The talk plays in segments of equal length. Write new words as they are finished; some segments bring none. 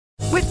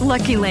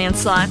Lucky Land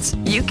Slots,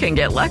 you can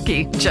get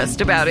lucky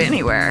just about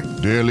anywhere.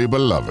 Dearly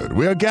beloved,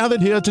 we are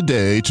gathered here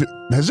today to...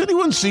 Has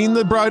anyone seen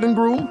the bride and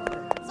groom?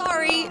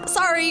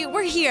 Sorry,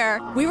 we're here.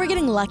 We were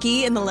getting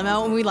lucky in the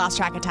limo and we lost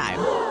track of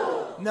time.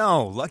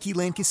 No, Lucky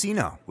Land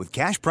Casino, with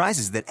cash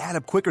prizes that add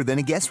up quicker than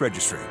a guest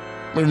registry.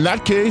 In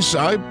that case,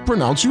 I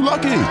pronounce you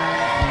lucky.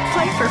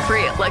 Play for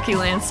free at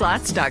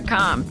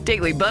LuckyLandSlots.com.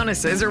 Daily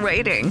bonuses are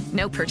waiting.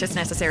 No purchase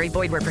necessary.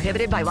 Void where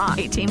prohibited by law.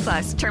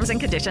 18+. Terms and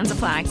conditions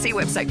apply. See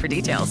website for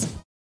details.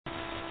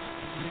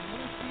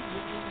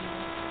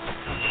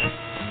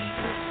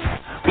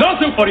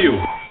 Nothing for you.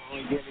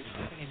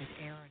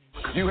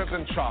 You have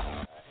been shot.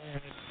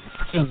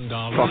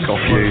 Fuck off,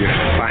 you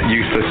fat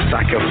useless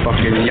sack of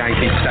fucking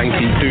Yankee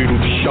stanky doodle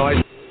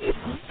shite.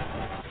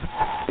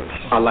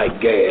 I like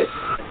gas.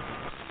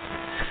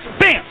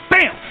 Bam!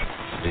 Bam!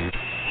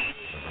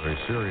 Very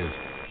serious.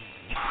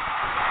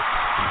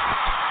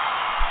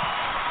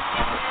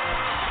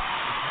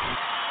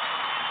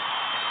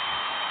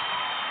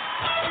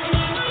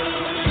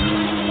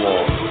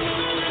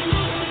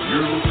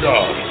 You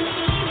got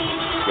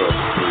the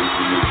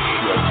craziest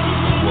chef in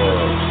the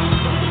world.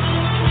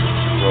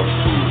 From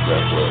Food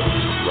Network,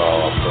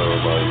 Rob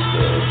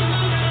Burmeister,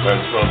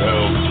 and from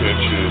Hell's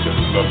Kitchen,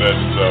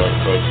 Lamenta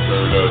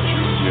Caserta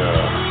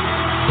Jr.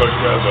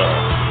 Together,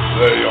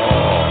 they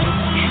are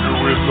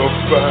Chewing the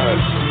Fat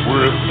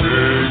with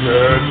Big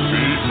and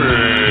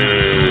Beefy.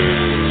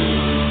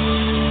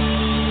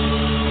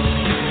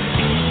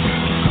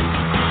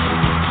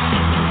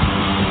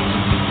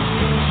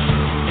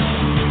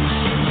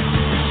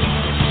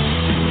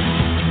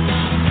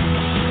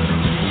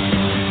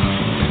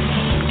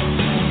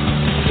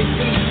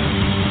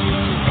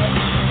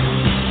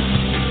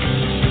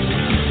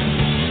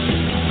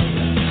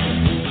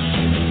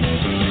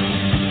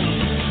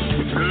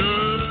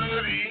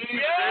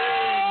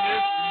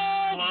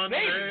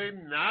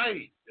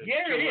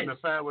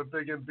 Fat with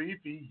Big and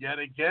Beefy yet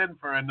again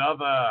for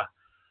another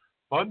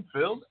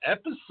fun-filled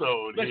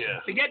episode. Listen,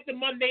 here. Forget the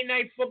Monday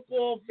Night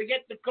Football,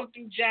 forget the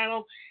cooking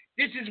channel.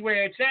 This is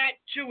where it's at,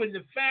 Chewing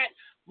the Fat,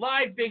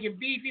 live Big and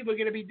Beefy. We're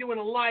going to be doing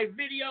a live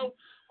video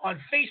on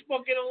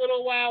Facebook in a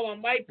little while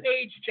on my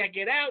page. Check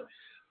it out.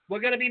 We're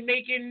going to be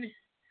making,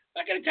 I'm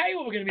not going to tell you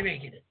what we're going to be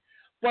making it,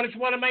 but it's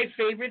one of my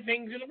favorite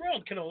things in the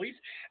world, cannolis.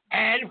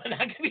 And we're not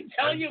going to be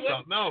telling you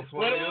what, else,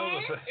 one of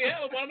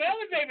my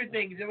other favorite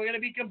things, and we're going to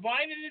be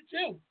combining it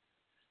too.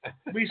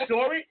 We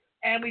saw it,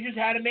 and we just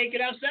had to make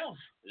it ourselves.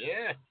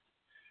 Yeah.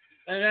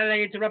 And then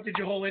I interrupted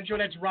your whole intro.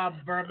 That's Rob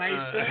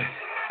Burmeister.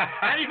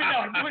 I don't even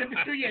know. I'm doing it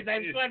for 2 years.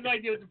 I still have no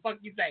idea what the fuck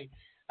you say.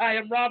 I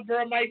am Rob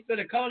Burmeister,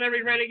 the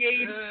culinary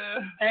renegade,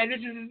 and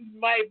this is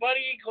my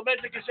buddy,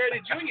 Clemente Caserta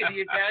Jr.,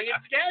 the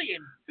Italian Scallion.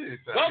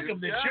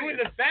 Welcome to Chewing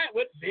the Fat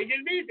with Big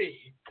and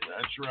Beefy.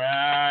 That's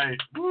right.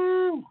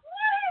 Woo!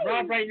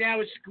 Rob right now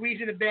is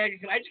squeezing a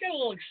bag. I just got a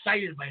little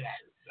excited by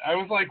that. I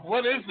was like,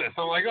 what is this?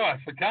 I'm like, oh, I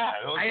forgot.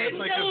 It's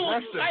like a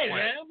breast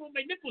implant. Well,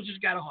 my nipples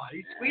just got hot.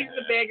 He's squeezing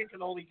the bag of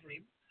cannoli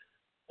cream.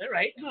 All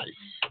right. Nice.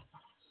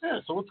 Yeah,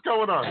 so what's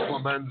going on,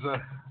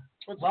 Clemenza?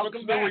 What's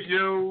new with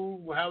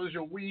you? How was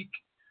your week?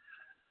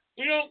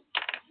 You know,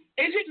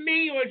 is it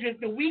me or is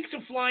it the weeks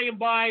are flying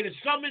by, the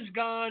summer's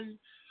gone,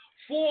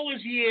 fall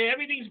is here,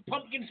 everything's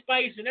pumpkin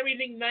spice and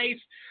everything nice.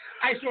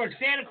 I saw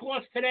Santa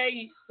Claus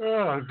today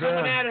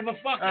coming out of a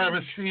fucking... Out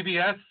of a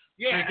CVS?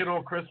 Yeah. Taking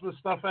all Christmas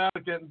stuff out,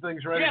 getting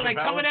things ready. Yeah, for like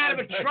coming out of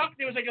a Valentine's Day. truck,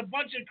 there was like a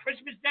bunch of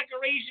Christmas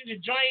decorations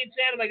and giant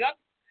Santa. I'm like,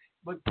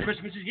 but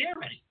Christmas is here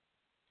already.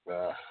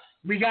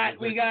 We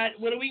got,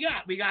 what do we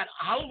got? We got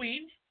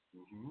Halloween.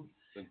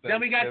 Mm-hmm.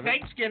 Then we got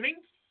Thanksgiving.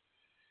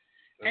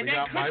 Then we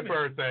got Christmas. my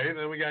birthday.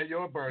 Then we got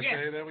your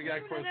birthday. Yeah. Then we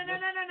got Christmas.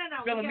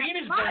 No.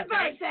 Philomena's My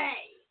birthday.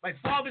 My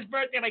father's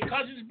birthday, my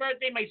cousin's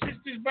birthday, my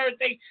sister's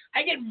birthday.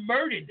 I get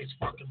murdered this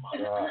fucking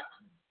month.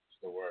 It's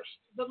the worst.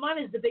 But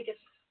mine is the biggest.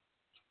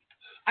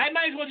 I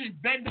might as well just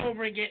bend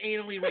over and get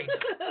anally raped.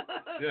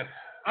 Yeah.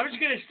 I'm just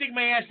going to stick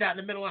my ass out in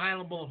the middle of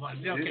Highland Boulevard.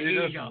 Okay,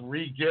 you just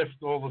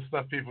re-gift all the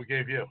stuff people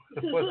gave you.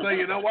 But say,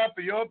 you know what?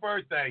 For your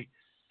birthday,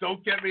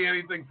 don't get me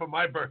anything for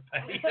my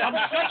birthday. I'm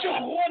such a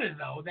hoarder,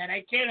 though, that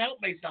I can't help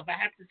myself. I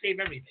have to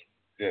save everything.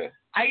 Yeah.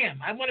 I am.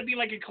 I want to be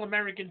like a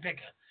American picker.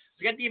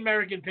 Forget the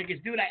American pickers.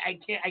 Dude, I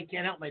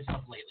can't help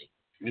myself lately.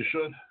 You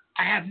should.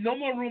 I have no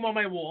more room on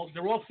my walls.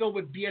 They're all filled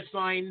with beer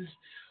signs,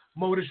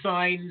 motor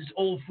signs,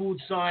 old food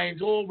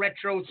signs, all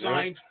retro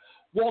signs,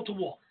 wall to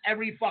wall.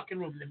 Every fucking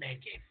room in the man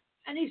cave.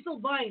 And he's still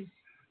buying.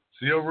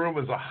 So your room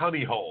is a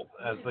honey hole,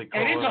 as they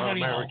call it. It is a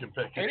honey American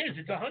hole. Pickers. It is.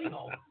 It's a honey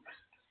hole.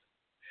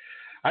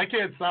 I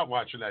can't stop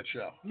watching that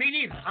show. Me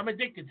neither. I'm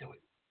addicted to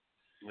it.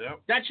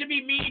 Yep. That should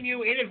be me and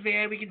you in a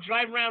van. We can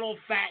drive around all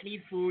fat and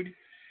eat food.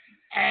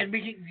 And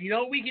we can, you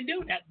know what we can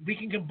do? That we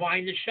can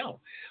combine the show.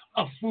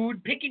 A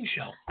food picking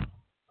show.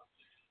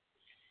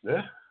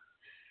 Yeah.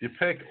 You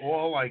pick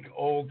all like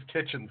old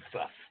kitchen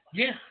stuff.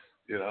 Yeah.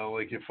 You know,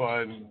 like you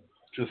find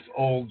just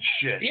old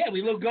shit. Yeah,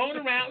 we look going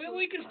around.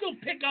 We can still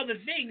pick other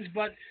things,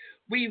 but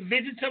we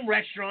visit some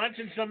restaurants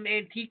and some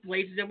antique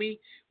places and we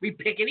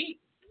pick and eat.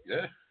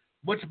 Yeah.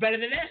 What's better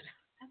than that?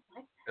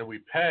 And we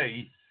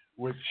pay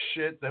with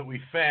shit that we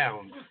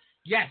found.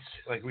 Yes.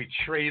 Like we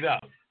trade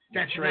up.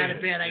 That's not a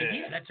bad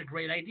idea. That's a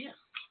great idea.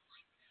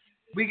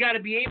 We got to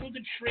be able to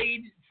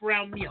trade for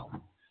our meal.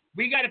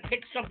 We got to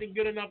pick something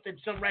good enough that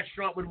some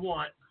restaurant would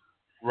want.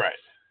 Right.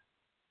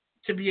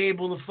 To be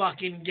able to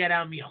fucking get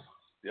our meal.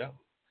 Yeah.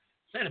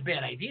 It's not a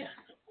bad idea.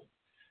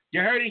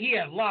 You heard it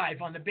here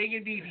live on the Big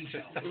and Beefy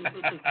Show.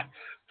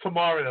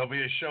 Tomorrow there'll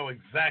be a show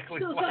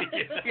exactly like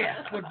it.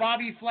 Yeah, with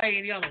Bobby Flay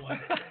and the other one.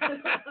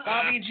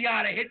 Bobby and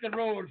Gianna hit the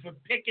road for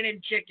picking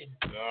and chicken.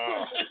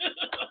 Oh.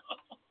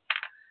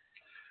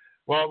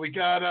 Well, we're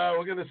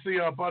gonna see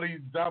our buddy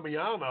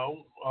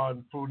Damiano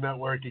on Food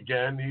Network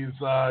again. He's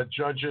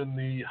judging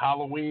the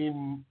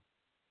Halloween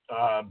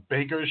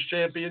Bakers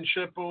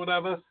Championship or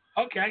whatever.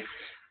 Okay.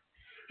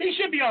 He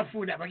should be on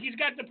Food Network. He's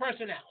got the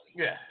personality.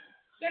 Yeah.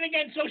 Then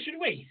again, so should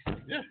we.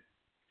 Yeah.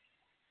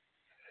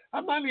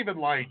 I'm not even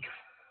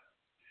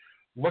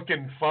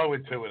looking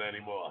forward to it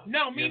anymore.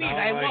 No, me neither.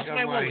 I lost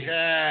my way.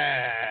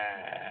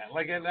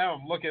 Now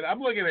I'm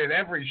looking at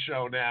every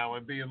show now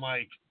and being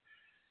like,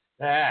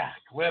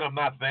 glad I'm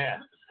not there.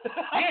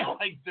 Yeah. I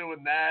like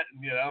doing that,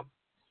 and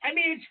I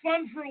mean, it's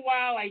fun for a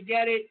while. I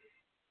get it,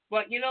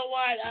 but you know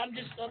what?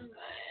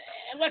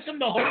 Unless I'm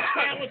the host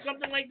now or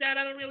something like that,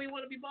 I don't really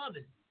want to be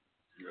bothered.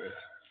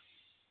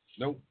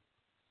 Nope.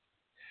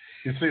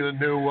 You see the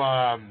new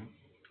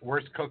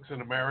Worst Cooks in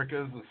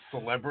America is a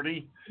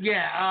celebrity?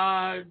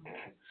 Yeah.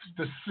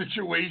 The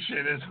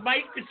Situation is...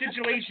 Mike, the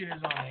Situation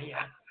is on it,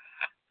 yeah.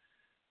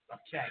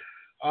 Okay.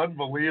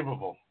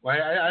 Unbelievable.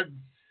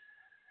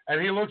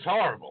 And he looks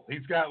horrible.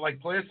 He's got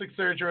plastic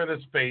surgery on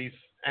his face,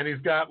 and he's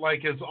got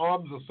his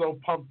arms are so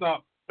pumped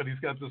up, but he's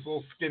got this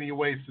little skinny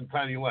waist and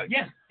tiny legs.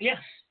 Yeah,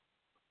 yes.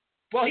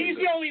 Well, he's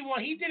the only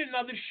one. He did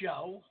another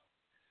show,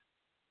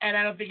 and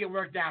I don't think it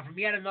worked out for him.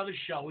 He had another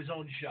show, his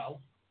own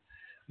show.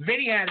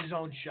 Vinny had his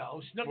own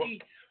show. Snooki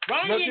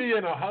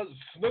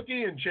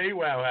and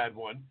JWoww had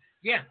one.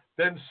 Yeah.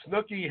 Then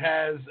Snooki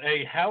has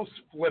a house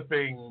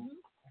flipping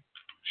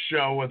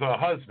show with her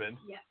husband.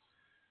 Yeah.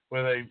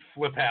 Where they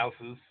flip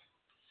houses.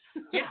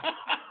 Yeah.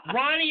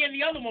 Ronnie and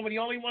the other one were the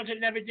only ones that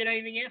never did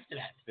anything after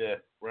that. Yeah.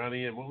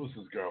 Ronnie and what was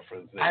his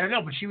girlfriend's name? I don't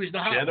know, but she was the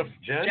hot one.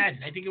 Jen? Jen.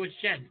 I think it was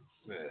Jen.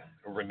 Yeah.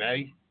 Or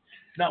Renee?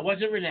 No, it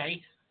wasn't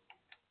Renee.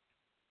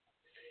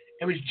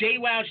 It was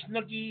JWoww,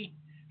 Snooki,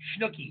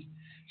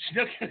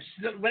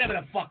 whatever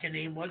the fucking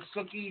name was.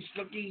 Snooki.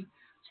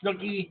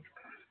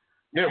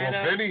 Yeah,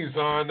 well, Vinny's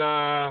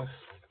on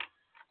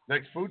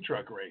next food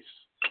truck race.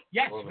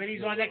 Yes,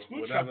 Vinny's on next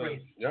food truck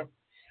race. Yep.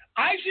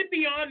 I should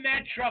be on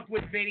that truck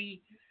with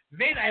Vinny.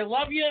 Vin, I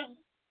love you.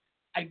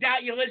 I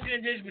doubt you're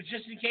listening to this, but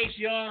just in case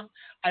you are,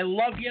 I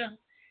love you.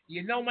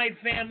 You know my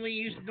family.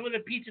 You used to deliver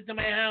pizza to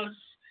my house.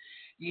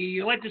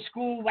 You went to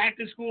school,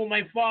 acting school with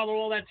my father,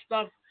 all that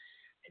stuff.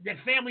 The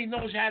family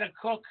knows how to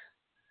cook.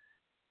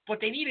 But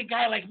they need a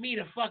guy like me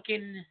to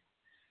fucking...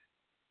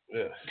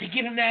 Yeah. To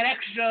give them that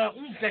extra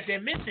oomph that they're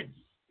missing.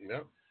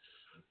 Yep.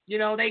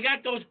 They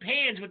got those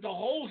pans with the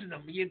holes in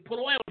them. You put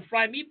oil and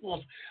fry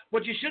meatballs.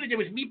 What you should have done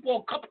was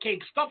meatball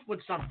cupcakes stuffed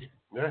with something.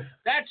 Yeah.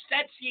 That's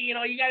you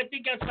got to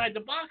think outside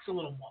the box a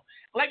little more.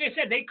 Like I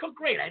said, they cook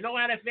great. I know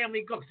how that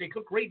family cooks. They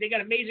cook great. They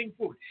got amazing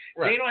food.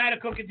 Right. They know how to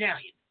cook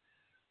Italian.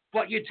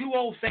 But you're too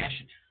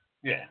old-fashioned.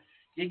 Yeah.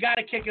 You got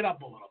to kick it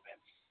up a little bit.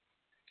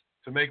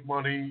 To make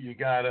money, you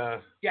got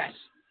to... Yes.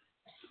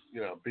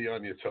 Be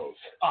on your toes.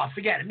 Oh,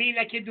 forget it. Me and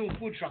that kid do a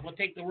food truck. We'll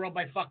take the world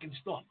by fucking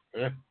storm.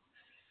 Yeah.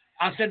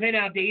 I'll send him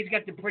out there. He's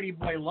got the pretty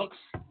boy looks.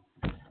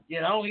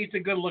 He's a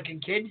good-looking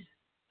kid.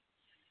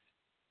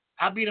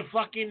 I'll be the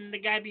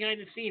guy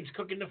behind the scenes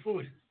cooking the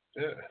food.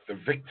 Yeah, the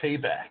Vic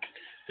Tayback.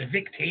 The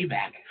Vic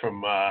Tayback.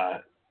 From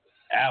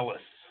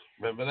Alice.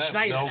 Remember that?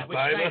 Snyder. Mel's That was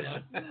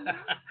Diner?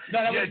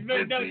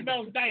 Snyder. That was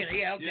Mel's Diner.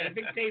 Yeah, okay. Yeah.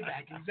 Vic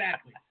Tayback,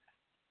 exactly.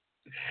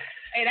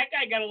 Hey, that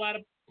guy got a lot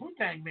of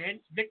poo-tang, man.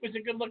 Vic was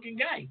a good-looking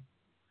guy.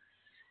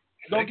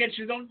 He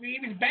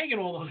was banging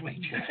all those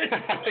wages.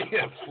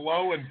 Yeah,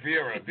 Flo and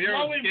Vera.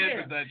 Vera was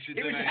scared that she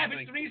did anything. He was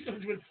having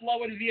threesomes with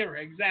Flo and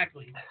Vera,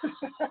 exactly.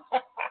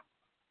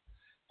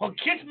 Well,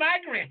 Kiss My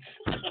Grits.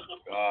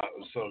 Oh, it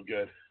was so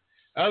good.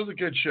 That was a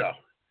good show.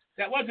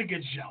 That was a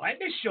good show. I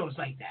miss shows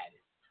like that.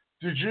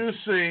 Did you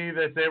see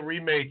that they're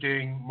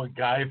remaking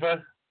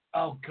MacGyver?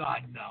 Oh,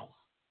 God, no.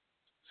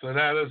 So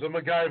now there's a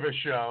MacGyver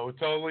show,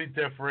 totally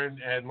different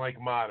and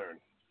modern.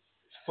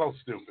 So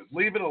stupid.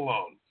 Leave it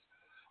alone.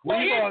 Well,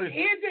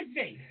 here's the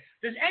thing.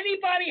 Does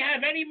anybody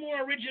have any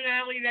more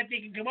originality that they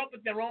can come up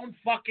with their own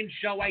fucking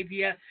show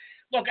idea?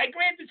 Look, I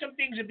granted some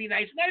things would be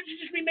nice. Why don't you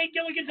just remake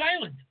Gilligan's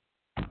Island?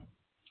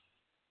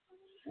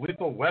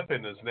 Lethal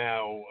Weapon is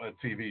now a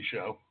TV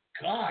show.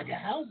 God,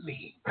 help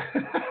me.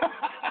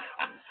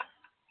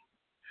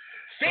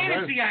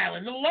 Fantasy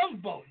Island, The Love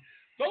Boat.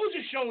 Those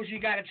are shows you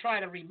got to try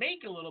to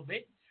remake a little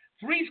bit.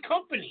 Three's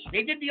Company.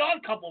 They did The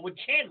Odd Couple with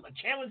Chandler.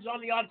 Chandler's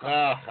on The Odd Couple.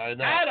 I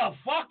know. How the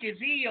fuck is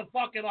he a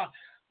fucking...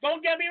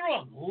 Don't get me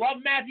wrong.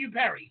 Love Matthew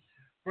Perry.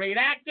 Great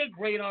actor.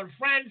 Great on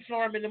Friends.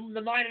 Saw him in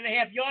the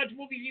 9.5 Yards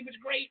movies. He was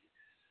great.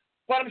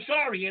 But I'm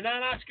sorry, you're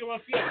not Oscar or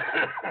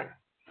Felix.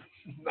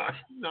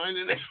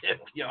 9.5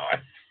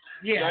 yards.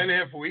 Yeah.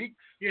 9.5 weeks?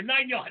 Yeah,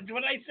 9 yards.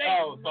 What did I say?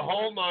 Oh, the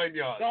whole 9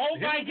 yards. The whole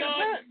He 9 did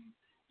yards.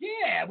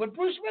 Yeah, with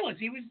Bruce Willis.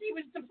 He was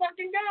the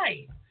fucking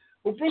guy.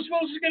 Well, Bruce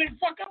Willis is going to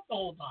fuck up the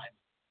whole time.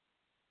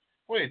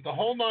 Wait, the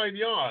whole 9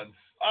 yards.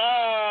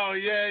 Oh,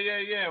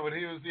 yeah. When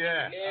he was,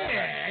 Yeah,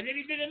 and then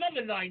he did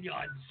another 9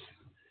 yards.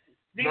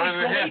 Then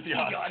 9.5 he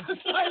was yards.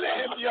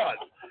 9.5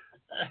 yards.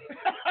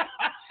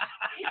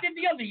 He did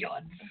the other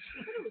yards.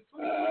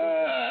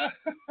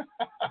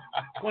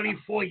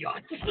 24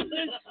 yards.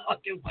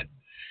 Fucking one.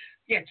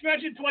 Yeah,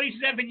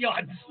 327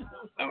 yards.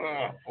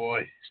 Oh,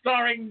 boy.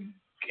 Starring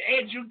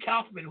Andrew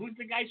Kaufman. Who's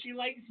the guy she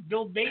likes?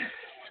 Bill Bates?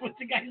 What's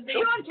the guy's name?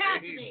 Sean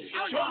Cassidy.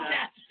 Sean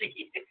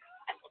Cassidy.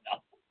 I don't know.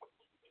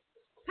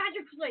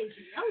 Patrick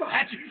Swayze. Hello.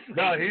 Patrick Swayze.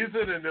 No, he's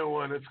in a new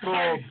one. It's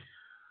called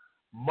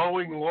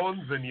Mowing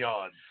Lawns and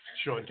Yards.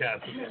 Sean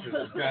Cassidy.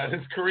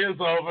 His career's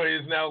over.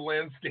 He's now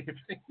landscaping.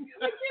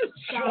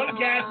 Sean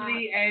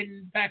Cassidy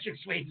and Patrick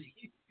Swayze.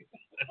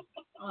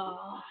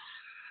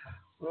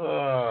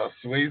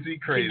 Swayze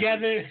crazy.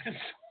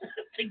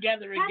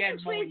 Together again.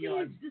 Patrick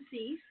Swayze is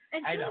deceased.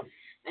 And I know.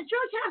 And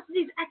Sean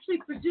Cassidy's actually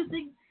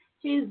producing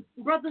his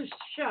brother's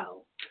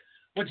show.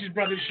 What's his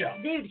brother's show?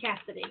 David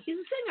Cassidy. He's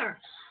a singer.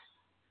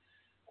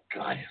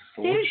 God.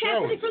 David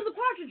Cassidy from the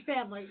Partridge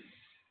Family.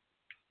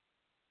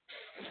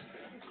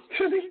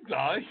 Did he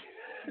die?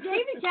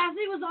 David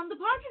Cassidy was on the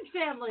Partridge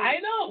Family. I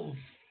know.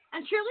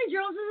 And Shirley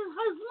Jones is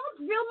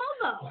his real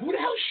mother. Who the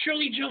hell is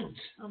Shirley Jones?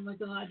 Oh, my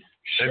God.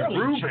 And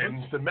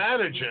Ruben, the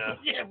manager,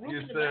 Ruben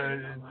used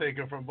to take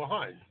her from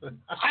behind.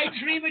 I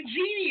Dream of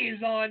Jeannie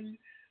is on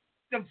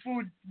the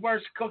Food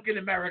Worst Cook in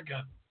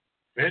America.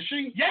 Is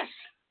she? Yes.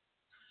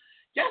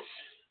 Yes.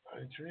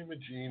 I Dream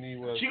of Jeannie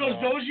was... She goes,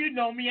 those you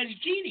know me as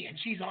Jeannie, and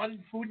she's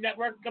on Food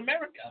Network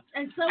America.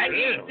 And so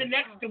he's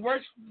the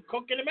worst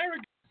cook in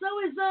America. So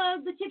is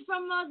the kid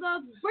from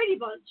the Brady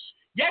Bunch.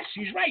 Yes,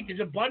 she's right. There's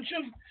a bunch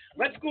of...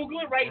 Let's Google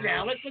it right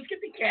now. Let's get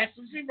the cast.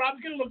 Let's see.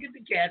 Rob's going to look at the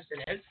cast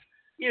of this.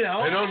 You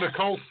know. I know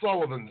Nicole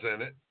Sullivan's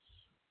in it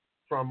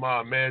from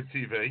Mad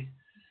TV.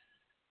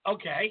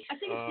 Okay. I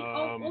think it's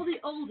all the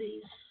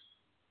oldies.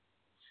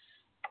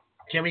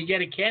 Can we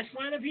get a cast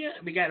lineup here?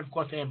 We got, of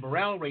course, Ann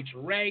Burrell,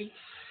 Rachel Ray.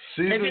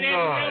 Season 9. Is it Ann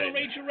Burrell and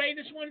Rachel Ray,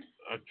 this one?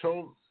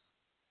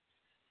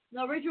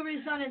 No, Rachel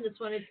Ray's not in this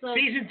one. It's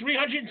season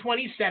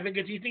 327,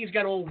 because you think it's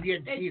got all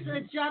weird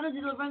seasons. It's Gianna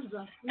Di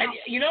Lorenzo. No. And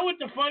you know what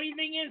the funny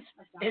thing is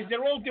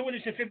they're all doing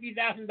this for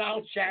 $50,000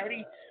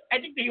 charity. I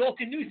think they all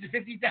can use the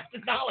 $50,000.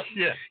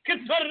 Yeah.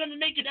 Because none of them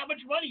are making that much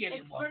money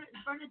anymore. It's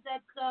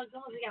Bernadette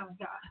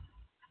Gomez-Gallica.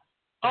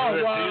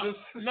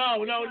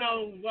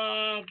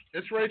 No.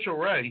 It's Rachel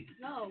Ray.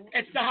 No.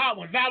 It's the hot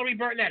one, Valerie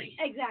Bertinetti.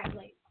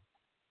 Exactly.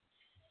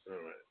 All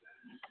right.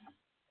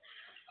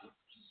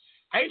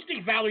 I used to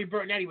think Valerie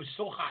Bertinetti was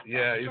so hot.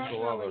 Yeah, I used to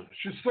love her.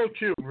 She's so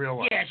cute in real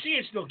life. Yeah, she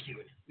is still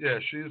cute. Yeah,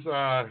 she's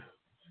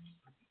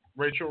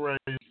Rachel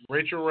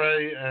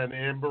Ray and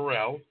Ann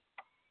Burrell.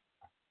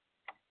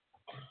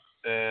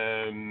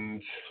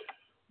 And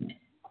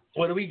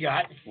what do we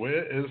got?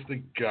 Where is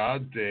the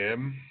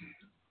goddamn...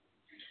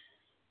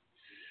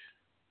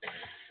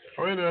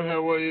 Find out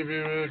how well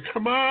you've...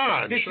 Come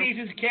on! This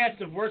season's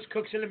cast of Worst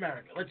Cooks in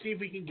America. Let's see if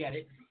we can get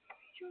it.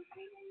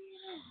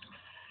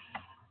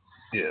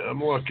 Yeah,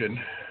 I'm looking.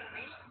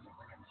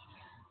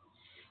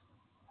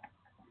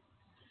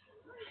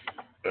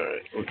 All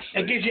right, let's see.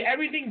 It gives you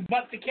everything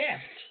but the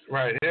cast.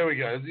 Right, here we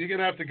go. You're going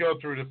to have to go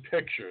through the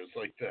pictures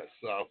like this.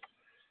 So,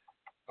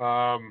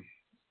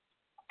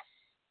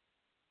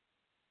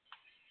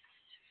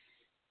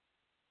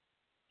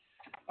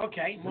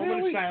 okay,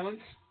 moment of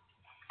silence.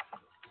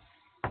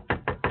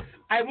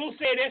 I will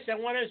say this. I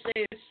want to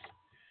say this.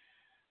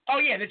 Oh,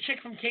 yeah, the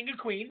chick from King of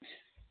Queens.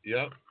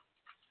 Yep.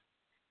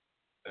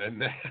 And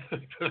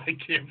but I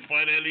can't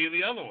find any of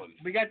the other ones.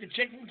 We got the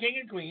chick from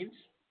King of Queens.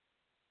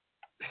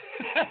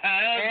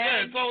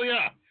 It's all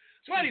yeah.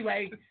 So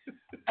anyway,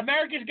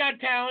 America's Got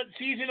Talent,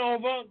 season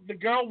over. The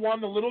girl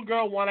won. The little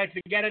girl won. I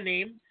forget her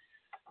name.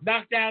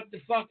 Knocked out the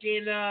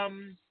fucking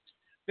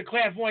the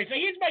clairvoyance. Now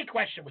here's my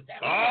question with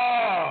that.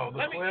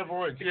 The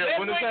clairvoyance. Yeah,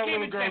 what is that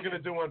little girl going to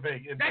do on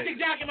Vegas? That's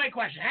exactly my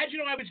question. How'd you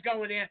know I was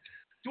going there?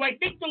 Do I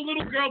think the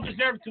little girl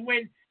deserved to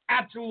win?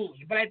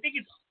 Absolutely. But I think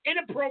it's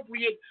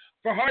inappropriate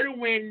for her to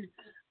win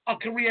a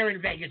career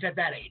in Vegas at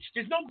that age.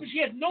 She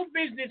has no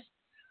business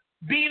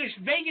being a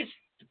Vegas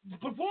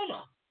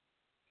performer.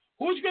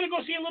 Who's going to go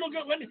see a little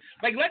girl?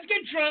 Let's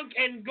get drunk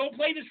and go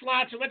play the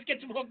slots, and let's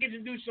get some hookers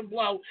and do some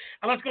blow,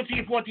 and let's go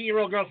see a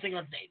 14-year-old girl sing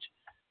on stage.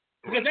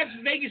 Because that's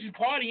Vegas'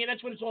 party, and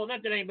that's what it's all.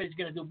 Not that anybody's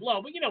going to do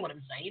blow, but you know what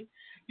I'm saying.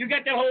 You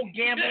got that whole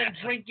gambling,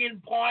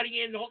 drinking,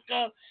 partying,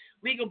 hooker,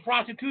 legal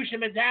prostitution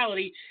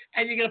mentality,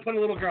 and you're going to put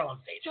a little girl on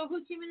stage. So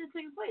who came in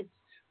second place?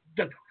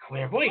 The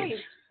clairvoyance.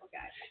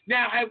 Okay.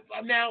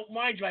 Now,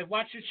 mind you, I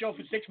watched this show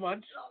for 6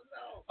 months. Oh,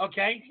 no.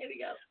 Okay? Here we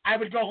go. I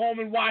would go home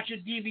and watch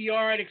it,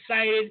 DVR it,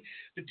 excited.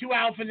 The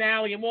 2-hour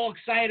finale, I'm all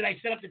excited. I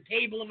set up the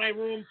table in my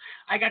room.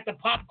 I got the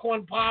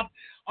popcorn pop.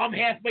 I'm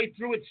halfway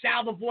through it.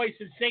 Sal the voice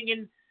is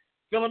singing.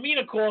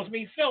 Philomena calls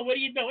me. Phil, what are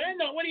you doing?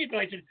 No, what are you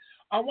doing? I said,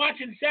 I'm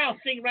watching Sal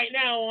sing right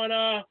now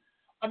on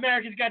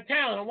America's Got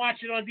Talent. I'm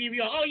watching it on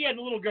DVR. Oh, yeah,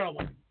 the little girl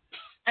one.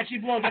 And she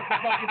blows up the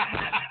fucking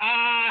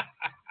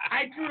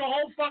I threw the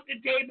whole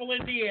fucking table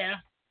in the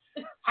air.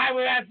 I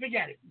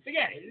forget it.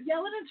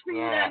 Yelling and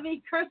screaming at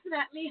me, cursing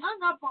at me,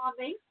 hung up on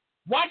me.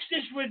 Watched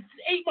this for 8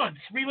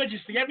 months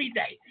religiously every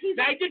day.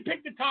 Now, I did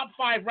pick the top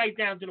 5 right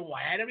down to the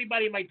wire. I had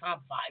everybody in my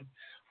top 5.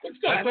 It's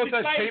good. I thought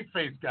that tape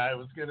face guy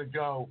was going to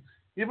go,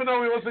 even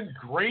though he wasn't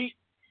great,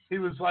 he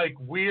was like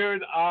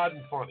weird, odd,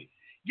 and funny.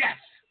 Yes.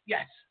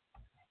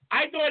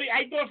 I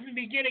thought from the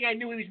beginning I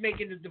knew he was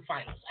making the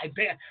finals. I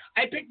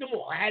picked them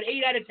all. I had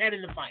 8 out of 10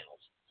 in the finals.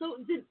 So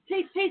did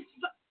Tape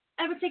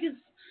ever take his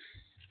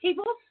tape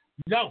off?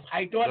 No,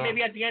 I thought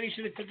maybe at the end he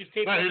should have took his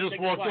tape off. No, he just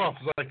walked off.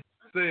 He's like,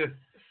 see ya.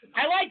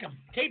 I like him.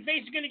 Tape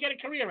Face is going to get a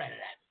career out of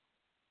that.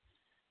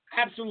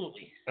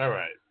 Absolutely. All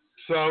right.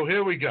 So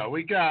here we go.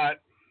 We got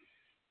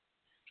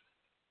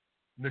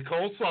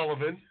Nicole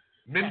Sullivan,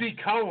 Mindy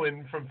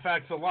Cohen from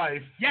Facts of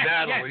Life,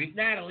 Natalie. Yes,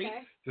 Natalie.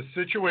 Okay. The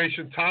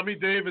Situation, Tommy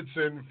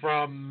Davidson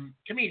from...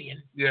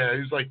 Comedian. Yeah,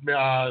 he's like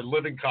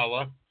Living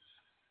Color.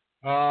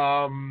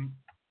 Barbara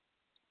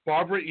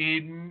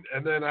Eden,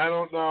 and then I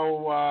don't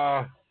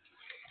know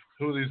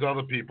who these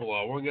other people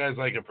are. One guy's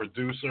like a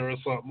producer or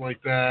something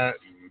like that.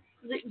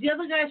 The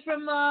other guy's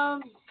from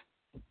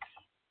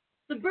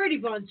the Birdie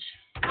Bunch.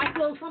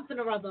 Michael something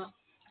or other.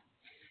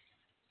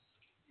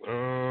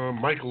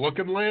 Mike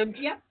Lookinland?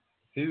 Yep.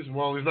 He's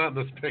not in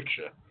this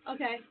picture.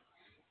 Okay.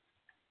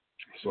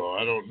 So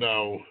I don't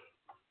know.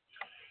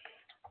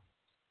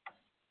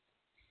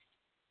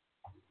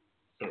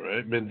 All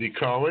right, Mindy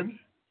Cohen.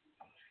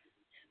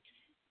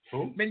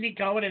 Who? Mindy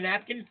Cohen and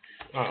Napkin.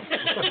 Oh.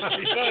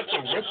 You don't have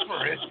to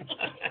whisper it.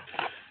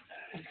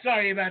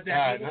 Sorry about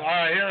that. All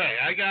right.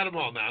 I got them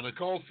all now.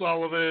 Nicole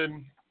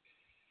Sullivan.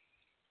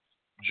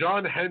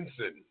 John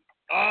Henson.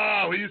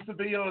 Oh, he used to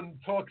be on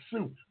Talk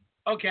Soup.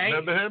 Okay.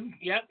 Remember him?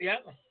 Yep.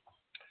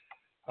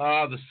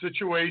 The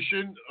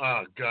Situation.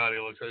 Oh, God,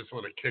 I just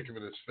want to kick him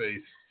in his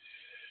face.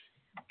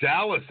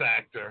 Dallas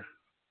actor.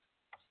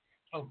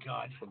 Oh,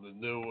 God. From the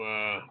new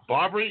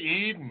Barbara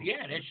Eden.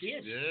 Yeah, there she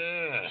is.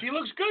 Yeah. She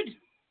looks good.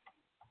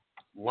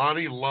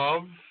 Lonnie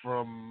Love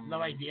from...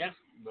 No idea.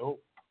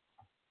 Nope.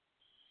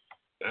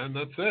 And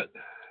that's it.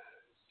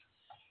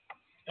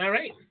 All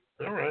right.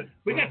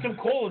 We got some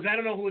callers. I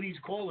don't know who these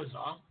callers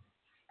are.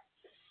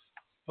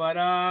 But,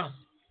 all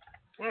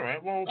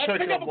right. Well, we'll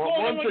pick up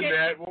once a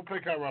net. We'll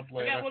pick her up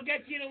later. Yeah, we'll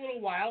get to you in a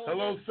little while.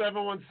 Hello,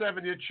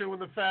 717. You're chewing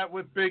the fat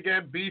with Big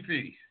and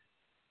Beefy.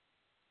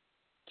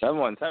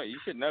 717. You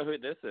should know who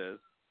this is.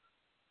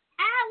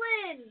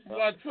 Alan!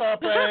 What's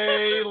up,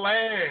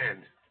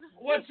 Land?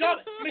 What's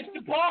up,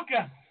 Mr.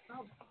 Parker?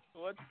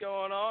 What's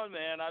going on,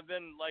 man? I've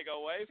been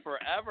away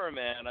forever,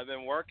 man. I've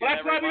been working. Well,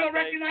 that's why we don't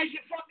Monday. recognize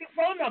your fucking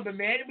phone number,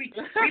 man. We've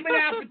been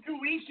out for 2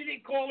 weeks. You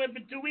didn't call in for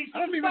 2 weeks. I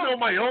don't even know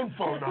my own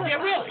phone number. Yeah,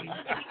 really.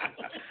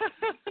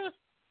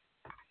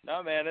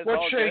 No, man, it's What's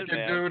all shaking, good,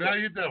 man. dude? How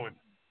you doing?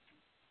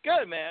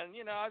 Good, man.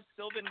 I've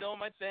still been doing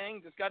my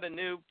thing. Just got a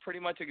new, pretty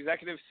much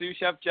executive sous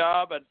chef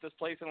job at this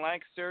place in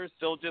Lancaster.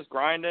 Still just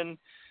grinding,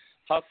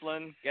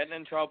 hustling, getting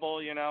in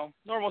trouble.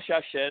 Normal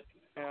chef shit.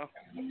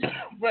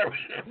 Very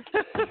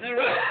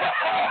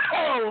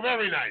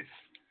nice.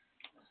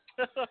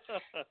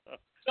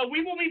 So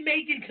we will be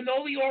making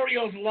cannoli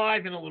Oreos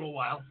live in a little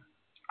while.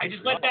 I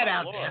just let that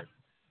out there.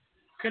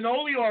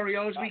 Cannoli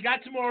Oreos. We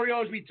got some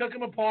Oreos. We took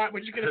them apart. We're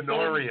just gonna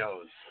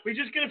Oreos. We're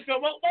just gonna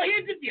film. Well,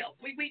 here's the deal.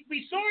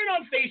 We saw it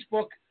on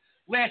Facebook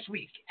last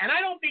week, and I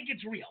don't think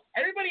it's real.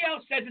 Everybody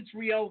else says it's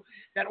real.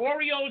 That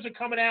Oreos are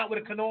coming out with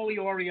a cannoli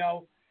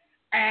Oreo,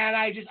 and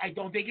I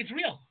don't think it's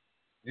real.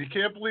 You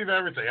can't believe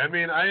everything. I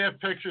mean, I have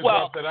pictures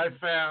up that I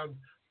found.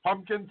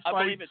 Pumpkin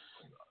spice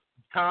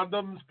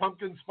condoms,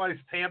 pumpkin spice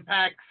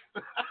Tampax.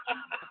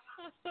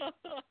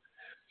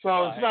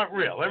 So it's not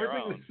real.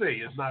 Everything we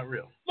see is not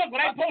real. Look,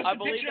 when I post a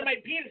picture of my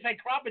penis, I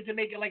crop it to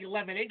make it like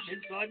 11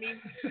 inches. So, I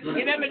mean,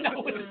 you never know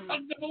what the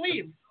fuck to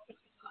believe.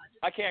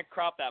 I can't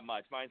crop that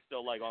much. Mine's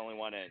still only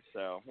 1 inch.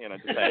 So,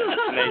 just say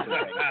it's an Asian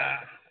thing.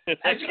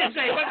 I was going to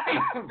say,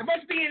 it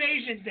must be an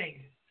Asian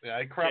thing. Yeah,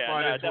 I crop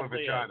mine into a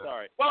vagina.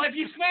 Sorry. Well, if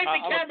you slam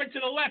the camera to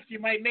the left, you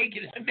might make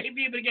it.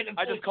 Maybe able to get.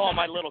 I just call it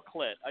my little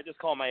clit. I just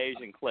call it my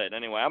Asian clit.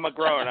 Anyway, I'm a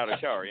grower, not a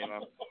shower.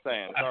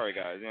 Saying. Sorry,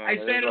 guys. I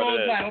say it all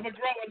the time. I'm a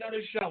grower, not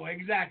a shower.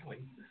 Exactly.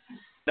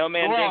 No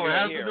man. Well,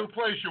 how's here. the new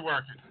place you're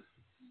working?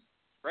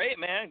 Great,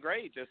 man.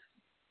 Great. Just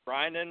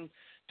grinding,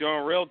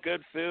 doing real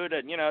good food,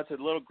 and it's a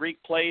little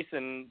Greek place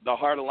in the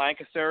heart of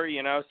Lancaster.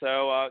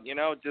 So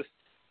just.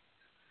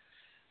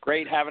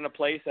 Great having a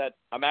place that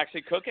I'm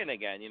actually cooking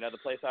again. The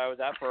place I was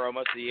at for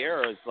almost a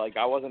year is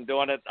I wasn't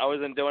doing it. I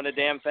wasn't doing a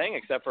damn thing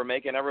except for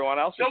making everyone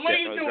else's shit. So what are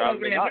shit. you doing, man?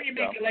 What are you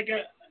making?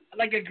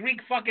 Like a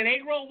Greek fucking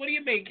egg roll? What are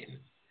you making?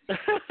 Yeah,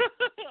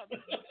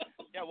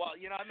 well,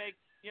 I make.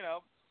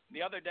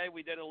 The other day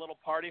we did a little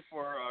party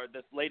for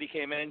this lady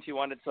came in. She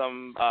wanted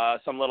some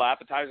little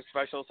appetizer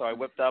special, so I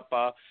whipped up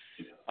the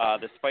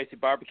spicy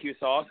barbecue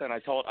sauce, and I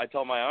told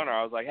my owner,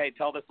 I was like, hey,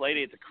 tell this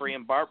lady it's a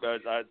Korean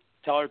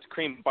tell her it's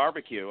cream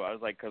barbecue. I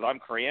was like, because I'm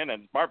Korean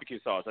and barbecue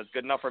sauce. That's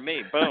good enough for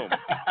me. Boom.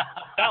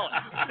 Sell it.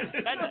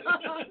 Send it.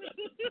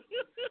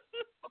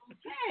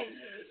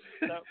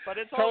 So, but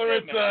it's tell all her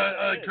good,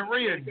 it's man.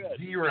 Korean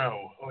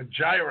gyro or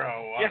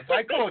gyro. Yeah.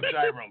 I call it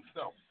gyro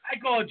still. I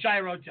call it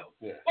gyro too.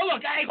 Yeah. Well,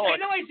 look, I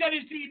know I said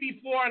this to you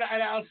before, and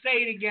I'll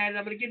say it again.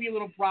 I'm going to give you a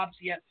little props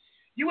here.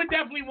 You were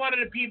definitely one of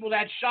the people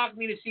that shocked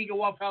me to see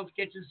go off Hell's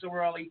Kitchen so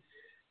early.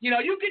 You know,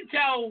 you can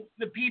tell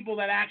the people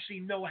that actually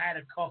know how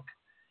to cook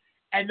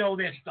and know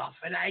their stuff.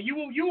 And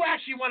you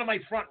actually one of my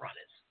front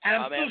runners. And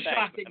I'm still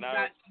shocked that you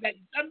got that.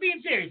 I'm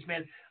being serious,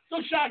 man.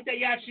 Still shocked that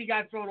you actually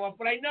got thrown off.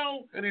 But I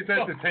know. And he's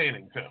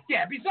entertaining too.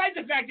 Yeah. Besides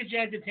the fact that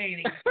you're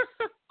entertaining,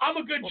 I'm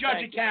a good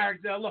judge of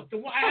character. Look,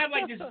 I have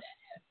like this.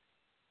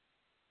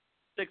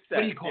 6 cents.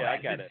 What do you call yeah, that?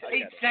 I get it.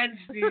 8 cents,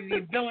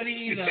 the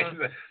ability.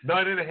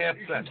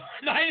 9.5 cents.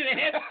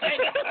 9.5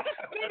 cents.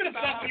 Whatever the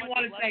fuck you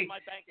want to say.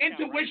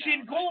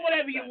 Intuition, call it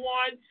whatever you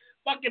want.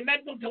 Fucking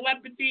mental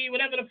telepathy,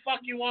 whatever the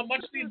fuck you want.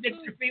 Muscular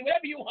dystrophy,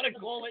 whatever you want to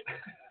call it.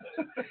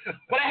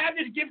 But I have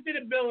this gifted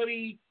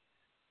ability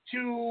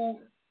to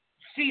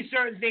see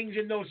certain things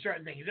and know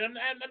certain things. And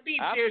I'm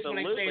being serious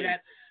when I say that.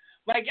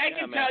 Like, I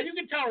can tell, you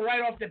can tell right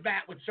off the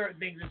bat with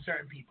certain things and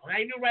certain people. And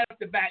I knew right off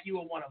the bat you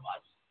were one of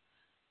us.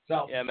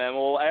 So. Yeah, man.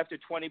 Well, after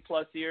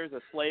 20-plus years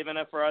of slaving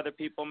it for other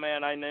people,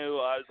 man, I knew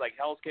I was like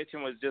Hell's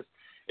Kitchen was just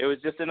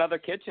another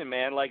kitchen,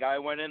 man. Like, I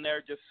went in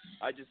there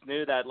I just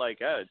knew that, like,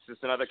 it's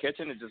just another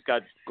kitchen. It just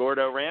got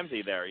Gordo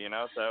Ramsay there, you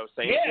know. So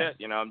same shit,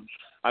 you know.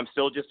 I'm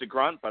still just a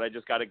grunt, but I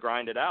just got to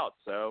grind it out.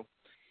 So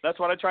that's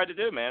what I tried to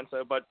do, man.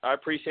 So, but I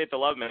appreciate the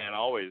love, man,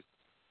 always.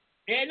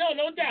 Yeah, no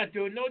doubt,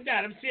 dude. No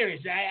doubt. I'm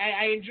serious.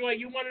 I enjoy.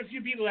 You one of the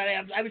few people that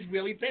I was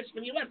really pissed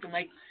when you left. I'm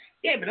like,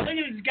 yeah, but only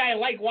this guy I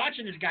like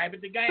watching this guy,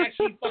 but the guy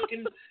actually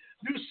fucking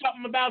knew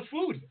something about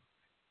food.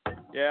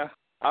 Yeah,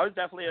 I was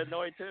definitely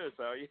annoyed too.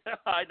 So yeah,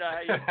 I know how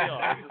you feel.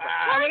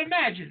 I would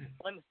imagine.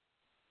 When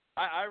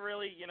I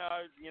really,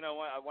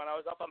 when I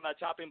was up on that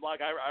chopping block,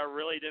 I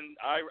really didn't.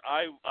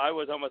 I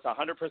was almost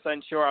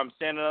 100% sure. I'm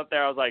standing up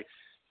there. I was like,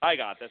 I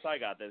got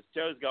this.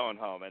 Joe's going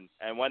home.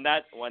 And when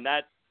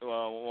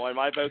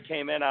my vote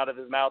came in out of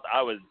his mouth,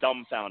 I was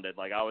dumbfounded.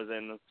 Like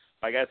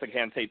I guess I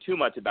can't say too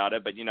much about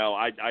it, but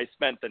I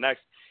spent the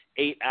next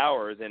 8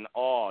 hours in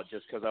awe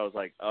just because I was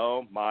like,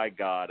 oh my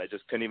God, I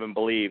just couldn't even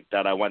believe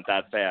that I went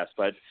that fast.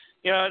 But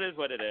it is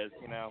what it is.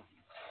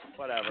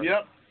 Whatever.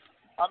 Yep.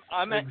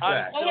 I'm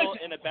still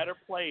in a better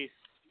place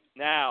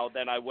now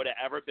than I would have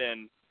ever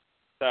been.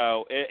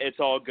 So it's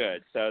all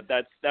good. So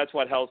that's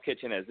what Hell's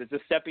Kitchen is. It's a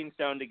stepping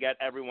stone to get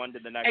everyone to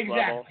the next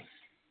level.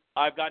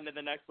 I've gotten to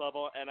the next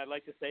level, and I'd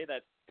like to say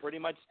that pretty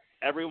much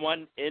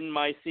everyone in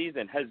my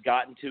season has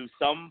gotten to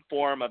some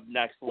form of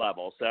next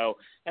level. So,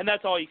 and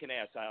that's all you can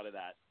ask out of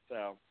that.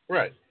 So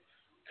right.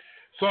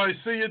 So I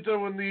see you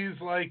doing these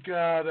like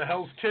the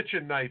Hell's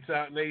Kitchen nights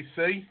out in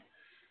AC.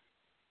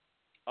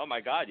 Oh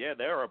my God, yeah,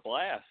 they're a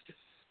blast.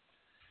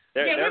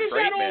 What is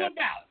great, that all man.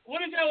 about?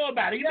 What is that all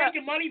about? Are you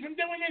making money from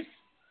doing this?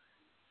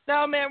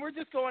 No, man, we're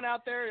just going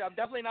out there. I'm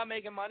definitely not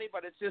making money,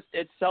 but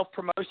it's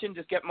self-promotion,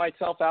 just getting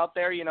myself out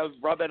there,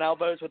 rubbing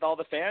elbows with all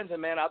the fans.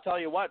 And, man, I'll tell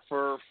you what,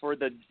 for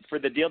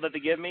the deal that they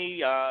give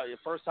me, the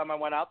first time I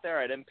went out there,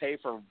 I didn't pay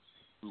for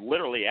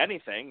literally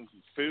anything,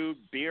 food,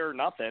 beer,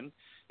 nothing,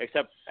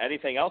 except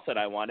anything else that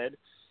I wanted.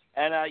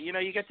 And,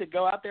 you get to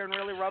go out there and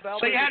really rub elbows.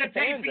 So you had to with the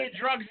pay fans. for your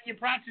drugs and your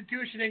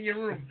prostitution in your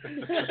room.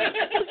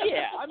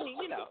 Yeah, I mean,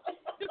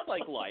 just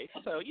like life.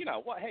 So,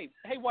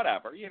 hey,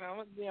 whatever.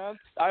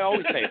 I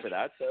always pay for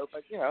that. So,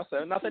 but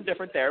so nothing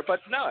different there. But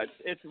no,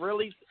 it's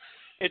really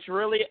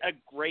a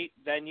great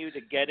venue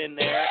to get in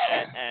there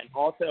and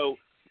also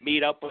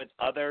meet up with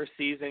other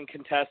seasoned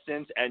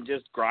contestants and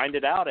just grind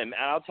it out. And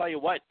I'll tell you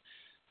what.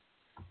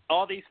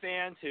 All these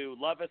fans who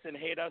love us and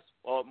hate us,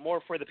 well,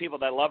 more for the people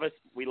that love us,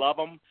 we love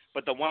them.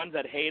 But the ones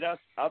that hate us,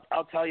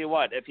 I'll tell you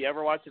what, if you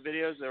ever watch the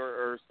videos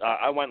or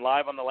I went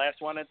live on the last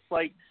one, it's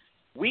like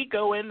we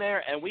go in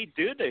there and we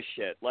do this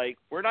shit. Like,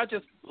 we're not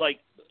just like,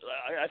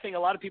 I think a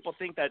lot of people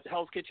think that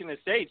Hell's Kitchen is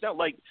staged. No,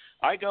 like,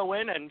 I go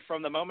in and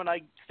from the moment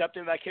I stepped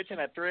into that kitchen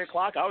at 3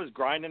 o'clock, I was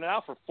grinding it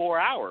out for 4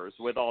 hours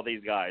with all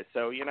these guys.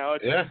 So,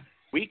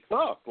 we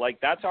cook. Like,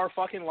 that's our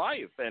fucking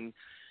life. And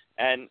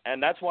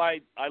that's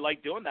why I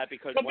like doing that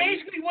because. So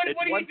basically, what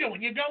are you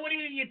doing? You're going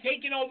in and you're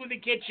taking over the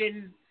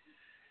kitchen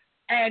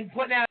and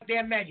putting out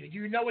their menu. Do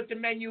you know what the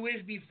menu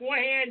is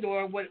beforehand,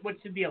 or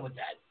what's the deal with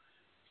that?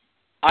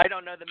 I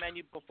don't know the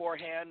menu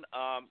beforehand.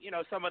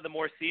 Some of the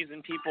more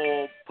seasoned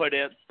people put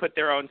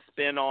their own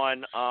spin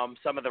on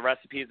some of the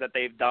recipes that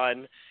they've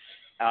done.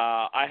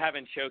 I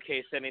haven't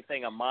showcased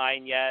anything of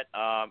mine yet.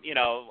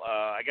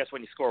 I guess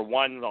when you score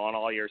 1 on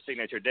all your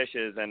signature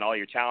dishes and all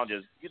your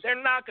challenges,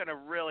 they're not going to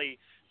really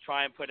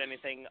try and put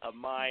anything of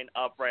mine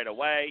up right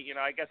away.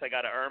 I guess I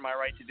got to earn my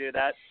right to do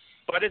that.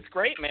 But it's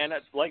great, man.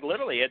 It's like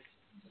literally, it's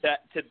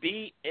that to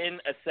be in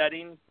a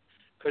setting,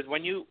 because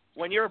when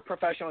you're a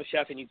professional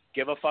chef and you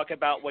give a fuck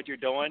about what you're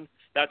doing,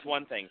 that's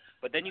one thing.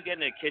 But then you get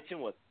in a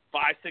kitchen with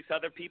 5, 6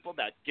 other people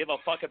that give a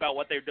fuck about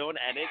what they're doing,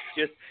 and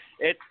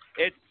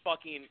it's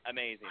fucking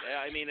amazing.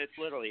 I mean,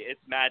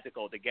 it's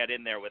magical to get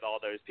in there with all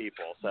those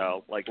people.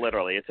 So, like,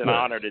 literally, it's an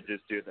honor to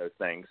just do those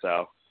things.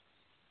 So,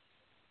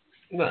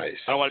 nice.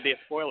 I don't want to be a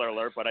spoiler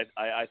alert, but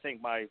I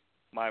think my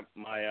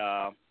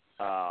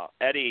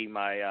Eddie,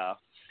 my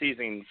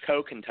season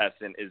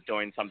co-contestant, is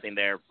doing something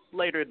there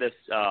later this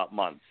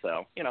month.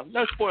 So,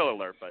 no spoiler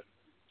alert, but.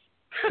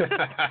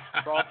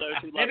 For all those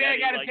who love Maybe I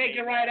got to like take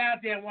it right out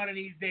there one of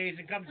these days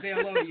and come say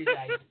hello to you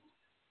guys.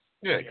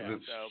 Yeah,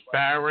 because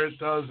Barrett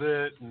does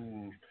it.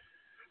 And,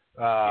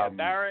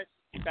 Barrett,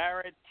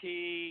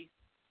 T,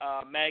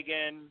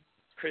 Megan,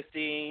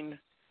 Christine,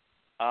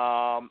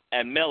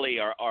 and Millie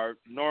are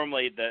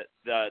normally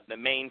the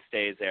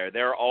mainstays there.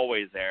 They're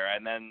always there,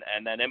 and then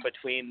in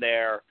between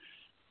there,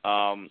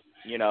 are other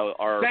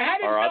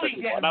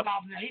people. Get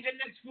involved now? He's a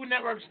next Food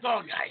Network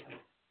star guy.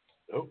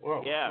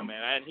 Oh, yeah,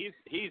 man, and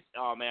he's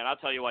oh man, I'll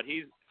tell you what,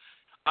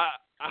 I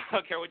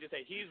don't care what you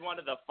say, he's one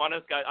of the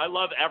funnest guys. I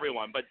love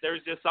everyone, but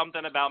there's just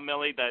something about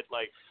Millie that,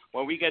 like,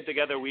 when we get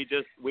together, we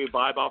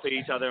vibe off of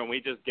each other and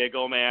we just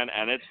giggle, man,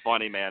 and it's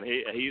funny, man.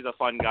 He's a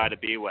fun guy to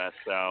be with.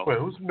 So. Wait,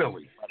 who's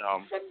Millie? But,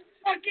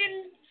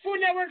 fucking Food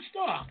Network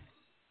star.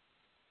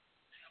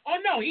 Oh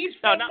no, he's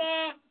from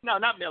no,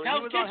 not Millie. Hell's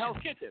He was Kitchen. on Hell's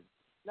Kitchen.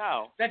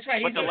 No, that's right.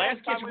 He's on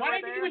Hell's Kitchen. Why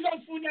did I think he was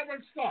on Food Network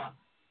star?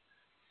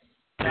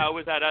 No,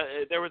 it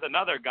was there was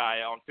another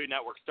guy on Food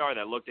Network Star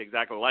that looked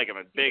exactly like him.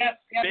 Big,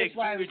 that's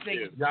what I was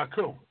thinking.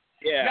 Yaku.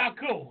 Yeah.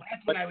 Yaku.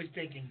 That's what I was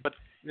thinking. But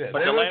they the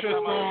were last just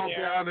time I all was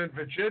there, down in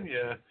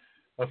Virginia,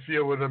 a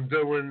few of them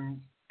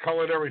doing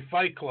Culinary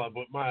Fight Club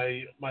with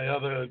my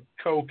other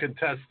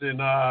co-contestant,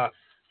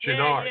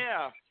 Jannard.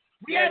 Yeah.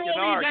 We had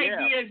all these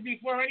ideas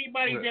before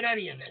anybody did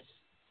any of this.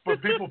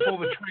 But people pull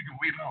the trigger.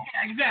 We don't.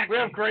 Yeah, exactly.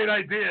 We have great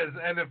ideas,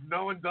 and if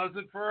no one does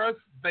it for us,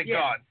 thank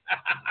God.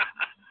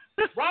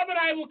 Rob and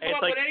I will come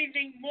up with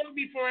anything long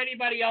before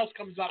anybody else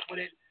comes up with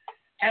it,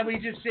 and we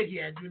just sit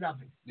here and do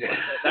nothing. Yeah,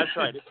 that's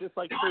right. It's just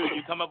like food.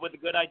 You come up with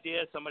a good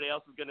idea, somebody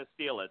else is going to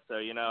steal it.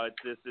 So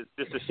it's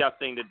just a chef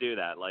thing to do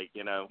that. Like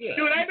Dude,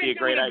 I've been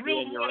doing a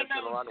grilled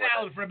watermelon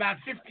salad for about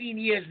 15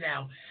 years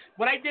now.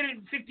 When I did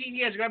it 15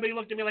 years ago, everybody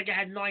looked at me like I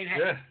had 9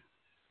 heads. Yeah.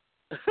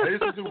 I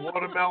used to do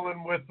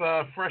watermelon with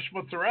fresh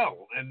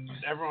mozzarella, and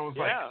everyone was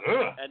like,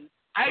 ugh. And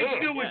I used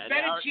to do with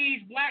feta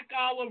cheese, black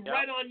olive,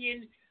 red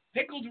onion,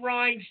 pickled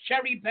rinds,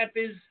 cherry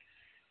peppers,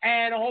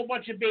 and a whole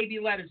bunch of baby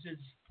lettuces.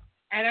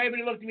 And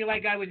everybody looked at me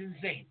like I was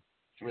insane.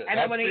 Yeah, and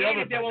then when they ate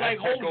it, they were like,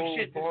 holy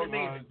shit, this is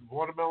amazing.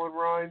 Watermelon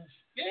rinds.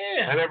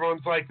 Yeah. And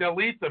everyone's like, they'll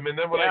eat them. And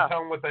then when I tell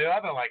them what they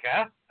are, they're like,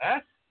 huh? Uh-huh.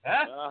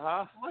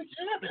 I'm like,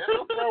 yeah, man,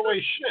 don't throw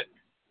away shit.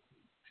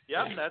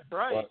 Yep, that's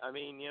right. I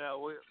mean,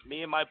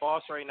 me and my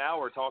boss right now,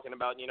 we're talking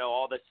about,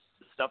 all this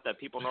stuff that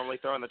people normally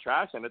throw in the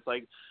trash, and it's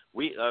like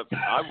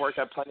I've worked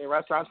at plenty of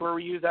restaurants where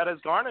we use that as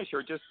garnish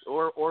or just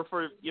or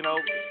for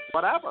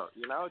whatever.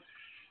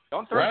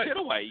 Don't throw shit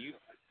away. You're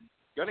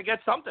gonna get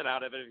something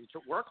out of it if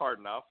you work hard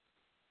enough.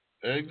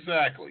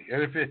 Exactly.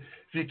 And if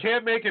you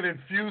can't make an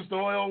infused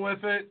oil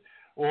with it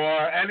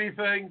or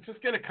anything,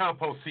 just get a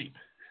compost heap.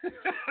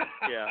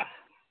 Yeah.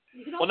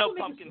 Well, no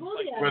pumpkin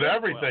spice. With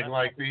everything,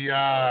 like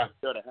the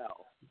go to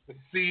hell. The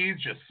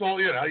seeds,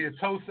 you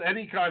toast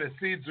any kind of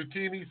seeds,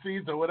 zucchini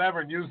seeds or whatever,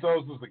 and use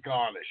those as a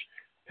garnish.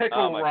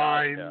 Pickle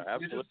rinds,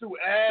 you just do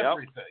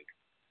everything.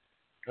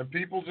 Yep. And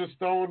people just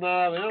don't,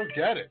 they don't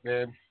get it,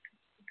 man.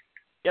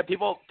 Yeah,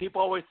 people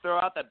always throw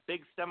out that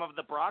big stem of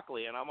the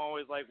broccoli, and I'm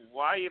always like,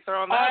 why are you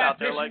throwing that out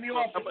there? Like, me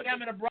off. The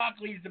stem of the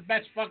broccoli is the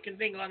best fucking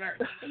thing on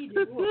earth.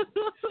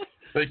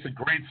 Makes a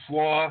great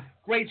slaw.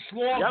 Great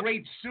slaw,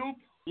 great soup.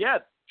 Yeah.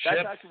 Chips,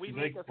 that's actually we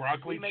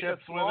make a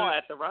slaw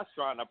at the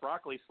restaurant, a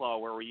broccoli slaw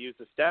where we use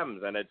the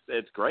stems, and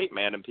it's great,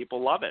 man, and people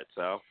love it.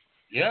 So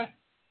yeah,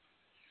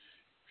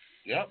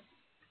 yep,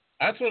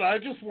 that's what I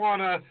just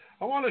wanna.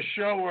 I want a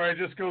show where I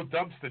just go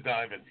dumpster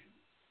diving,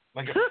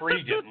 like a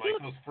freegan,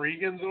 like those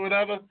freegans or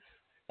whatever.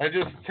 I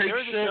just take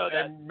shit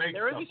and make.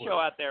 There is a show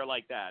out there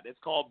like that. It's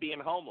called Being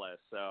Homeless.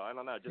 So I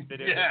don't know, just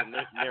video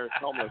the nearest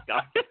homeless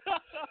guy.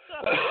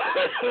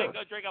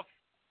 Go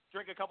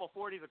drink a couple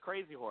 40s of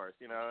Crazy Horse,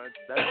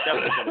 that's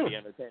definitely going to be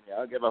entertaining. I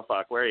don't give a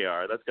fuck where you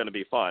are. That's going to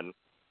be fun.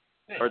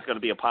 Or it's going to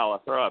be a pile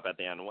of throw up at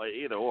the end.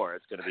 Either or,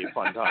 it's going to be a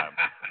fun time.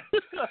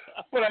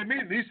 But I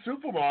mean, these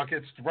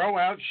supermarkets throw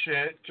out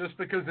shit just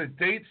because it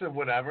dates or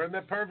whatever, and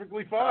they're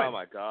perfectly fine. Oh,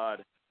 my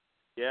God.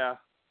 Yeah.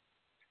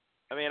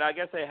 I mean, I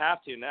guess they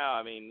have to now.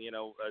 I mean,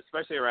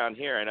 especially around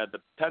here. I know the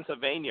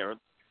Pennsylvania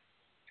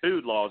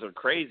food laws are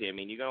crazy. I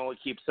mean, you can only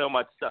keep so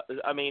much stuff.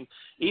 I mean,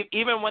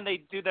 even when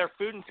they do their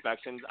food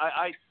inspections,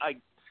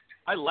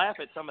 I laugh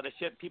at some of the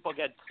shit people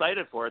get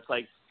cited for. It's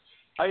like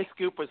ice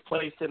scoop was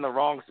placed in the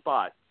wrong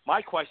spot. My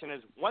question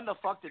is, when the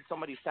fuck did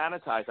somebody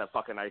sanitize that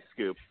fucking ice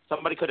scoop?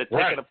 Somebody could have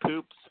taken a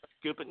poop,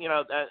 scoop it.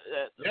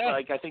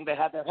 Like I think they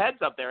had their heads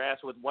up their ass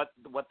with what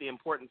the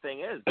important thing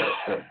is.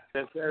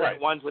 Since they're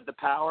the ones with the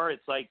power,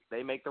 it's like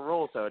they make the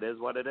rules, so it is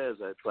what it is.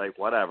 It's like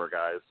whatever,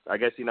 guys. I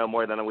guess you know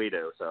more than we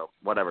do, so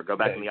whatever. Go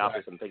back in the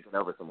office and think it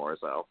over some more.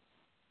 So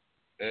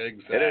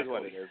exactly, it is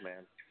what it is,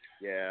 man.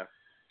 Yeah.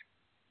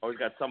 Always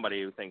got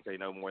somebody who thinks they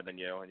know more than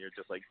you, and you're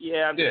just like,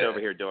 yeah, I'm just over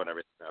here doing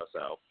everything now.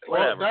 So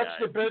whatever. Well, that's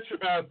guys. the bitch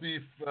about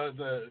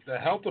the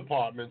health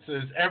departments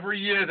is every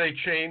year they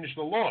change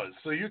the laws.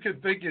 So you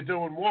can think you're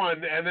doing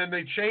one, and then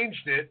they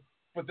changed it,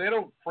 but they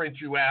don't print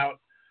you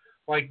out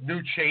like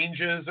new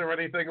changes or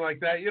anything like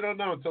that. You don't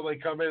know until they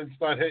come in and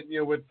start hitting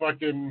you with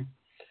fines.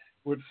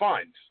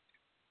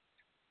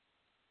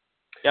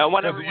 Yeah,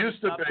 I Because it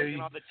used to be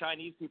all the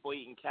Chinese people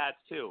eating cats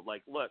too.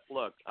 Like, look,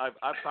 I've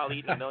probably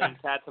eaten 1 million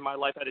cats in my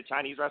life at a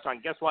Chinese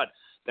restaurant. Guess what?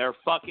 They're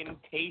fucking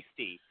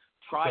tasty.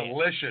 Try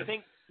delicious.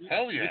 it.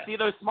 Hell yeah! You see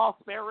those small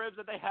spare ribs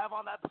that they have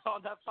on that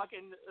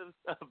fucking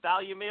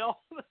value meal?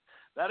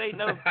 that ain't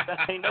no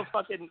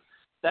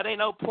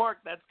pork.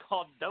 That's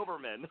called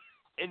Doberman.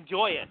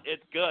 Enjoy it.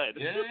 It's good.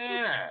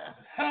 Yeah.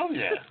 Hell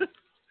yeah.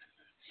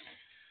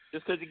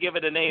 Just because you give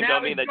it a name Now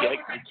don't mean that you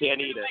can't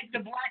eat it. Like the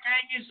Black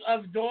Angus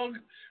of dog.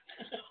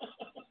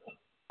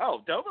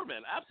 Oh,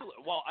 Doberman,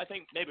 absolutely. Well, I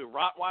think maybe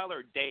Rottweiler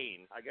or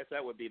Dane. I guess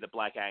that would be the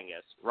Black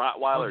Angus.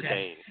 Rottweiler or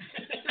Dane.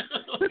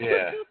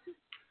 Yeah.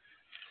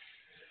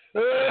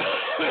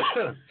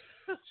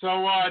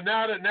 So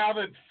now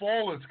that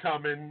fall is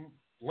coming,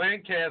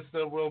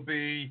 Lancaster will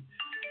be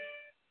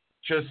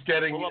just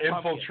getting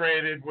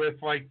infiltrated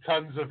with like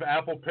tons of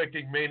apple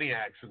picking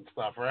maniacs and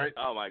stuff, right?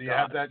 Oh my God! Do you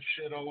have that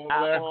shit all over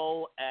there?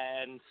 Apple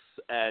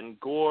and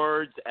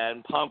gourds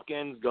and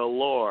pumpkins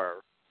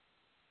galore.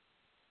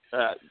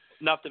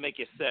 Enough to make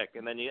you sick.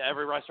 And then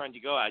every restaurant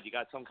you go at, you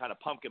got some kind of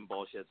pumpkin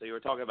bullshit. So you were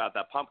talking about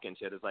that pumpkin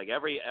shit. It's like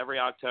every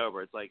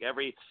October. It's like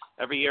every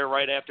year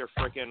right after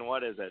frickin'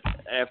 what is it?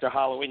 After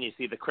Halloween, you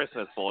see the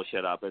Christmas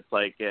bullshit up. It's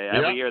like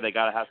every year they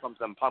gotta have some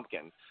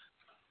pumpkin.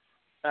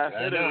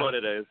 It is what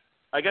it is.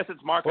 I guess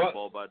it's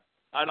marketable, but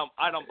I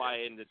don't buy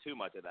into too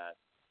much of that.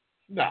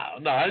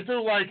 No, I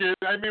do like it.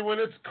 I mean, when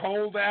it's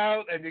cold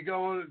out and you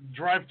go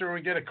drive through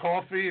and get a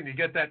coffee and you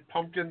get that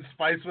pumpkin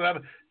spice whatever,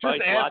 just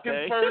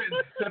asking for it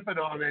and sipping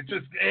on it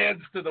just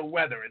adds to the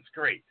weather. It's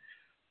great.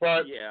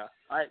 But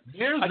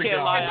years ago,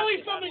 it's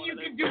only something you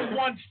can do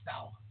once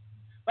though.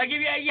 Like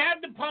if you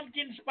have the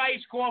pumpkin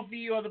spice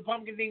coffee or the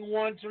pumpkin thing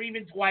once or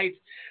even twice,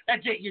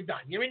 that's it. You're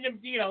done. You're in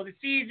the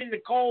season, the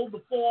cold,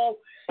 the fall.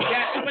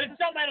 Yeah, but it's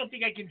something I don't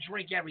think I can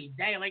drink every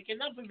day. Like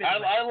enough of it.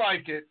 I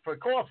like it for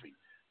coffee.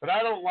 But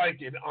I don't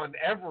like it on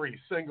every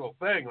single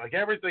thing. Like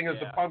everything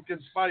is a pumpkin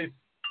spice.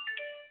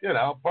 You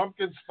know,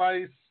 pumpkin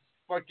spice,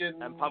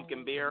 fucking. And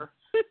pumpkin beer.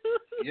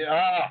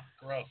 Yeah,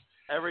 gross.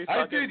 I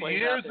did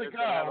years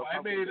ago. I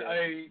made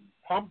a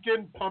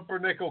pumpkin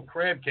pumpernickel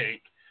crab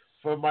cake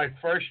for my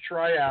first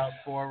tryout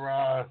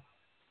for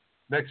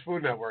Next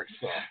Food Network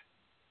stuff.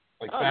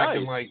 Like back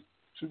in like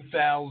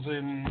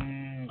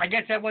 2000. I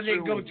guess that one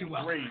didn't go too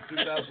well.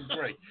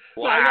 2003. Wow.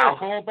 So I got a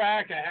call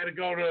back. I had to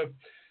go to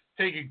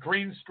take a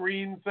green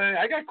screen thing.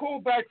 I got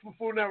called back from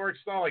Food Network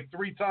stuff like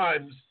 3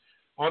 times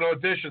on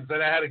auditions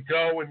that I had to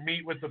go and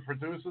meet with the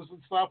producers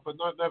and stuff, but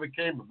never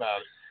came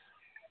about it.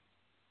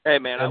 Hey,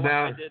 man,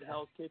 I did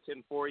Hell's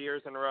Kitchen 4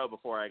 years in a row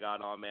before I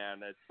got on,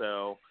 man.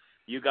 So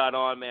you got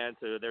on, man,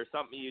 so there's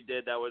something you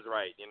did that was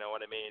right. You know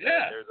what I mean?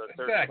 Yeah, there's a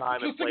certain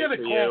time and just to place get a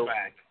for call you.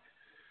 back.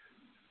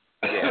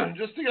 Yeah.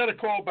 Just to get a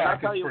call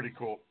back is pretty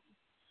cool.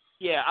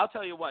 Yeah, I'll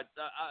tell you what,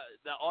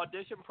 the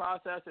audition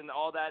process and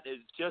all that is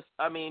just,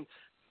 I mean,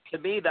 to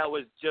me that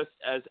was just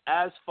as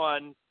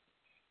fun,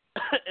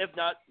 if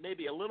not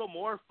maybe a little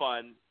more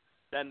fun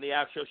than the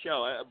actual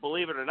show,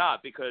 believe it or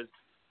not, because,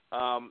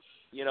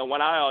 you know,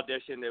 when I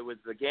auditioned, it was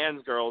the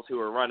Gans girls who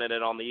were running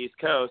it on the East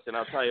Coast, and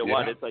I'll tell you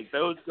what, it's like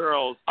those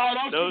girls. Oh,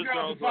 those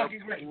girls are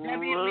fucking great.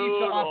 Debbie and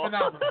Lisa are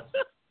phenomenal.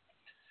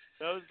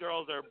 Those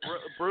girls are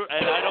brutal,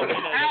 and I don't mean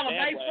that Alan, in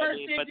a bad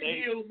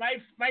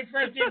way. My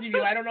first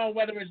interview, I don't know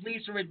whether it was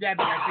Lisa or Debbie,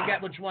 I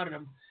forget which one of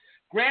them,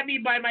 grabbed me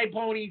by my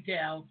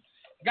ponytail,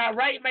 got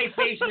right in my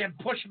face, and then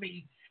pushed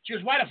me. She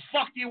goes, "Why the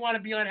fuck do you want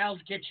to be on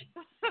Hell's Kitchen?"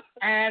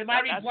 And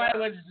my reply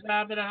was,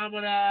 I'm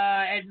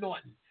gonna Ed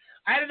Norton.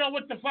 I didn't know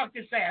what the fuck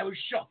to say. I was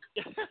shook.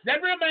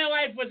 Never in my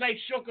life was I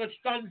shook or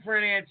stunned for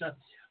an answer.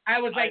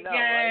 I was like,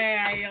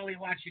 I only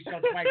watched you so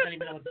twice. I don't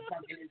even know what the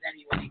fuck it is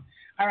anyway.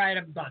 All right,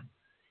 I'm done.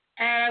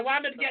 And I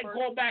wanted to get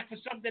called back for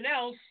something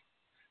else.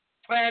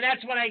 And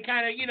that's when I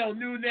kind of,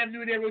 knew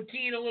their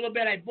routine a little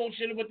bit. I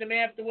bullshitted with them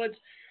afterwards.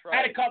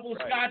 Had a couple of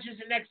scotches,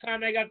 and next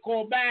time I got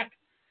called back,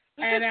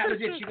 and that was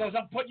it. She goes,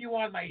 "I'm putting you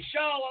on my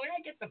show." I'm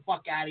like, "Get the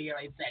fuck out of here,"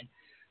 I said.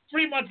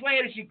 3 months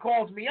later, she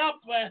calls me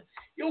up.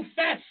 "You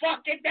fat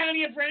fuck, get down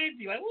here for an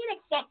interview." Like, "Who the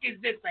fuck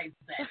is this?" I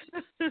said.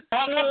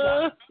 Hung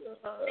up.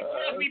 She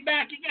calls me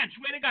back again.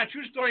 Swear to God,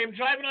 true story. I'm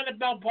driving on the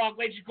Bell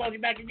Parkway. She calls me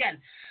back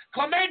again.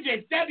 "Clemente,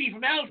 it's Debbie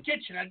from Hell's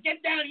Kitchen. Now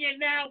get down here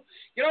now.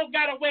 You don't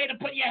got to wait to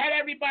put your head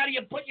everybody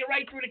and put you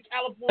right through to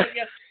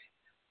California.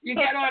 You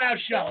get on our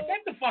show."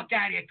 Get the fuck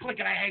out of here. Click,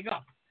 and I hang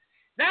up.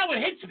 Now it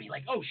hits me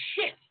like, oh,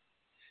 shit.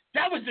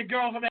 That was the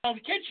girl from Hell's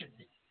Kitchen.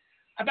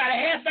 About a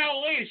half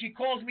hour later, she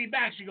calls me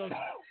back. She goes,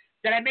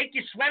 "Did I make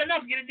you sweat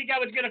enough? You didn't think I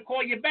was going to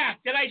call you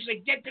back, did I?" She's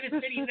like, "Get to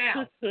the city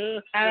now."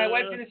 And I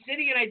went to the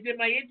city, and I did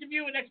my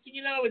interview, and next thing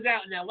you know, I was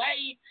out in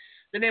L.A.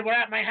 Then they were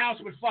at my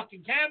house with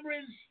fucking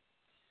cameras.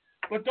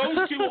 But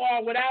those two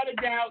are, without a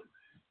doubt,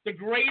 the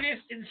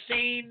greatest,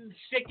 insane,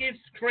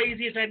 sickest,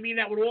 craziest. I mean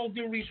that with all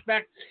due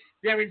respect.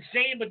 They're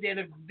insane, but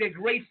they're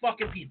great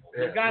fucking people.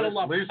 You gotta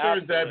love them. Lisa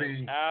and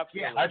Debbie.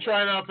 Absolutely. I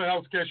tried out the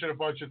Hell's Kitchen a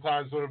bunch of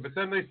times with them, but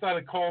then they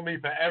started calling me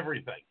for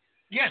everything.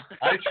 Yeah.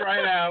 I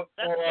tried out,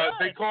 or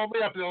they called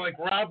me up and they're like,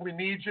 Rob, we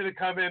need you to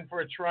come in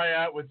for a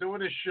tryout. We're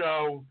doing a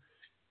show,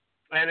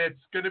 and it's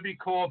going to be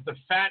called The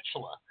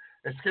Fatchler.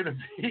 It's going to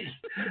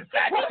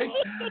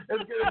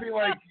be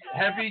like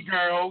heavy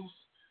girls,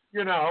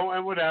 you know,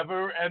 and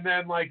whatever. And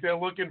then like they're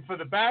looking for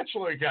the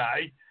Bachelor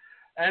guy,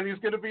 and he's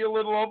going to be a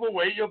little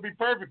overweight. You'll be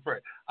perfect for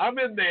it. I'm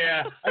in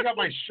there. I got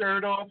my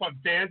shirt off. I'm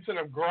dancing.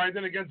 I'm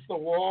grinding against the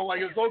wall.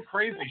 Like it's all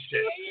crazy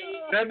shit.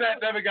 Then that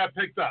never got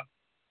picked up.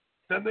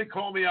 Then they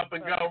call me up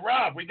and go,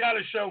 Rob, we got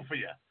a show for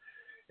you.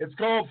 It's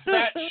called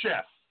Fat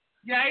Chef.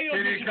 Yeah,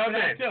 Can you come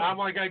in? I'm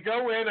like, I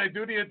go in, I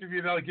do the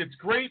interview. They're like, it's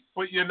great,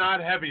 but you're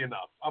not heavy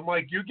enough. I'm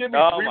like, you give me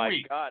 3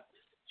 weeks. Oh, my God.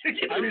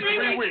 I mean,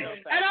 3 weeks.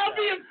 And I'll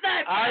be a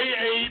fat. I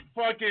ate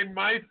fucking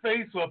my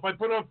face off. I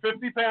put on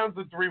 50 pounds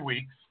in 3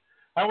 weeks.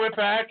 I went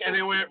back, and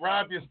they went,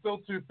 Rob, you're still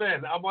too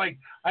thin. I'm like,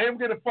 I am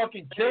going to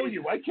fucking kill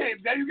you. I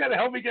can't. Now you got to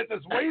help me get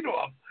this weight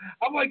off.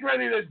 I'm like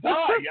ready to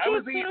die. I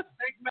was eating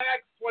Big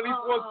Macs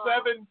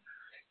 24/7.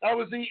 I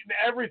was eating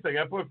everything.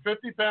 I put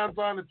 50 pounds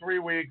on in 3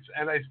 weeks,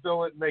 and I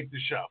still didn't make the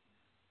show.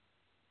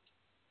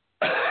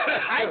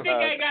 I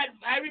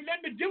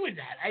remember doing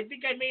that. I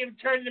think I may have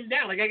turned them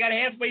down. Like, I got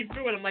halfway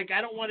through it. I'm like,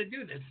 I don't want to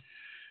do this.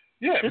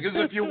 Yeah, because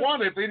if you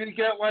want it, then you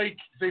get, like,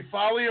 they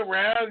follow you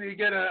around, you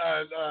get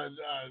a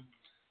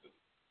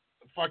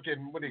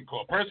fucking, what do you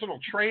call it, personal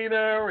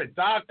trainer and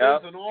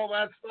doctors and all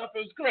that stuff. It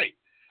was great.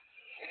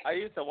 I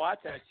used to watch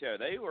that show.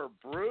 They were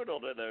brutal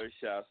to those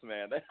chefs,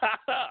 man. There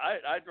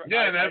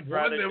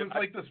was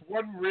like this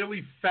one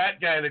really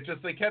fat guy that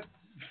just, they kept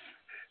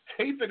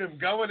taping him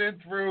going in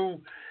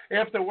through,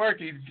 after work,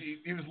 he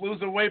was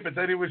losing weight, but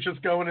then he was just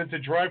going into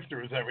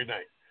drive-thrus every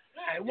night.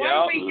 All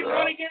right, you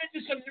want to get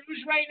into some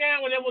news right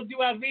now, and then we'll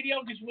do our video,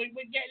 because we're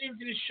getting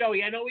into the show.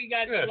 I know we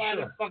got a lot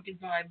of fucking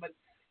time, but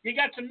you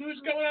got some news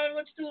going on.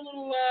 Let's do a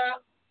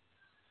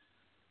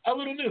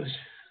little news.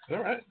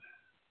 All right.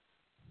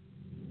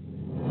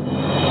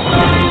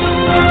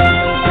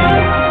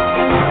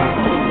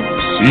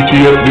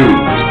 CTF News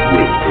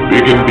with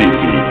Big and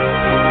Beefy.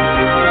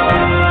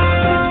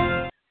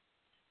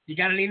 You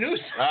got any news?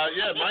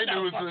 Yeah, my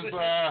news is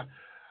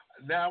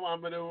now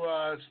I'm going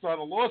to start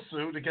a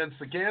lawsuit against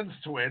the Gans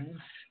twins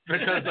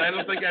because I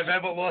don't think I've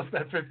ever lost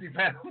that 50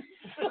 pounds.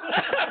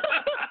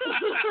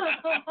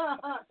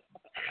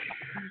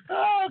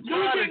 Oh,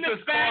 God, losing the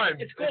fat.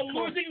 climbed. It's called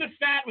Losing the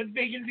Fat with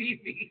Big and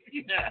Beefy.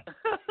 Yeah.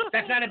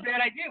 That's not a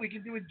bad idea. We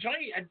can do a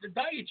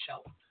diet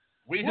show.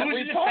 We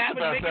talked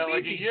about that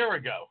like a year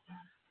ago.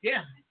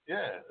 Yeah.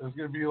 Yeah, it was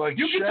going to be like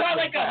you can tie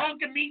like a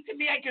hunk of meat to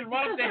me. I can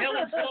run up the hill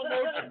in slow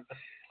motion.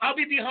 I'll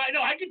be behind.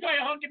 No, I can tie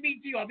a hunk of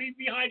meat to you. I'll be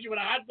behind you with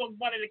a hot dog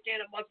bun and a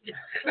can of mustard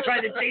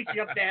trying to chase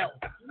you up the hill.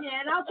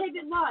 Yeah, and I'll take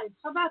it live.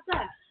 How about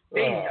that?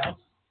 There you go.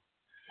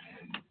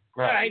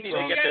 Right. You need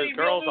to get those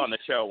girls on the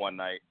show one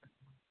night.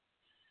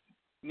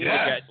 You need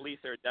to get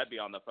Lisa or Debbie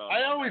on the phone.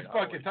 I always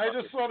fucking. I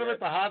just saw them at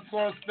the hot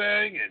sauce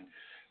thing, and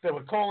they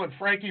were calling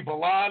Frankie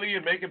Bellotti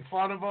and making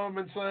fun of him,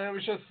 and so it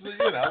was just,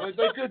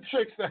 they're good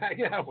chicks to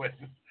hang out with.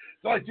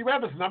 They're like, do you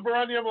have his number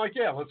on you? I'm like,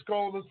 yeah, let's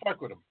call him and fuck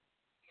with him.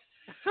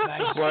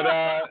 Nice. But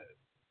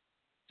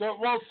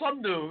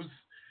some news.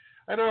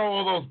 I know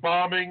all those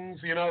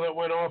bombings, that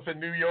went off in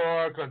New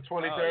York on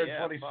 23rd,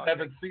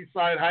 27th,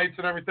 Seaside Heights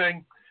and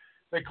everything.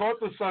 They caught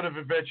the son of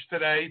a bitch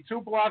today,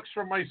 2 blocks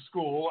from my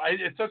school.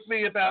 It took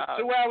me about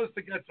 2 hours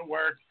to get to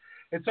work.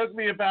 It took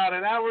me about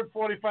an hour and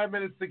 45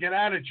 minutes to get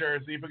out of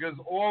Jersey because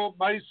all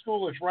my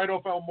school is right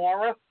off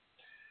Elmora.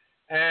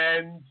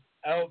 And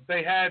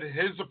they had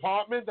his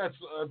apartment that's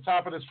on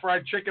top of this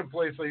fried chicken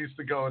place I used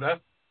to go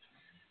to.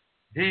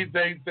 They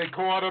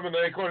caught him, and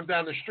they caught him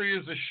down the street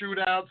as a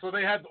shootout. So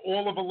they had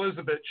all of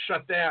Elizabeth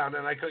shut down,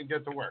 and I couldn't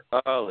get to work.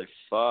 Holy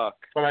fuck.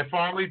 But I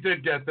finally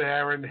did get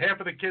there, and half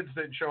of the kids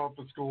didn't show up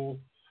to school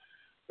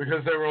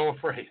because they were all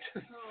afraid.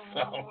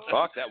 So,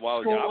 fuck that. Well,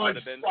 I would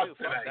have been too.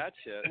 Today. Fuck that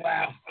shit.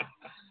 Wow.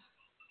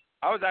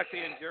 I was actually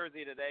in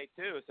Jersey today,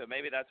 too, so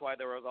maybe that's why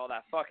there was all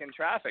that fucking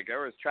traffic.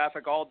 There was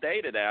traffic all day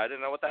today. I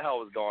didn't know what the hell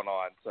was going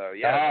on. So,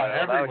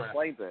 yeah, that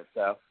explains it.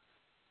 So,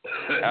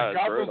 that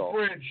was brutal.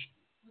 Bridge,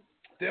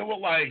 there were,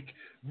 like,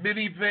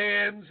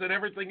 minivans and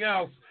everything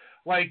else,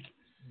 like,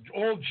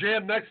 all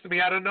jammed next to me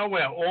out of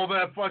nowhere. All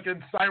that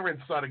fucking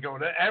sirens started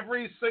going.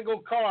 Every single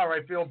car,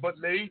 I feel, but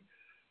me,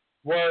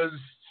 was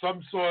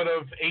some sort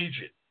of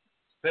agent.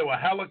 There were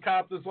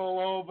helicopters all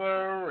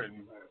over,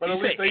 but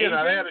at least they had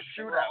a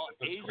shootout.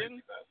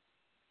 Asians?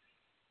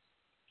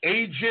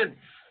 Agents.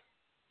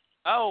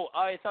 Oh,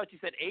 I thought you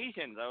said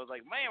Asians. I was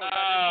like, man,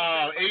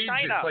 we're agents,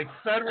 China. like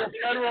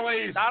federal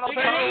agents. Donald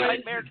Trump's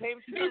nightmare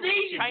came true.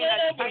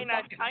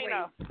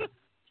 China.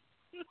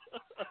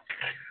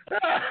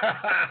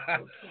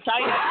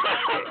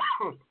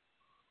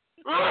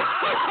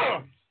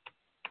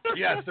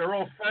 Yes, they're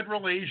all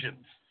federal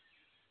Asians.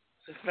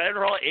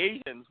 Federal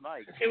Asians,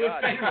 Mike. It was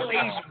federal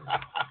Asians.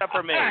 Except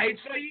for me. All right,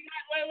 so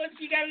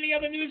you got any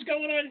other news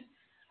going on?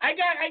 I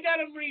got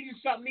to read you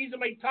something. These are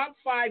my top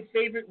 5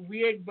 favorite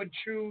weird but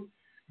true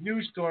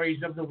news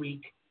stories of the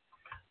week,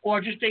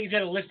 or just things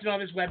that are listed on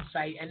his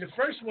website. And the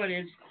first one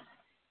is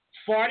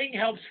farting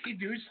helps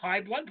reduce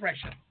high blood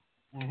pressure.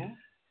 Mm-hmm.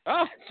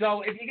 Oh,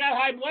 so if you got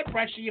high blood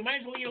pressure, you might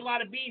as well eat a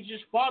lot of beans,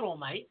 just fart all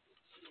night.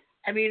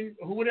 I mean,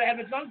 who would have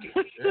ever thunk it?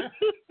 Yeah.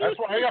 That's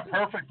why I got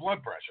perfect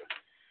blood pressure.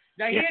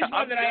 Now here's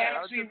one that I good.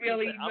 actually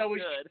really know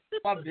is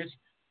love this.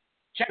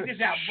 Check this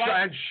out.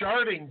 And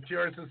sharding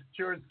cures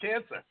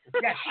cancer.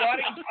 Yeah,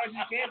 sharding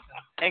causes cancer.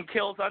 And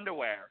kills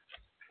underwear.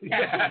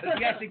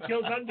 Yes, it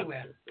kills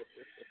underwear.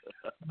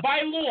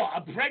 By law,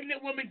 a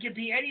pregnant woman can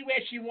pee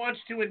anywhere she wants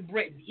to in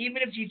Britain,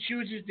 even if she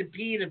chooses to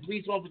pee in a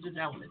police officer's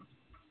helmet.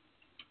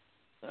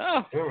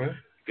 Oh,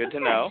 good to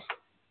know.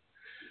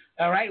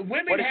 All right,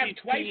 women have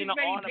twice as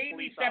many on pain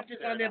receptors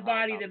on their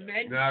body than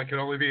men. No, it can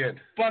only be in.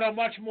 But a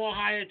much more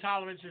higher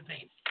tolerance for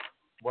pain.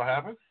 What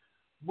happened?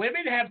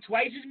 Women have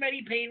twice as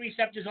many pain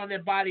receptors on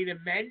their body than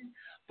men,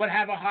 but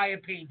have a higher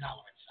pain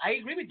tolerance. I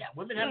agree with that.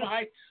 Women have a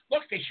high...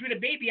 Look, they shoot a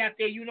baby out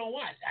there, you know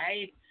what.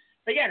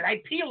 Forget it.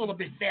 I pee a little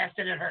bit fast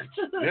and it hurts.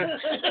 Yeah.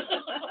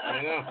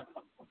 I know.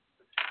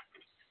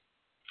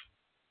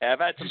 Yeah, I've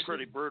had some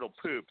pretty brutal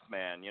poops,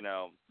 man. You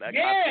know. That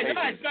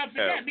it's not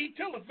forget. Me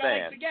too. It's not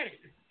like forget it.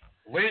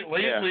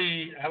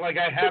 Lately,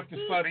 I have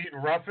to start eating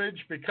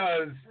roughage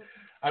because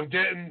I'm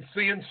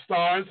seeing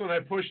stars when I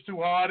push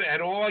too hard,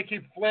 and all I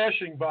keep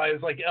flashing by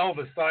is like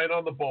Elvis dying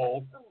on the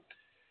bowl.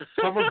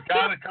 Someone's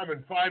got to come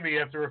and find me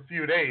after a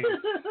few days.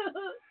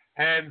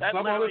 And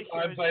some other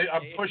times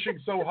I'm pushing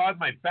so hard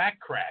my back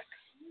cracks.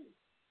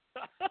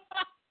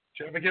 Did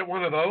you ever get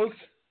one of those?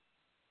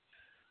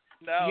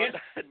 No,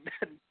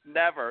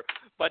 never.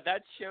 But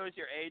that shows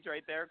your age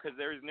right there, because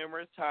there's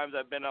numerous times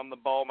I've been on the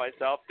bowl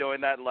myself doing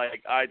that.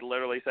 Like, I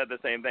literally said the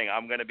same thing.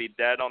 I'm going to be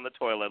dead on the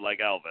toilet like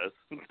Elvis.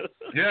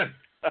 Yeah.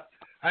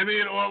 I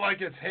mean, or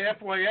like it's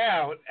halfway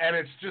out and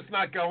it's just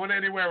not going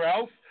anywhere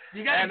else.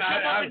 You got to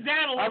jump up and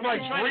down a little I'm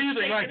like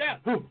breathing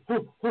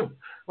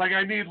like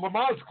I need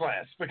Lamaze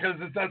class because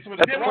that's what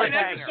it's like. There was an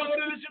episode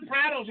of The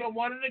Sopranos where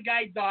one of the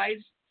guys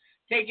dies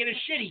taking a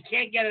shit. He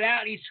can't get it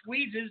out. He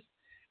squeezes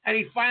and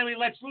he finally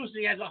lets loose.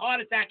 And he has a heart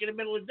attack in the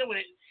middle of doing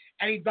it,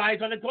 and he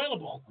dies on the toilet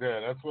bowl. Yeah,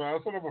 that's what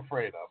I'm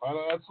afraid of.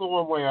 That's the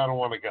one way I don't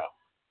want to go.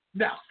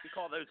 No. We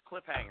call those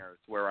cliffhangers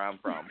where I'm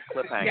from.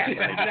 Cliffhangers.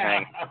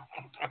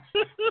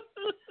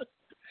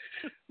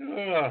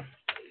 Yeah,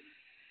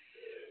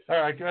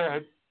 all right, go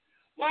ahead.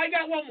 Well, I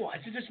got one more.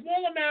 It says a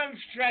small amount of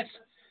stress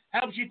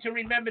helps you to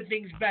remember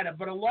things better,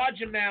 but a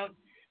large amount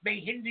may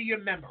hinder your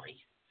memory.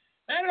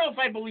 I don't know if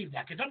I believe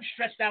that, because I'm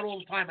stressed out all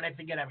the time and I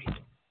forget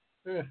everything.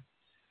 Yeah.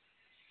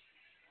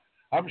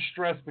 I'm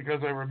stressed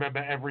because I remember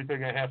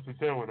everything I have to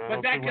do, and I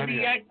but don't that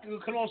do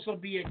could also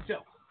be it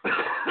too.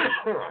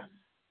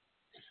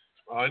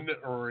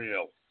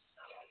 Unreal.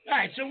 All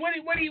right, so what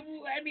do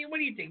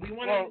you think?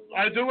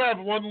 I do have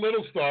one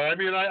little star. I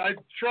mean, I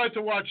tried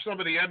to watch some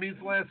of the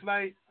Emmys last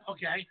night.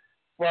 Okay.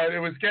 But it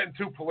was getting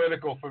too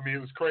political for me. It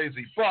was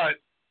crazy.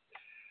 But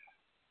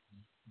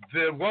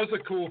there was a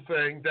cool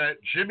thing that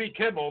Jimmy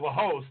Kimmel, the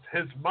host,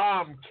 his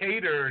mom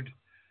catered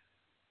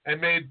and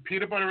made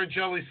peanut butter and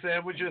jelly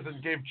sandwiches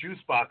and gave juice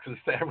boxes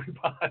to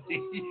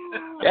everybody.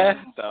 Get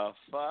the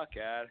fuck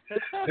out.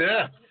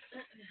 Yeah.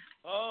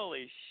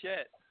 Holy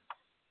shit.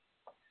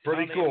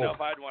 Pretty I don't cool. even know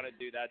if I'd want to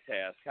do that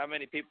task. How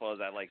many people is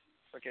that? Like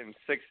freaking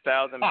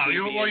 6,000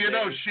 people? Well, you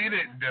know she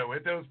didn't do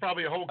it. There was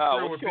probably a whole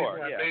crew of people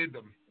that made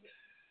them.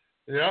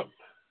 Yep.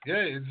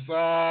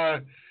 Yeah,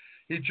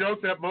 he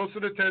joked that most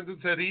of the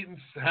attendants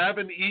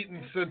haven't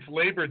eaten since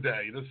Labor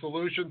Day. The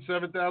solution,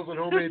 7,000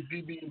 homemade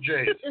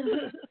PB&Js.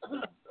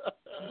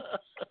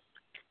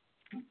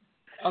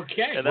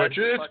 Okay. Which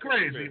is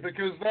crazy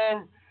because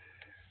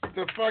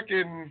the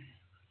fucking...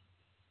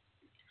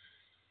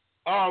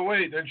 Oh,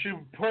 wait, and she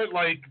put,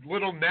 like,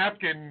 little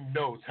napkin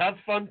notes. Have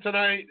fun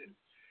tonight.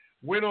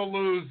 Win or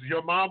lose,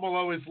 your mom will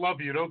always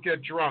love you. Don't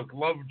get drunk.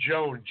 Love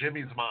Joan,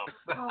 Jimmy's mom.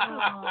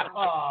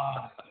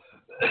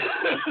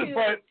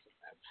 But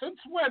since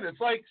when? It's,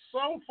 like,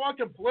 so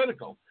fucking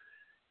political.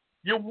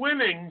 You're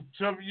winning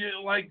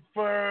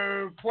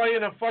for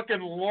playing a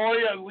fucking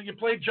lawyer. You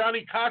played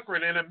Johnny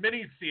Cochran in a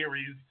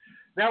mini-series.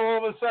 Now all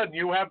of a sudden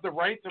you have the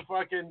right to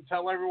fucking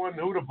tell everyone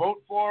who to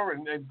vote for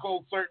and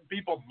call certain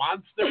people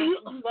monsters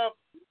and stuff.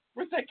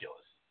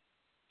 Ridiculous.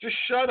 Just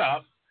shut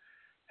up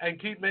and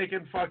keep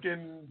making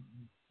fucking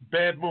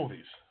bad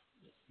movies.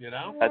 You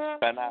know?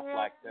 That's Ben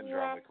Affleck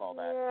syndrome, we call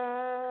that.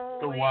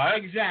 The what?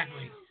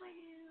 Exactly.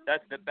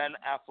 That's the Ben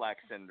Affleck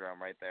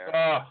syndrome right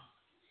there.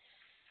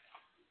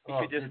 He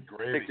should just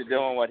stick to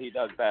doing what he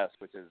does best,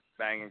 which is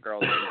banging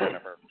girls in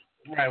Jennifer.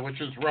 Right, which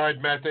is ride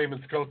Matt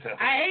Damon's coattail.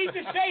 I hate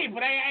to say it,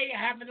 but I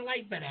happen to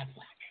like Ben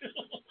Affleck.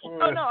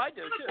 Oh, no, I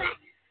do, too.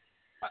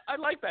 I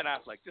like Ben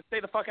Affleck. Just stay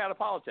the fuck out of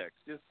politics.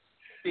 Just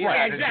be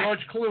right, exactly.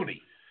 George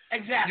Clooney.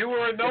 Exactly. You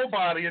were a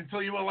nobody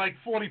until you were like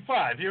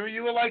 45.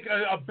 You were like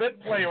a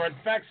bit player on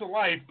Facts of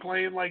Life,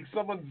 playing like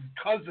someone's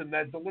cousin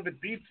that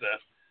delivered pizza.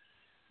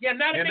 Yeah,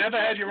 not a you big never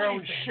George had your Clooney own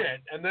fan.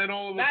 shit, and then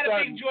all of a Not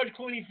sudden... a big George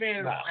Clooney fan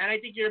at all. And I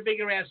think you're a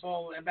bigger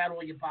asshole about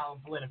all your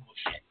political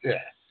shit.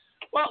 Yeah.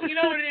 Well, you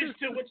know what it is,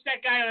 too? What's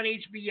that guy on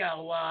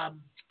HBO?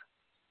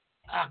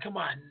 Come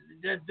on.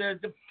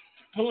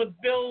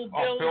 Bill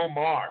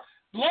Maher.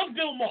 Love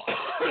Bill Maher.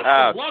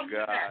 Oh, Love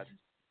God.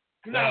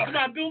 No, come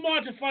on. Bill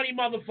Maher's a funny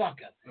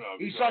motherfucker. Oh,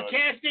 he's God.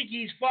 sarcastic.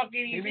 He's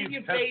fucking. He's he in needs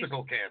your face.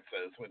 testicle cancer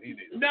is what he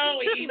needs.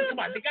 No, come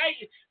on.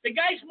 The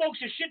guy smokes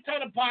a shit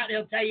ton of pot, and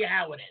he'll tell you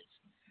how it is.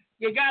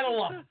 You gotta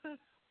love him.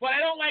 But I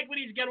don't like when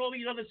he's got all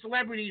these other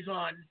celebrities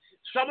on.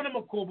 Some of them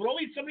are cool, but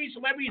some of these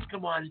celebrities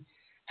come on,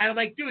 and I'm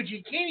like, dude,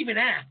 you can't even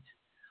act,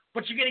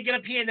 but you're gonna get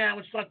up here now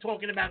and start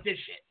talking about this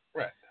shit.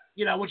 Right.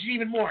 You know, which is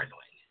even more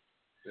annoying.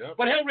 Yep.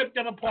 But he'll rip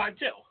them apart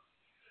too,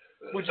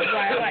 which is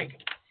why I like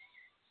him.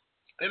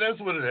 It is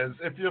what it is.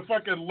 If you're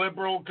fucking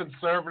liberal,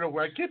 conservative,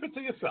 keep it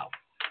to yourself.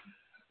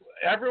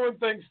 Everyone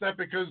thinks that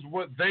because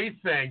what they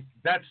think,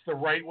 that's the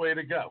right way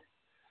to go.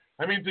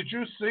 I mean, did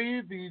you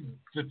see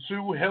the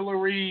two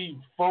Hillary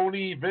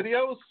phony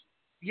videos?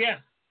 Yeah.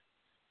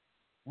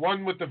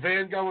 One with the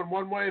van going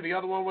one way, the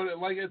other one with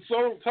it's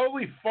so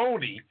totally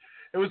phony.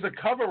 It was a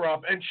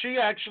cover-up, and she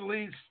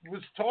actually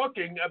was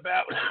talking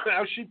about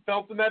how she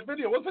felt in that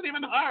video. It wasn't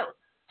even her.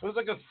 It was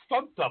like a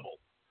stunt double.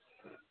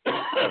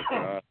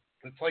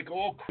 It's like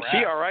all crap.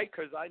 She all right?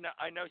 Because I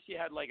know she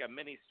had like a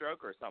mini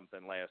stroke or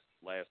something last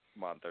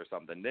month or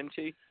something, didn't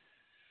she?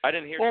 I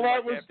didn't hear too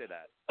much after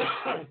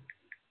that.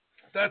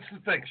 That's the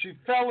thing. She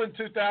fell in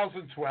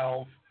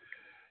 2012,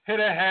 hit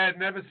her head,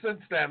 and ever since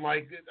then,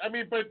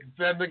 but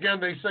then again,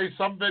 they say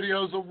some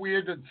videos are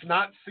weird. It's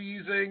not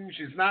seizing.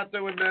 She's not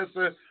doing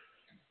this.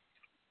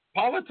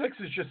 Politics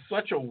is just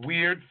such a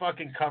weird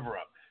fucking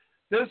cover-up.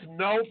 There's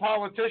no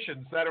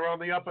politicians that are on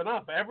the up and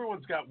up.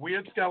 Everyone's got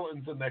weird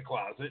skeletons in their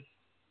closet.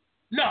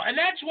 No, and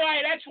that's why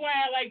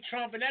I like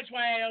Trump, and that's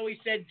why I always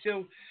said,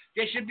 too,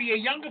 there should be a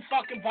younger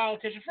fucking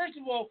politician. First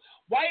of all,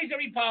 why is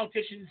every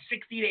politician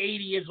 60 to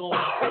 80 years old?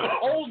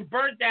 Old,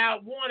 burnt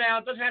out, worn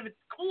out, doesn't have a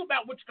clue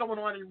about what's going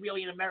on in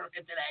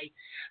America today.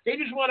 They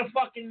just want to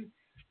fucking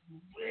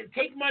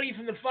take money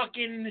from the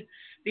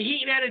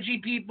heat and energy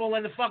people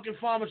and the fucking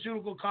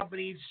pharmaceutical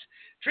companies,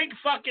 drink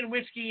fucking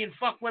whiskey and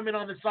fuck women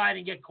on the side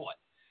and get caught.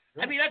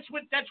 I mean, that's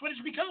what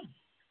it's become.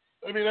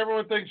 I mean,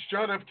 everyone thinks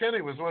John F.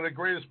 Kennedy was one of the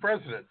greatest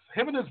presidents.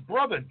 Him and his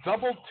brother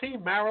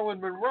double-teamed Marilyn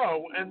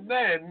Monroe, and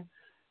then,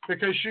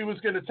 because she was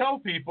going to tell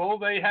people,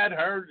 they had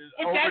her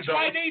and overdose. That's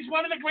why he's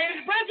one of the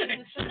greatest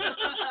presidents.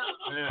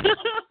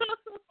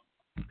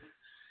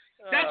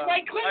 That's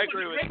why Clinton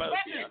was a great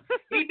president. Yeah.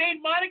 He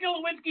made Monica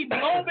Lewinsky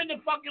blow him in the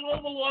fucking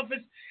Oval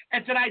Office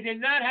and said, I did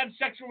not have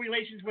sexual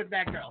relations with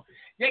that girl.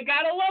 You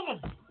got to love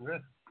him. Yeah.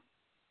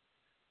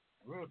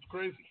 Well, it's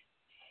crazy.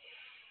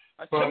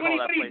 So what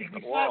do you think?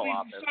 We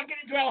suck it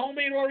into our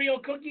homemade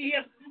Oreo cookie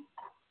here?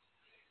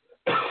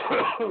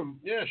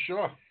 Yeah,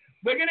 sure.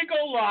 We're going to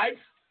go live.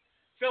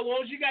 Phil,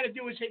 all you got to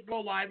do is hit go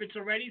live. It's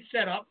already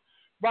set up.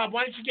 Rob,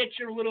 why don't you get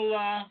your little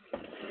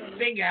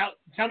thing out?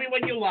 Tell me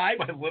when you're live.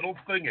 My little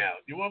thing out.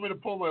 You want me to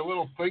pull my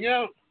little thing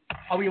out?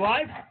 Are we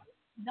live?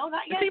 No,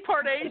 not yet. Is he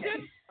part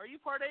Asian? Are you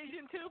part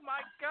Asian too? My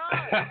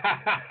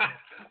God.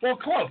 Well,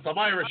 close. I'm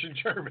Irish and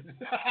German.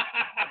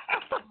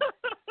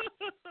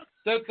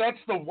 That's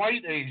the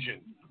white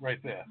Asian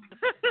right there.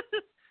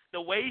 The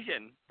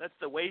Wasian. That's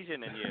the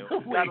Wasian in you.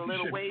 You got a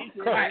little Wasian.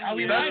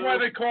 That's why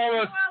they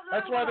call us.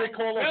 That's why they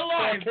call us. We're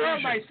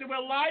live. So we're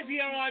live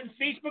here on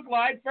Facebook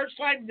Live. First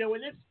time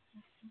doing this,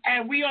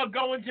 and we are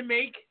going to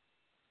make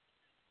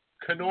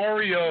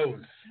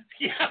Canorios.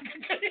 Yeah.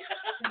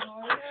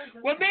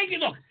 We're making.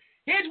 Look,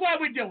 here's why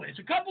we're doing this.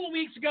 A couple of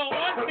weeks ago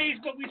on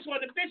Facebook, we saw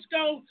the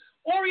Bisco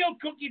Oreo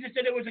cookie that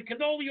said it was a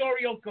cannoli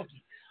Oreo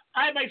cookie.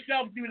 I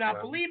myself do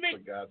not believe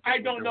it. I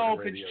don't know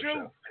if it's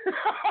true.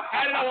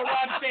 I don't know what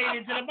Rob's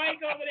saying into the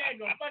mic over there.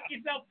 Go fuck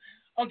yourself.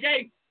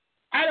 Okay?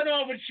 I don't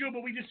know if it's true,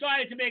 but we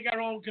decided to make our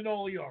own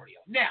cannoli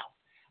Oreo. Now,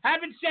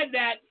 having said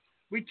that,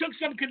 we took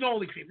some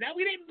cannoli cream. Now,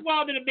 we didn't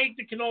bother to make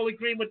the cannoli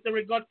cream with the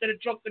ricotta, the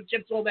chocolate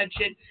chips, all that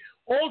shit.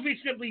 All we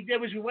simply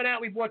did was we went out,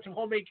 we bought some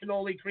homemade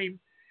cannoli cream.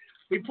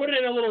 We put it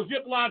in a little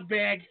Ziploc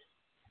bag.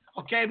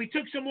 Okay? We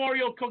took some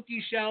Oreo cookie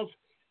shells,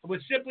 and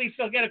we'll simply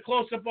get a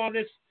close-up on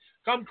this.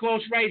 Come close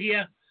right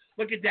here.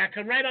 Look at that.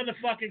 Come right on the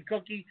fucking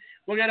cookie.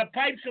 We're going to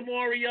pipe some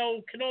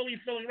Oreo, cannoli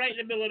filling right in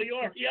the middle of the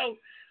Oreo.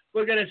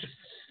 We're going to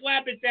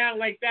slap it down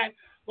like that.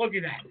 Look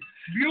at that.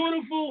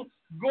 Beautiful,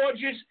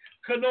 gorgeous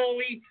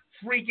cannoli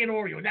freaking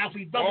Oreo. Now, if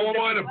we double all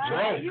mine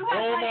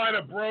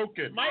are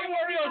broken. My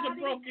Oreos are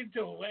broken,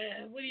 too.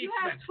 What do you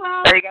expect?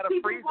 Have 12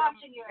 people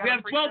watching you. We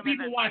have 12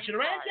 people watching.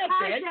 Right?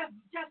 Hi,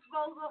 Jeff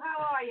Vogel.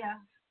 How are you?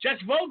 Jeff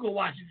Vogel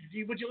watching.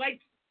 Would you like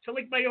to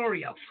lick my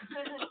Oreo?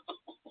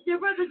 Your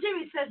brother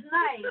Jimmy says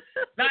nice.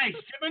 Nice.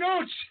 Jimmy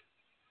Nooch.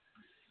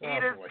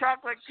 Eat his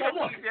chocolate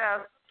cookies,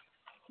 yeah.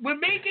 We're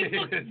making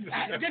cookies.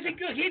 Does it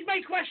good? Here's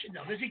my question,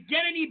 though. Does it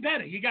get any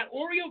better? You got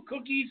Oreo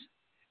cookies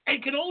and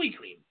cannoli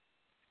cream.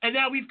 And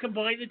now we've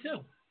combined the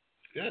two.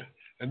 Yeah.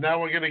 And now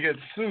we're going to get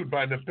sued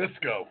by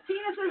Nabisco.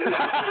 Tina says,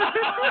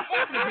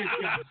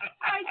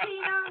 hi,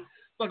 Tina.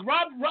 Look,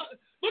 Rob,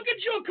 look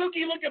at your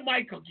cookie. Look at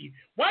my cookie.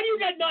 Why do you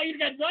got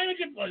 900?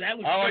 Oh, that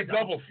was. I like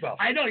double stuff.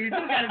 I know you do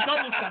got a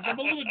double stuff. I'm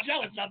a little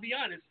jealous. I'll be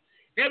honest.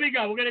 Here we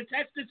go. We're gonna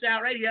test this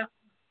out right here.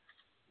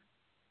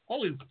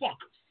 Holy fuck!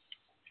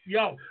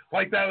 Yo,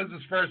 like that was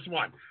his first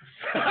one.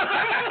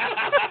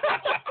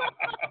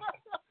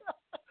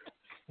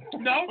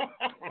 No,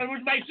 it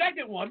was my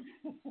second one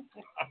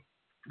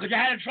because I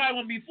had to try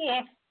one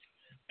before,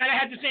 and I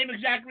had the same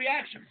exact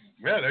reaction.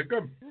 Yeah, they're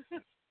good.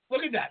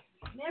 Look at that.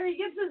 Mary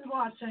Gibson's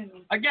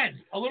watching.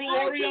 Again, a little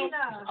Hi, Oreo,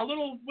 Tina. a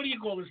little, what do you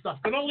call this stuff?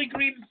 Cannoli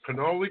cream.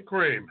 Cannoli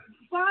cream.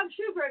 Bob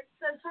Schubert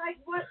says, hi,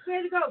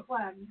 way to go,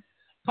 Clem.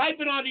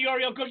 Piping on the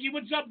Oreo cookie.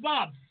 What's up,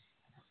 Bob?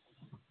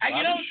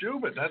 Bobby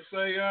Schubert, that's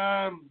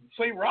a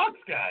St. Rock's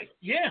guy.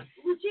 Yeah.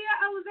 Lucia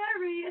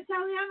Oliveri,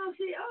 Italiano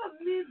CEO.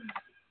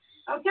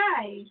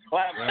 Okay.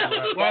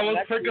 Well,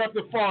 let's pick up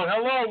the phone.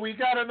 Hello, we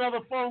got another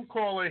phone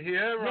caller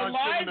here. We're on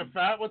live? Chewing the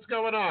Fat. What's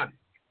going on?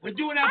 We're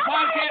doing our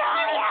podcast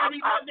now every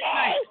Monday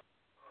night.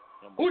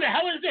 Who the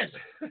hell is this?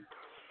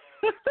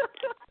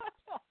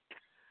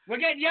 We're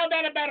getting yelled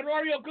at about an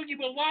Oreo cookie.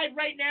 We're live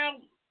right now.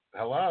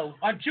 Hello.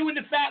 On Chewing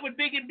the Fat with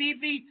Big and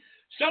Beefy.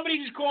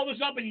 Somebody just called us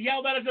up and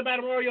yelled at us about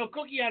an Oreo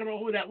cookie. I don't know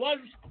who that was.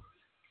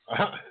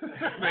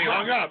 They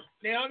hung up.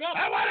 They hung up.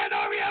 I want an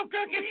Oreo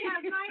cookie. We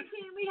have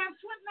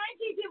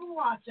 19 people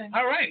watching.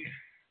 All right.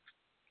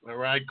 All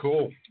right,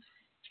 cool.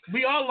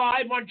 We are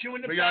live on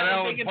Chewing the We Fat. got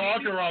Alan with Big and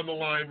Parker Beefy. on the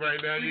line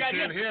right now. We You got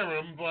can't hear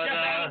him, but Yes,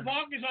 Alan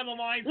Parker's on the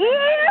line.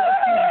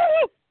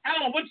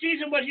 Alan, what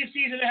season was your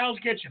season of Hell's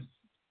Kitchen?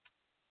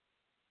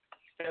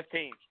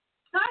 15.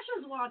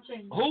 Sasha's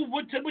watching. Who?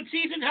 What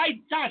season? Hi,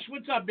 Tosh.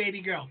 What's up, baby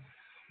girl?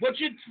 What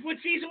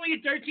season were you?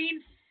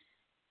 13?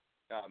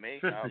 Me?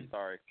 No, I'm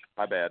sorry.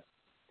 My bad.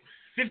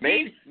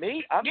 15?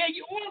 Me? Yeah,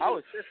 you I are.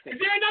 was 15. Is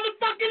there another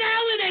fucking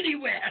Alan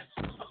anywhere?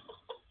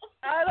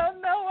 I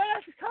don't know what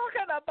I'm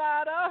talking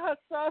about. I'm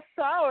so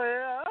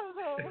sorry.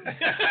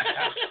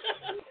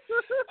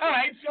 All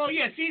right, so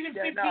yeah, season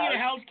 15 of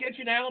Hell's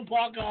Kitchen, Alan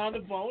Parker on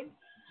the phone.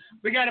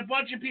 We got a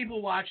bunch of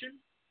people watching.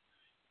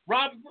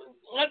 Rob,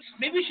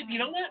 maybe we should, you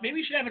know what? Maybe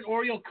we should have an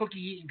Oreo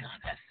cookie eating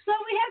contest. So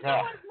we have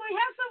someone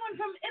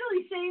from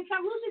Italy saying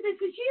 "Saluti di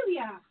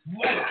Sicilia."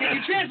 Can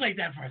you translate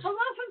that for us? Hello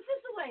from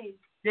Sicily.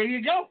 There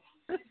you go.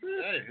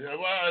 Hey,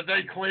 well, are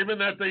they claiming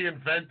that they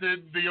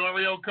invented the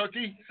Oreo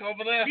cookie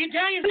over there? The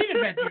Italians did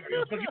invent the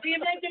Oreo cookie. They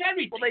invented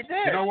everything. Well, they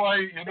did. You know why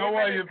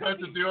you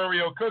invented the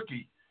Oreo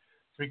cookie?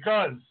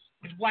 Because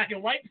it's black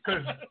and white.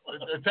 Because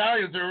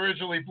Italians are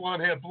originally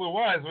blonde hair, blue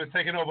eyes. Were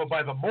taken over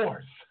by the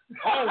Moors.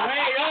 Oh,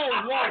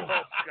 whoa.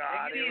 Oh,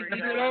 God. If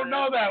you don't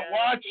know that,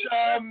 watch,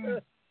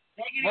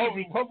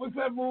 what was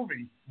that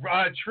movie?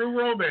 True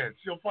Romance.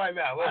 You'll find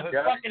out. I'll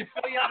fucking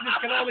fill you up this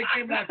cannoli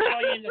cream and I'll throw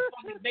you in the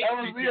fucking bacon.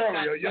 That was the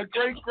Oreo. Your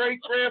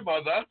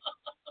great-great-grandmother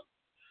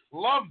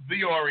loved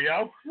the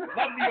Oreo.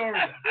 Loved the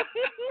Oreo.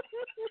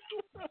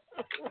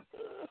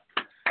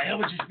 I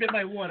almost just spit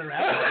my water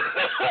out.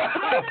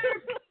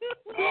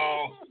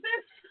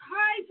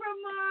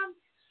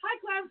 Hi,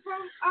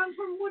 Clem. I'm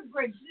from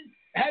Woodbridge.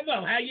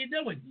 Hello, how you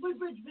doing?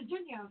 Woodbridge,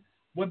 Virginia.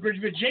 Woodbridge,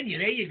 Virginia.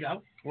 There you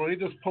go. Well, you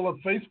just pull up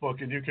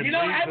Facebook and you can. You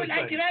know, read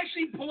I can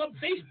actually pull up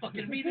Facebook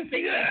and read the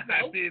thing.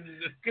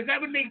 Because that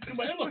would make too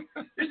much. Look,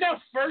 this is our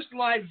first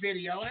live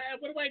video.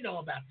 What do I know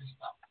about this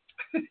stuff?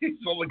 He's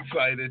so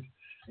excited.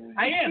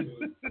 I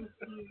am.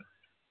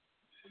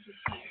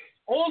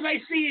 All I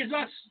see is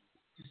us.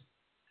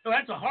 Oh,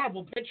 that's a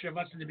horrible picture of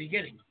us in the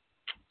beginning.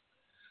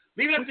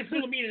 Leave it up to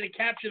Philomena to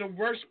capture the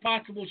worst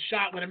possible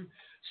shot with him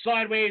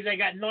sideways. I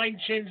got 9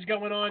 chins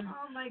going on.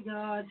 Oh, my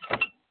God.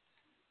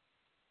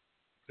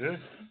 Yeah.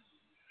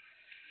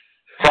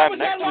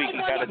 Next week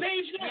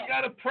you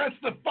gotta press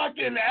the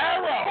fucking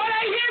arrow. But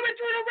I hear it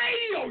through the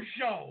radio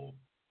show.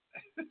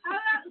 So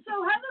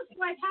how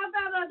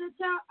about a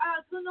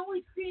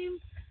cannoli cream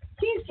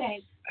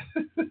cheesecake?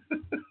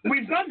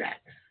 We've done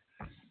that.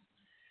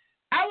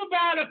 How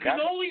about a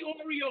cannoli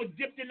Oreo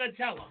dipped in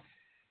Nutella?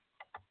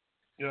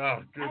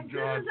 Yeah, good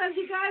job. Says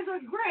you guys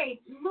are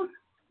great. Look,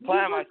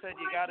 Clem, I said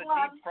you got to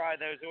deep fry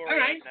those Oreos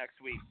right.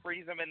 next week.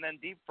 Freeze them and then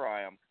deep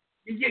fry them.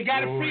 You got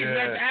to freeze them.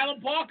 Yeah. That's Alan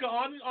Parker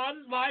on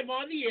live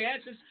on the air.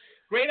 It's a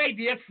great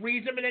idea.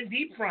 Freeze them and then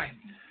deep fry them.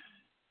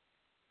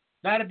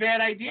 Not a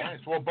bad idea.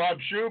 Nice. Well, Bob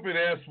Schubert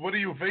asked, "What are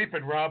you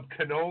vaping, Rob?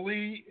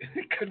 Cannoli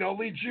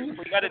juice?"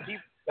 We got to deep.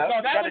 No,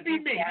 that would be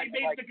me. Fry He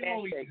made like the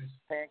cannoli pancake, juice.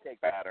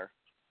 pancake batter.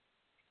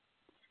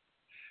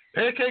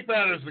 Pancake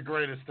batter is the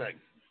greatest thing.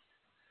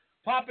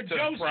 Papa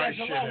Joe fry says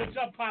shit hello. in. What's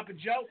up, Papa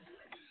Joe?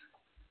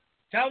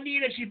 Tell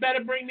Nina she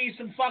better bring me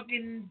some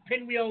fucking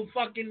pinwheel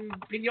fucking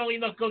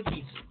pinolino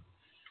cookies.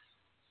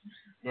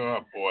 Oh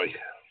boy.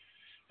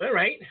 All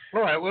right.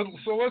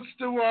 So let's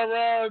do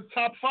our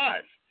top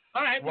 5.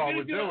 All right. While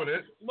we're doing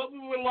it.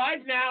 We're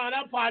live now on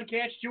our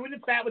podcast, Chewing the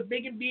Fat with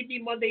Big and Beefy,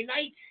 Monday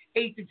night,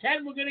 8 to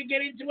 10. We're going to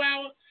get into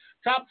our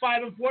Top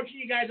 5.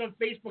 Unfortunately, you guys on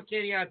Facebook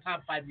can't hear our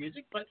top 5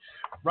 music, but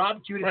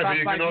Rob, cue the top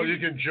 5 but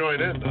music. you can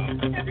join in, though.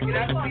 You can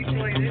absolutely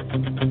join in.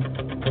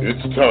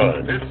 It's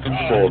time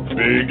for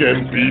Big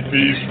and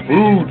Beefy's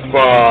Food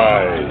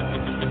Fight.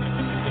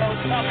 Top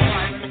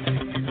 5.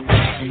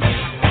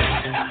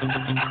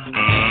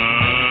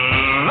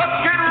 Let's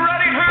get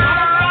ready for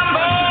Rumble!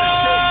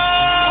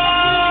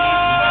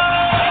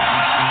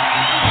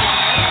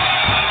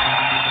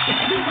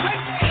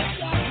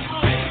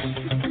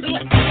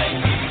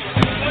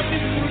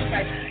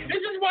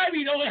 This is why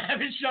we don't have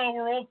a show.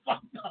 We're all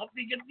fucked up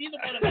because neither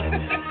one of us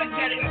are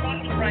getting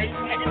one right.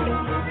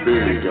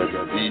 Big and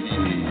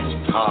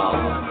Beefy's Top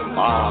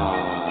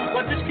 5.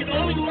 But this can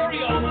only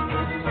Oreo.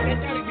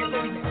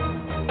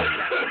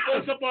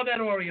 What's up on that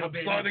Oreo,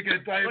 baby? I'm starting to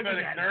get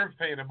diabetic nerve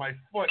pain in my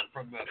foot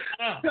from this.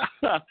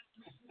 All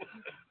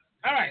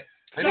right.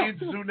 I need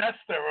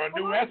Zunesta or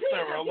Nuesta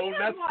or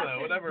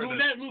Lunesta, whatever it is.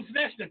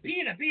 Lunesta.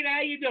 Pina,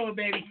 how you doing,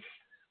 baby?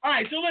 All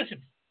right, so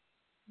listen.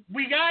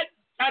 We got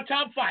our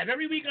top 5.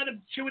 Every week on the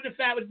Chewing the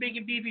Fat with Big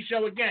and Beefy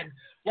show again.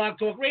 Blog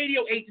Talk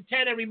Radio, 8 to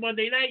 10 every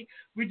Monday night.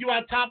 We do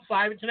our top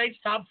 5, and tonight's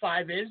top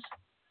 5 is...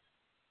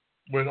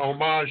 With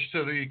homage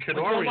to the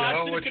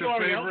Canorio, what's your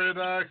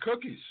favorite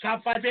cookies?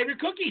 Top 5 favorite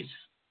cookies.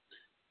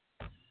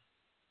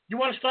 You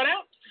want to start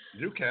out?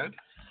 You can.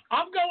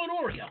 I'm going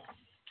Oreo.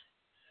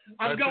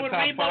 I'm going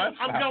rainbow.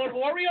 I'm going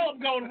Oreo. I'm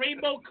going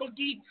rainbow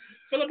cookie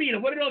Filipino.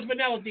 What are those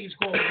vanilla things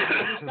called?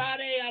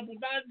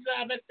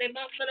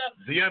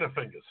 Vienna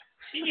fingers.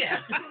 Yeah.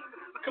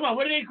 Come on,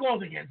 what are they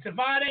called again?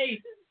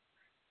 Savade,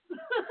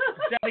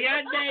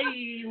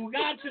 Saviande,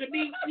 Ugats to the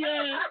meat.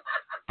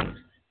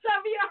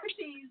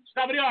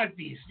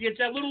 Saviartis. It's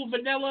that little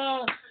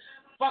vanilla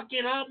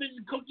fucking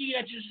almond cookie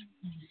that's just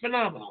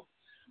phenomenal.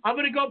 I'm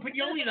going to go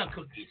Pignolina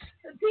cookies.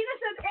 Tina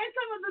says, and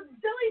some of the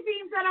jelly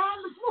beans that are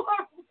on the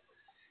floor.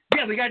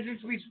 Yeah, we got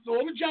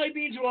all the jelly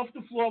beans are off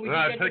the floor.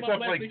 I picked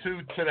up like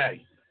 2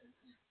 today,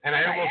 and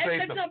I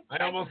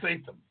almost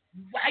ate them.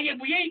 I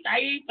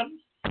ate them.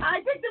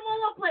 I picked them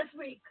all up last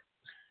week.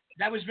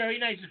 That was very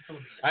nice of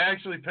Philip. I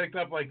actually picked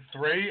up like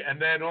 3,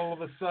 and then all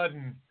of a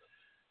sudden,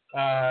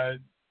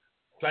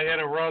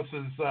 Diana Ross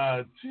is,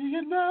 do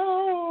you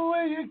know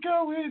where you're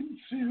going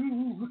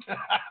to?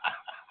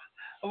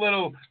 A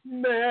little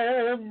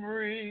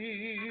memories.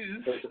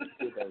 Would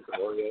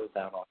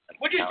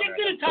you stick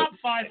to the top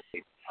 5?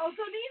 Oh,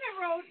 so Nina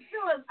wrote to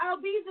us,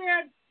 I'll be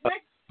there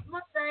next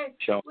Monday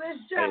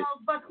with Joe,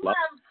 but Clem,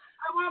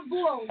 I want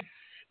balls.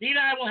 Nina,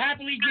 I will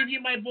happily give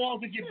you my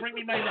balls if you bring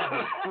me my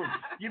nuts.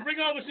 You bring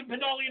over some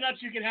Pinoli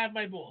nuts, you can have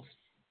my balls.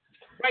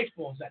 Rice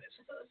balls, that is.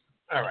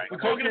 All right. We're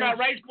talking about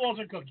rice balls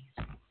and cookies.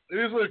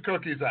 These are the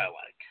cookies I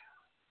like.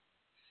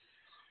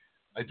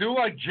 I do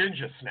like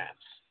ginger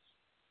snaps.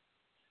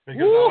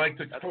 Because I like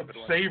to put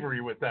savory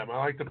with them. I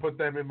like to put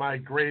them in my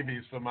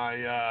gravies for my...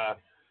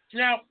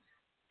 Now,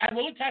 I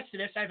will attest to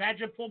this. I've had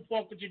your pulled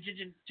pork with your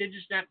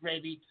ginger snap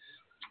gravy.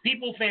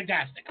 People,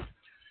 fantastic.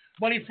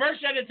 When he first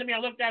said it to me, I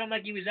looked at him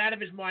like he was out of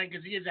his mind,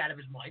 because he is out of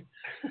his mind.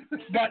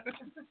 But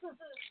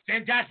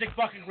fantastic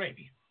fucking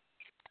gravy.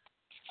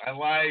 I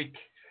like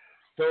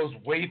those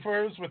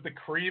wafers with the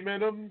cream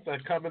in them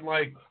that come in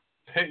like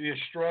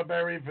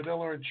strawberry,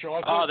 vanilla, and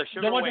chocolate. Oh, the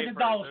sugar ones wafers. at the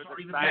dollar store,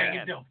 even bang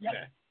and dope. Yep.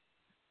 Yeah.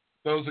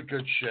 Those are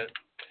good shit.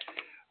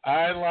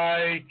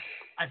 I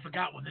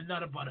forgot one, the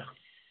Nutter Butter.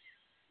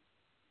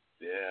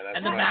 Yeah, that's,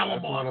 and the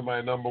that's one of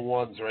my number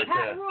ones right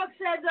there. Pat Rourke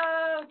said,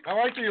 I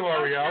like the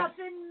Oreo.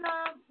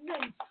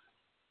 Mint.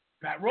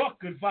 Pat Rourke,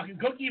 good fucking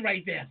cookie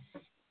right there.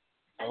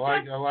 I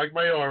like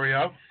my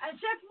Oreo. And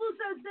Chef Lou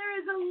says there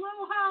is a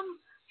little hum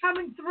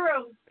coming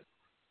through.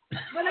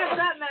 Whatever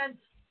that meant.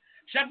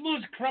 Chef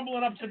Lou's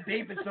crumbling up some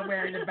paper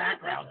somewhere in the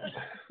background.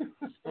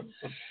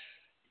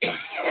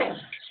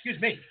 Excuse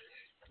me.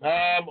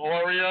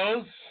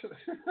 Oreos.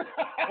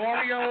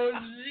 Oreos.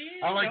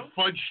 I like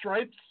fudge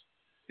stripes.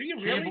 Do you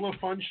really? Table of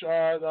fudge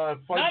Not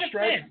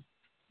stripes.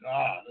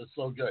 Ah, that's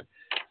so good.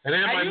 And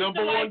then my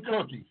number one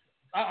cookie.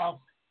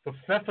 The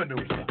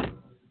Pfeffernusse.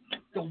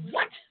 The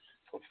what?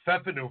 The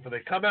Pfeffernusse.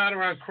 They come out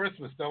around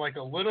Christmas. They're like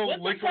a little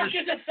licorice. What the fuck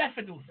is a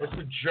Pfeffernusse? It's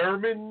a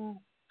German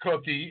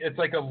cookie. It's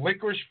like a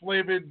licorice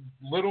flavored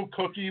little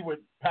cookie with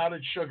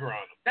powdered sugar on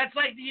it. That's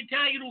like the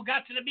Italian who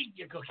got to the meat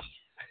cookie.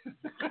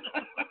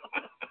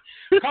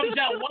 Comes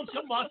out once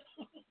a month,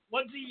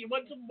 once a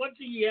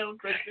year on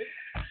Christmas.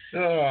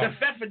 The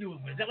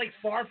Pfeffernusse. Is that like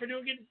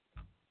Farfanugan?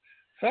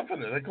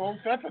 Pfeffernusse. They call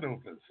them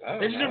Pfeffernusse.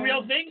 This is a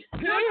real thing?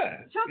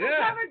 Yeah.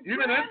 Yeah.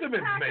 Even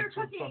Entenmann's make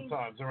them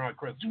sometimes around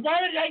Christmas.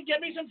 Why did I get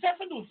me some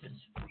Pfeffernusse?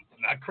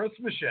 Not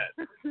Christmas yet.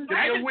 Give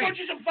I me a just week. bought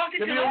you some fucking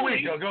Give me a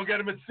week. I'll go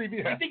get them at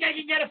CVS. You think I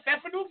can get a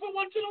Pfeffernusse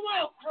once in a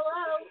while?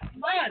 Hello.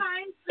 What?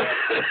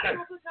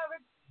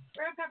 Covered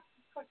brown pepper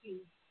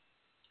cookies.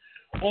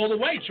 All the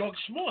way, Chalk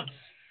S'mores.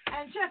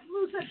 And Chef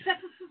Lou said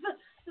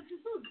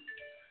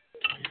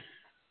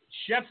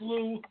Chef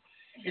Lou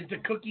is the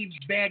cookie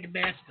bag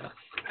master.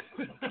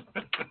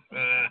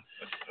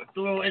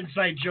 The little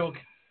inside joke.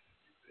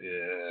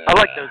 Yeah. I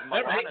like those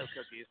Milano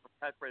cookies from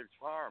Pepperidge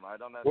Farm. I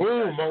don't know.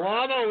 Ooh,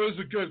 Milano is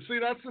a good. See,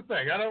 that's the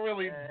thing. I don't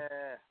really.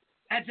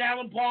 That's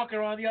Alan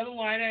Parker on the other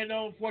line. I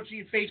know,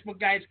 unfortunately, Facebook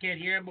guys can't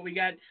hear him, but we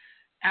got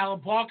Alan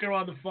Parker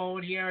on the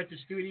phone here at the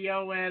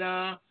studio at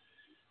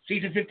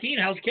Season 15,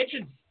 Hell's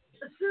Kitchen.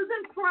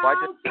 Susan Well,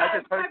 Prowl. I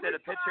just posted a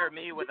picture of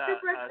me with a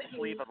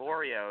sleeve of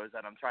Oreos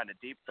that I'm trying to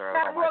deep throat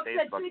on my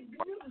Facebook.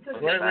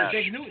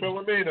 Wait,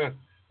 Philomena,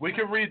 we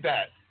can read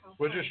that.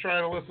 We're just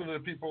trying to listen to the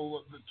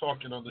people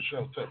talking on the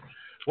show, too.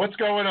 What's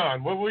going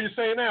on? What were you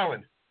saying,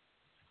 Alan?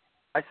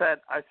 I said,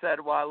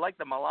 well, I like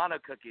the Milano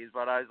cookies,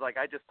 but I was like,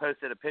 I just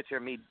posted a picture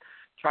of me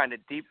trying to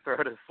deep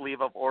throat a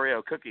sleeve of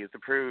Oreo cookies to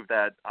prove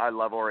that I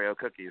love Oreo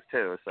cookies,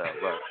 too. So,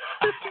 but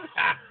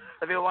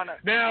if you want to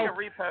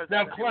repost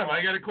now, Clem,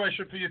 I got a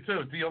question for you,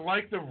 too. Do you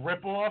like the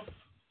rip-off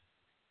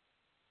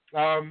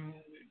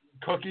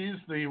cookies?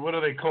 What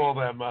do they call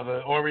them?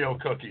 The Oreo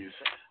cookies.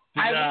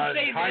 I will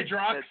say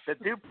Hydrox?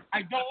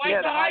 I don't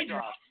like the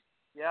Hydrox.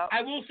 Yeah.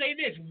 I will say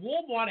this.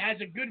 Walmart has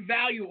a good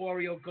value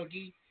Oreo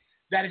cookie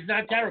that is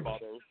not terrible.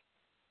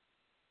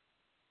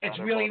 It's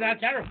really not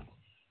terrible.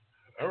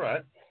 All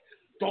right.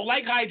 Don't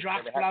like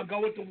Hydrox, but I'll go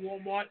with the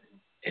Walmart.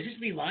 Is this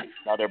me live?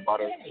 Another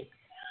butter.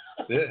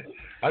 Yeah.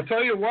 I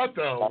tell you what,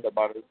 though. Another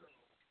butter.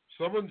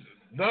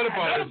 None of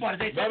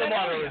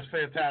butter is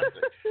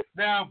fantastic.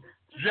 Now,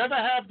 did you ever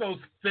have those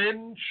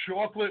thin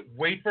chocolate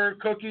wafer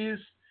cookies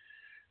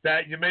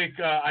that you make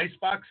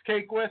icebox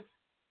cake with?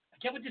 I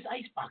get with this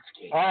icebox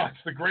cake. Oh,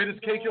 it's the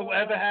greatest cake you'll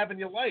ever have in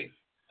your life.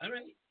 All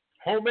right.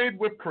 Homemade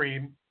whipped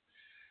cream,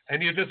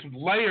 and you just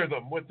layer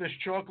them with this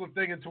chocolate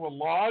thing into a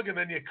log, and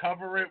then you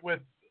cover it with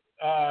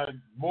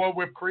more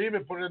whipped cream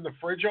and put it in the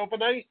fridge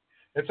overnight.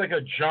 It's like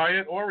a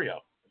giant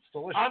Oreo. It's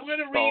delicious. I'm going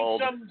to read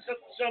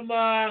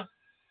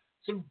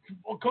some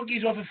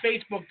cookies off of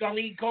Facebook.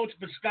 Darlene Coates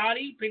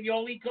biscotti,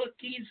 pignoli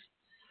cookies,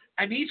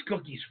 and these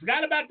cookies.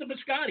 Forgot about the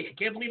biscotti. I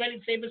can't believe I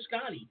didn't say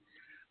biscotti.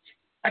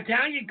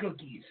 Italian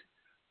cookies.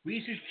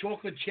 Reese's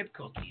chocolate chip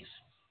cookies.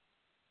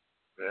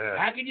 Yeah.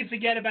 How can you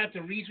forget about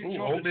the Reese's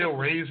chocolate oatmeal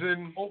cookies?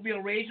 raisin? Oatmeal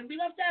raisin. We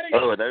left that in.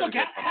 Oh, Look,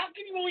 how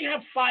can you only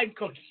have 5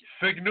 cookies?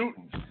 Fig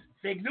Newtons.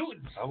 Fig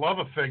Newtons. I love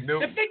a Fig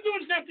Newton. The Fig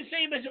Newton's not the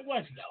same as it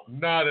was, though.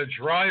 No, they're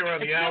drier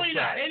on the It's really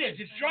outside. not. It is.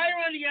 It's drier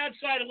on the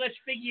outside and less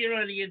figgier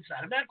on the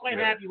inside. I'm not quite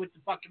happy with the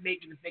fucking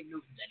making the Fig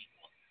Newtons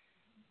anymore.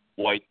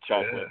 White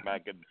chocolate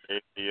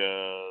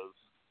macadamias.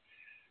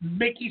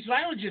 Mickey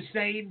Silence is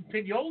saying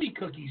pignoli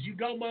cookies. You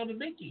go, Mama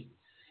Mickey.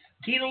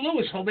 Tina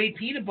Lewis, homemade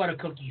peanut butter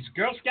cookies.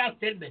 Girl Scout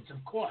Thin Mints,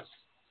 of course.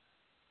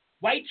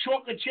 White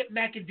chocolate chip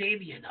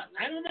macadamia nut.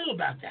 I don't know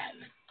about that.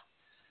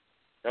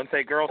 Don't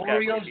say Girl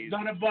Scout Oreos, cookies.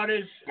 Nut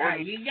Butters.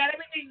 You got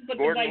everything but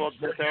Gordon the will white.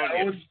 disown That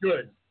you. was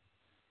good.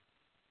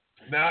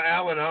 Now,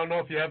 Alan, I don't know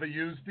if you ever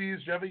used these.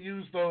 Did you ever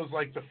use those,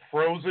 like the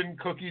frozen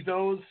cookie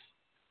doughs?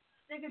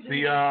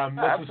 The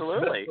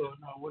absolutely.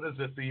 What is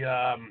it? The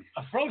a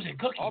frozen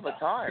cookie all the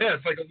time. Yeah,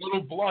 it's like a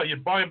little block. You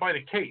buy them by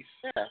the case.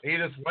 Yeah. And you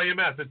just lay them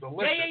out. They're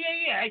delicious.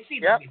 Yeah. I've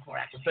seen them before,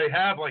 actually. But they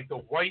have like the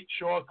white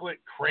chocolate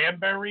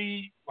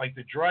cranberry, like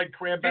the dried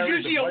cranberry.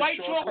 There's usually a white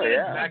chocolate,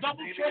 a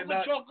double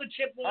macadamia chocolate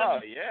chip one. Oh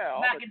yeah,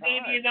 all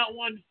macadamia nut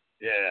one.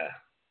 Yeah.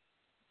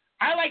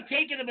 I like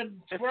taking them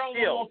and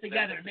swirling them all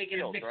together and making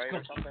a mixed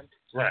cookie.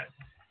 Right.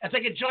 It's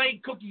like a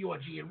giant cookie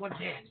orgy in one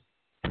hand.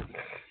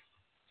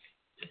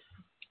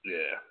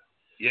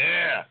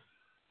 Yeah.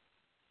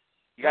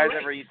 You guys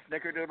ever eat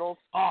snickerdoodles?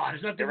 Oh,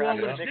 there's nothing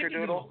wrong with a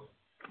snickerdoodle.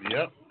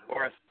 Yep.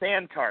 Or a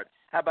sand tart.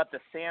 How about the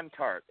sand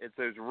tart? It's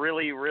those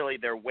really,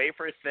 they're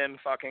wafer thin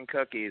fucking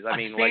cookies. I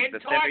mean, like the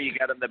thinner you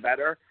get them, the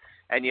better.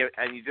 And you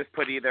just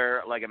put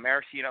either like a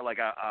maraschino, like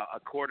a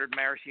quartered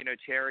maraschino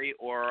cherry,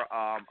 or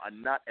a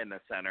nut in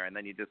the center, and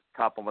then you just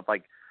top them with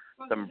like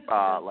some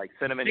like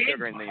cinnamon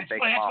sugar, and then you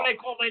bake them off. That's what I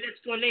call my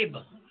next door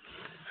neighbor.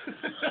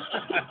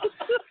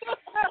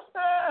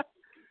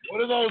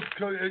 What are those?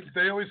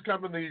 They always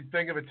come in the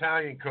thing of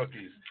Italian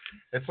cookies.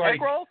 It's like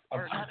egg rolls,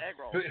 or not egg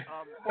rolls.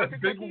 A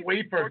big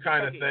wafer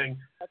kind of thing.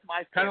 That's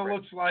my favorite. Kind of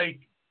looks like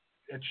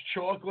it's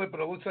chocolate, but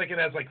it looks like it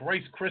has like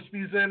Rice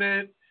Krispies in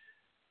it,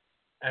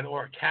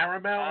 or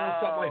caramel or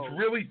something. It's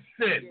really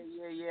thin.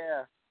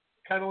 Yeah.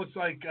 Kind of looks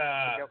like.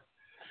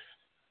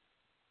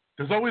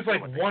 There's always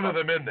like one of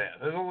them in there.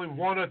 There's only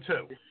one or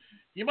two.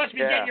 You must be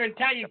getting your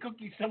Italian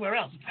cookies somewhere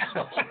else.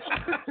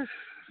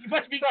 You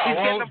must be.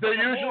 They're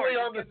usually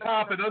on the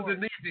top, and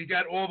underneath you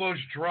got all those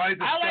dry,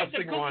 disgusting I like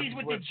the cookies ones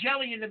with the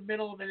jelly in the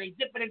middle, and then they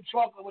dip it in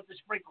chocolate with the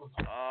sprinkles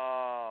on.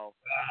 Oh.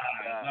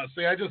 No,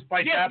 see, I just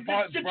bite that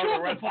part and throw the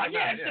rest of it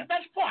out. It's the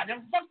best part.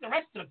 Never fuck the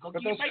rest of the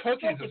cookies. But those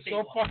cookies are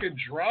so fucking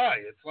dry.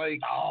 It's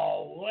like.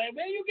 Oh,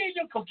 where you get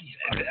your cookies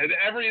from? And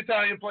every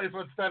Italian place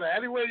on Stena,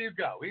 anywhere you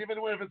go, even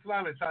if it's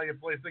not an Italian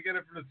place, they get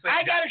it from the same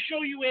I got to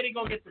show you where to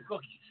go get the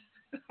cookies.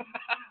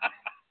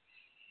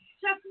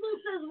 Chef Lou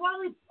says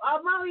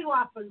Molly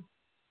Whoppers.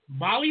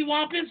 Molly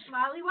Whoppers?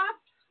 Molly Whoppers?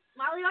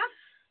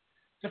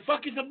 The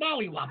fuck is a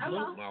Molly Whopper?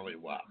 Molly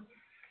Whopper.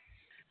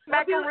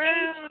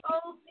 Macaroons.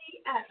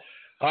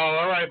 Oh,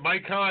 all right.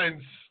 Mike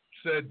Hines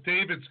said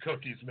David's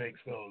Cookies makes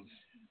those.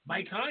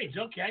 Mike Hines,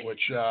 okay. Which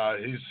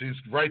he's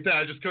right there.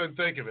 I just couldn't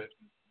think of it.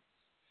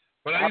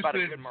 But How I used about a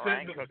to good sit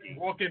meringue in the cookie?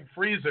 walk-in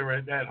freezer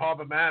at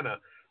Harbor Manor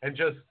and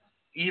just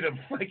eat them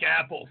like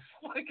apples.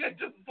 Like I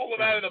just pull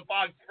them out of the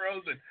box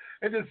frozen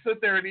and just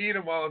sit there and eat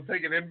them while I'm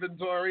taking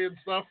inventory and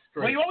stuff.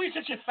 Were you always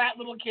such a fat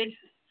little kid?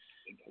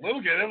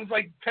 Little kid. It was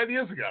like 10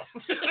 years ago.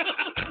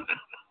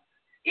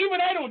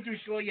 Even I don't do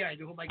so. Yeah, I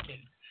do. Who am I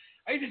kidding?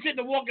 I used to sit in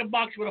the walk-in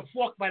box with a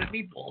fork by the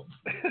meatballs.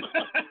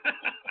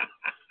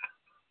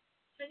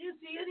 Can you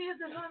see any of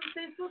this on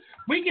Facebook?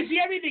 We can see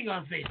everything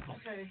on Facebook.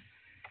 Okay.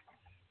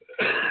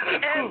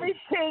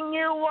 Everything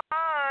you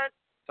want.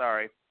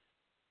 Sorry.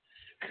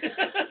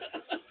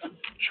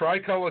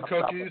 Tricolor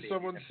cookies,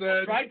 someone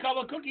said.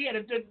 Tricolor cookie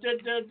and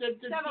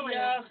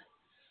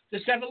the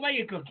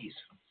 7-layer cookies.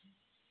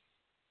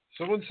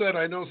 Someone said,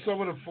 I know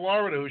someone in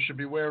Florida who should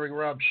be wearing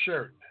Rob's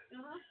shirt.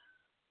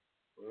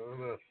 I don't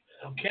know.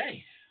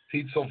 Okay.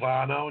 Pete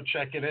Silvano,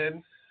 checking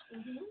in.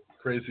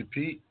 Crazy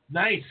Pete.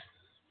 Nice.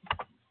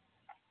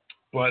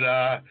 But,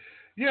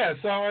 yeah,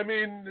 so, I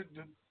mean,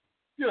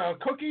 you know,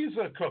 cookies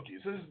are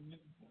cookies.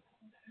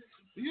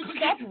 You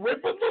stop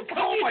ripping the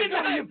Oh, my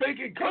God, are you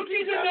baking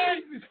cookies?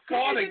 He's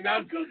farting.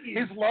 Now,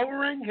 he's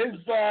lowering his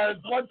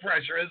blood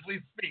pressure as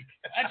we speak.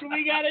 That's what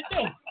we got to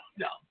do.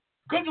 No.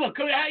 Look,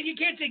 you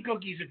can't say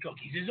cookies are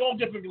cookies. It's all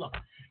different. Look,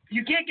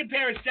 you can't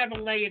compare a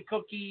 7-layer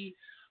cookie,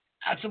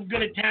 some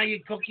good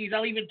Italian cookies.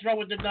 I'll even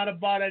throw in the Nutter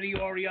Butter, the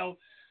Oreo,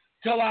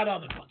 to a lot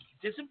of other cookies.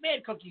 There's some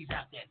bad cookies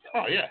out there, too.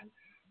 Oh, yeah.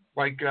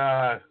 Like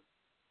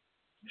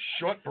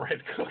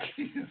shortbread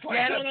cookies. Like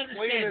yeah, I don't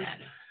understand that.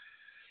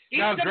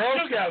 Now,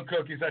 Girl Scout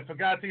cookies, I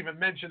forgot to even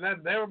mention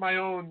them. They were my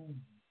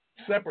own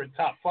separate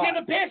top 5. Yeah,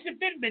 but past the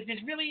Fitbit, there's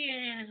really...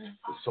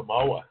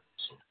 Samoa.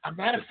 I'm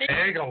not a fan.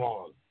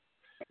 Tag-along.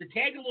 The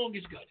tag-along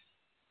is good.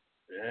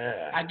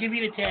 Yeah. I'll give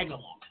you the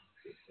tag-along.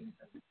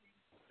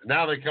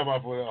 Now they come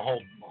up with a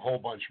whole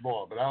bunch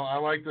more. But I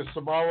like the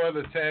Samoa,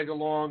 the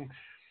tag-along,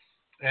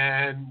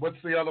 and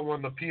what's the other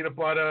one? The peanut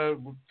butter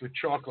with the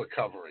chocolate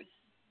covering.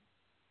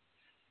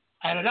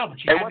 I don't know, but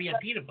you have me a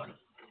peanut butter.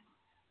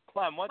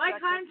 Clem, what's Mike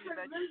that Hines cookie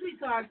from that Lindsay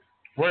Talk.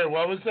 Wait,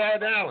 what was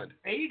that, Alan?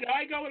 There you go.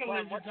 I go with a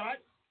Lindsay Talk.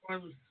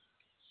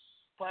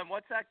 Clem,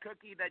 what's that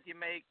cookie that you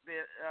make,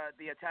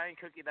 the Italian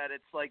cookie that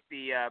it's like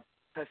the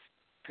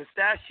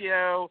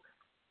pistachio,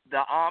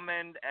 the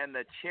almond, and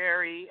the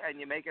cherry, and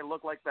you make it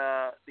look like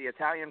the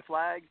Italian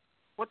flag?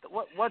 What's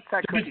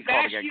that cookie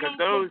called again?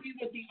 Pistachio cookie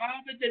with the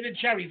almond and the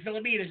cherry.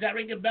 Philomena, does that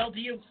ring a bell to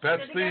you?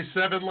 That's the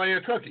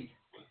 7-layer cookie.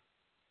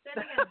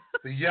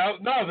 The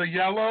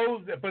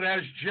yellow, but it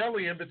has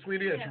jelly in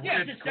between it.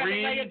 It's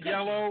green,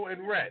 yellow,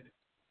 and red.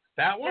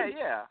 That one?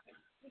 Yeah.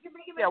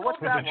 What's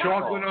that with the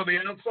chocolate on the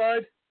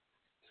outside?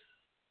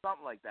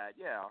 Something like that,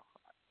 yeah.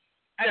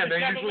 Yeah, they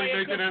usually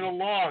make it in a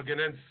log and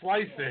then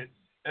slice it,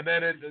 and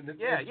then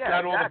it's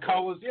got all the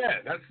colors.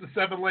 Yeah, that's the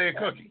 7-layer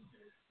cookie.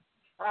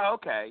 Oh,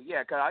 okay.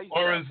 Yeah, because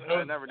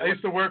I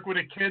used to work with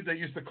a kid that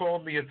used to call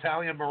him the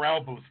Italian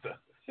morale booster.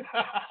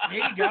 There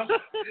you go.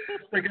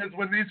 Because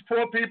when these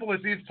poor people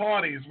at these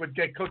parties would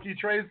get cookie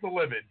trays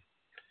delivered,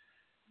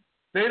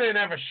 they didn't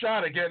have a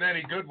shot at getting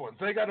any good ones.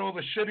 They got all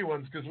the shitty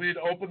ones because we'd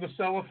open the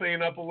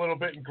cellophane up a little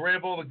bit and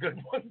grab all the good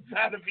ones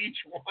out of each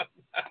one.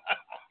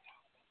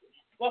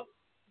 Well,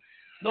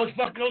 those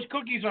 7-layer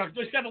cookies are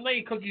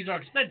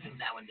expensive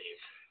nowadays.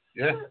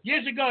 Yeah.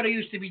 Years ago, they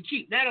used to be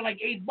cheap. Now they're like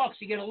 $8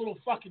 to get a little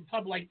fucking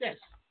tub like this.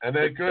 And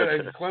they're good.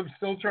 And Clem's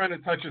still trying to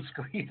touch a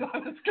screen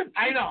on his computer.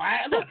 I know.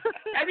 Look,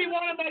 every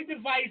one of my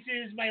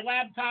devices, my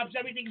laptops,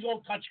 everything's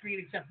all touchscreen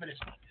except for this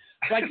one.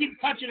 So I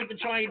keep touching it to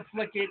try and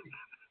flick it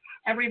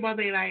every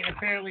Monday night. And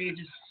apparently it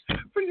just...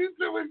 But you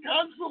do it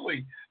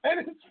constantly. And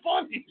it's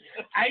funny.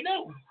 I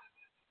know.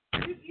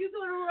 You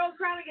go to Royal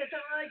Crown and get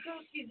something like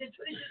cookies at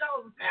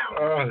 $22 a pound.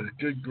 Oh,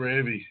 good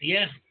gravy.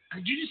 Yeah.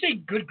 Did you just say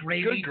good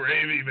gravy? Good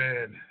gravy,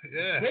 man.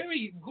 Yeah. Where are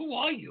you? Who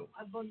are you?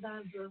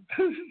 Abundanza.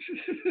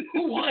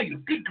 Who are you?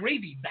 Good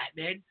gravy,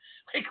 Batman.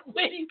 Like,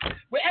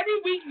 where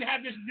every week you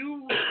have this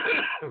new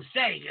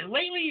saying. And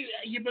lately,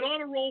 you've been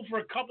on a roll for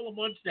a couple of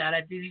months now.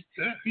 That these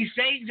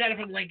sayings that are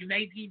from like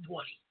 1920.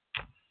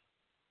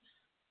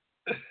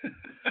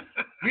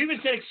 You even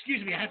said,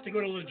 excuse me, I have to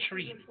go to the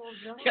latrine.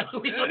 Yeah,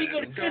 let me go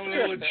to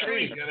the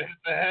latrine. Gotta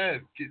hit the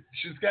head.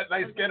 She's got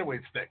nice getaway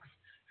sticks.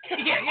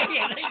 Yeah.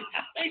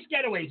 Nice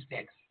getaway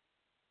sticks.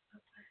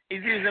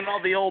 He's using all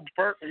the old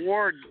Burt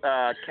Ward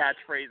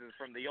catchphrases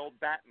from the old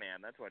Batman.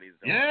 That's what he's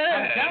doing.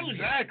 Yeah,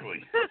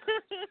 exactly.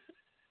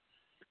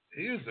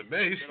 He was the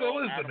man. He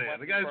still is the man.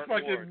 The guy's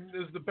fucking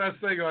is the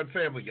best thing on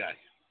Family Guy.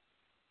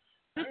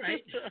 All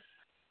right.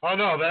 Oh,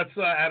 no, that's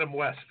Adam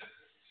West.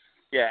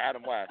 Yeah,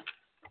 Adam West.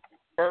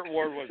 Burt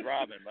Ward was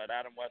Robin, but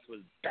Adam West was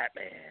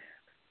Batman.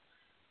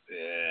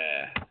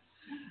 Yeah.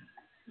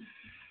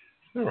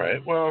 All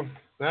right. Well,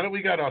 now that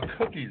we got our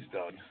cookies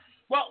done,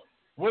 well,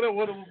 what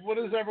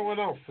does everyone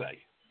else say?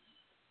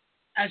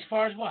 As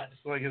far as what?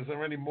 Like, is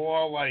there any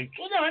more ones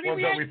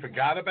we that we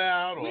forgot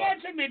about? We had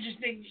some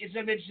interesting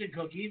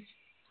cookies.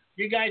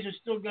 You guys are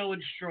still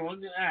going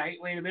strong. All right,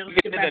 wait a minute.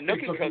 Let's get back to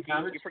the cookie.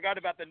 You forgot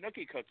about the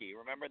nookie cookie.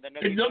 Remember the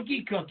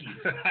nookie cookie?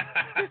 The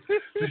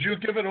nookie Did you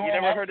give it all? You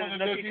never heard of the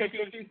nookie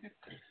cookie?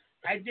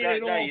 I did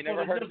it all. You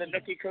never heard of the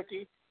nookie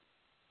cookie?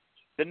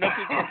 The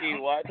nookie cookie.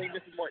 Well, I think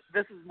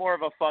this is more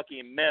of a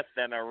fucking myth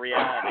than a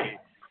reality.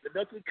 The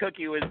nookie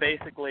cookie was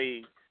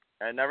basically,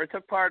 I never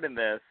took part in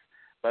this,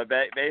 but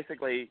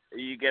basically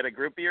you get a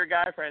group of your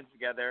guy friends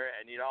together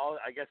and you'd all,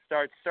 I guess,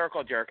 start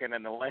circle jerking,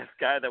 and the last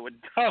guy that would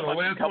the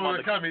last come one on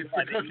to come eats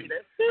the cookie.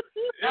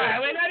 All right,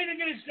 we're not even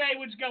going to say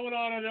what's going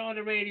on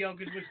the radio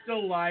because we're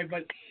still live,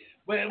 but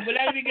we're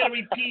not even going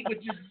to repeat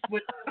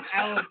what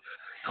Alan.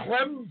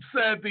 Clem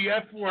said the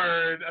F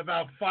word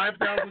about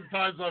 5,000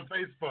 times on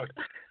Facebook,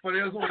 but he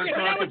doesn't want to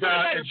talk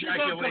about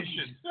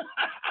ejaculation.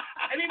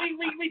 I mean,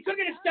 we took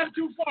it a step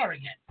too far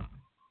again.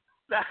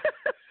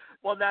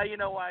 Well, now you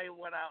know why I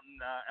went out in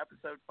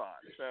episode 5.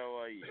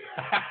 So,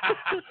 yeah.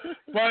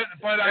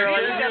 but I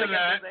hear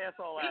that.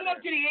 Leave it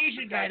up to the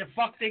Asian guy to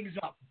fuck things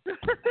up.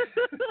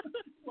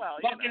 Well,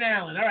 fucking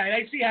Alan. All right,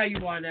 I see how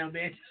you are now,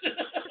 man.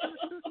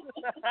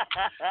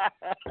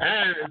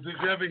 And did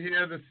you ever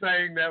hear the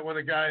saying that when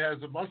a guy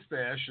has a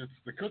mustache, it's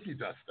the cookie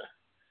duster?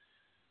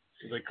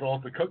 So they call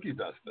it the cookie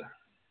duster.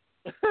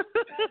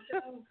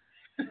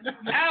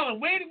 Alan,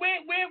 where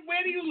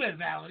do you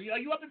live, Alan? Are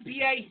you up in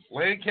PA?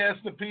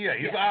 Lancaster, PA.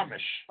 He's Amish.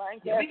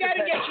 We got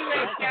to get your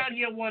ass down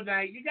here one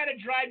night. You got to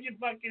drive your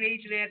fucking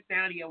Asian ass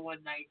down here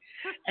one night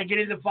and get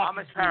in the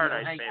fucking Amish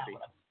paradise, baby.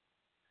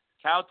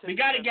 Cow we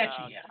got to get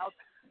you here.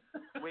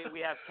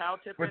 We have cow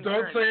tip. But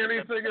don't say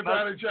anything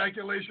about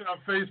ejaculation on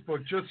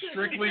Facebook. Just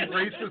strictly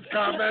racist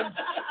comments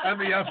and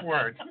the F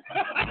word.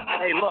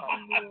 Hey, look.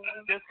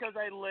 Just because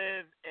I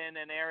live in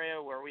an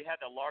area where we have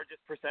the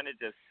largest percentage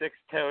of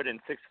six-toed and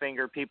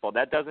six-fingered people,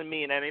 that doesn't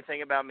mean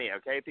anything about me,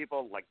 okay,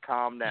 people? Like,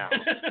 calm down.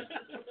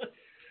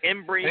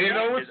 Inbreeding. Hey, you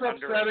know what's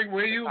upsetting?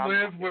 Where you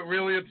live, what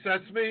really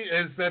upsets me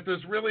is that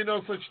there's really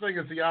no such thing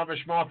as the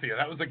Amish Mafia.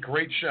 That was a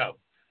great show.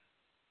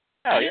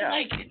 Oh, yeah.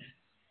 I didn't like it.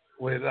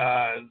 With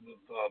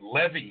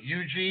Levy,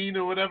 Eugene,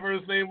 or whatever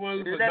his name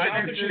was.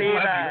 Not Eugene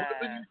Levy.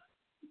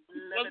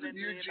 Wasn't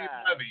Eugene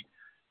Levy.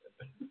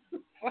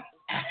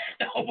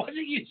 No, it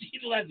wasn't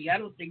Eugene Levy. I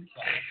don't think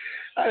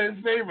so.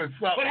 His name was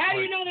something. But how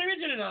do you know there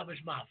isn't an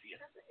Amish Mafia?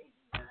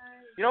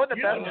 You know what the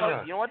best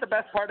part? You know what the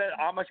best part of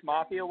Amish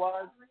Mafia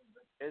was?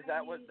 Is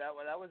that was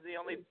the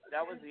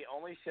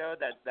only show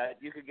that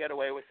you could get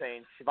away with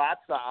saying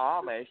Schwarze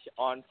Amish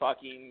on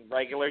fucking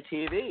regular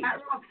TV. How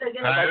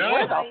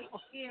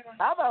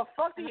the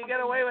fuck do you get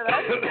away with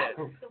that shit?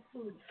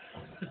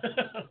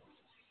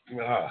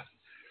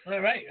 All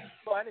right.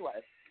 So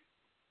anyway,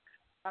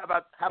 how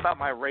about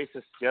my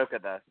racist joke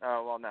of the?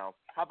 Oh well, no.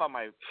 How about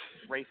my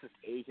racist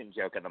Asian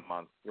joke of the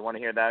month? You want to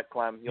hear that,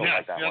 Clem? You'll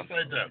like that one. Yes,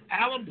 I do.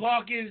 Alan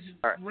Parker's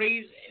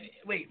race.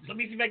 Wait, let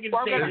me see if I can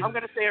say it. I'm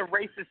going to say a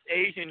racist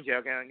Asian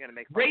joke, and I'm going to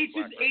make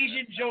racist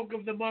Asian joke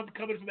of the month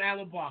coming from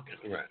Alan Parker.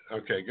 Right.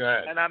 Okay, go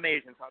ahead. And I'm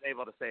Asian, so I'm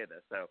able to say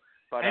this.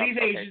 And he's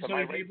Asian, so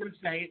he's able to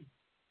say it.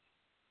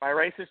 My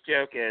racist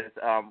joke is,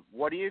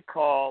 what do you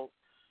call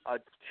a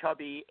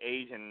chubby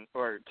Asian,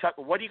 or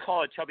what do you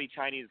call a chubby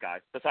Chinese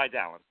guy besides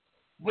Alan?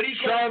 What do you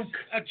call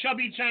a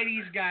chubby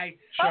Chinese guy?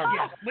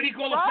 Yeah. What do you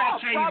call a fat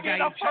Chinese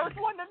guy? The first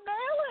one to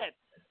nail it.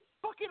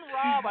 Fucking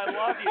Rob, I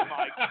love you,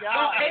 my God.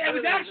 Well, it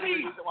was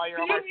actually, you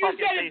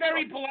said it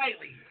very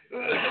politely. The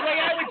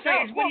way I would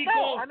say is, what do you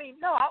call? I mean,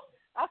 no,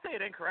 I'll say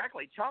it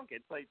incorrectly. Chunk.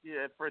 It's like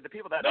for the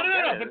people that No.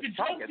 But the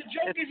joke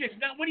is it's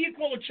not what do you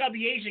call a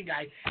chubby Asian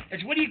guy?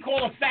 It's what do you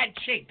call a fat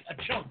chink, a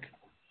chunk.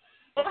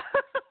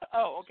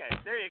 Oh, okay.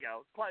 There you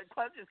go. Clem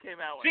just came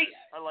out with it.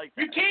 I like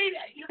that. You can't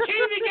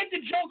even get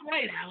the joke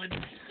right, Alan.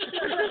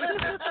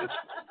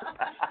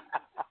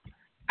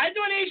 I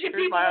thought Asian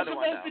people were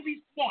supposed to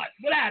be smart.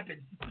 What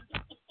happened?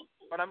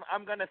 But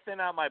I'm gonna thin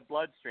out my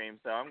bloodstream,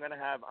 so I'm gonna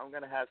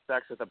have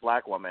sex with a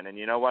black woman, and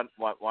you know what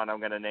one I'm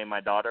gonna name my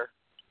daughter?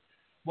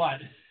 What?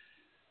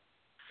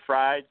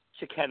 Fried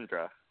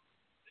Chikendra.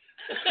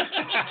 Is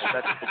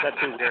that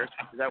too weird?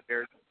 Is that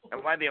weird?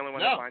 Am I the only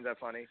one that finds that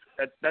funny?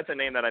 That's a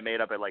name that I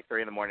made up at like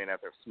 3 a.m.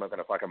 after smoking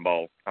a fucking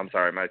bowl. I'm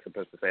sorry, am I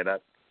supposed to say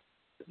that?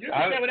 You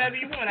can say whatever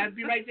you want. I'd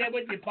be right there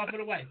with you, puffing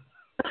away.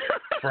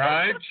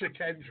 Fried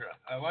Chikendra.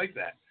 I like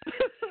that.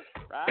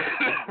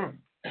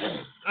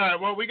 All right,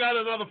 well, we got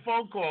another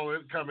phone call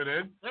coming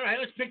in. All right,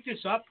 let's pick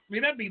this up.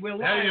 Remember, we're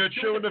live. Hey, you're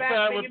chewing the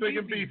fat with Big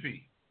and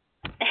Beefy.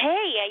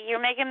 Hey,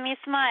 you're making me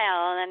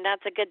smile, and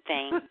that's a good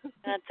thing.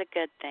 That's a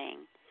good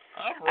thing.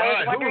 All right. I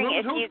was wondering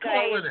if who's you guys...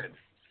 calling in?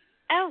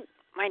 Oh,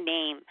 my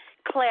name.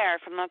 Claire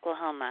from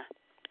Oklahoma.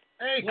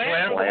 Hey,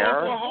 Claire from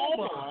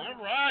Oklahoma.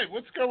 All right.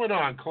 What's going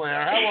on,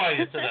 Claire? How are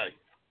you today?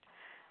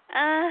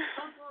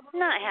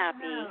 Not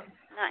happy.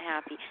 Not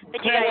happy.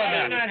 But Claire, you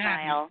guys not smile.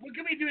 happy. What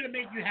can we do to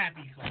make you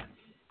happy, Claire?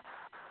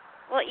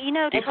 Well, you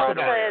know,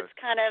 Tulsa is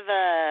kind of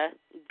a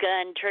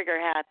gun trigger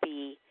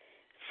happy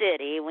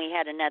city. We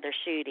had another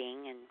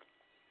shooting, and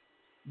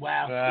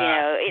wow, you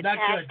know, it's not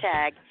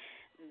hashtag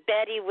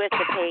Betty with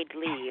the paid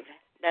leave.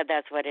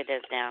 That's what it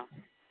is now.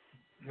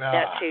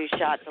 That's who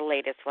shot the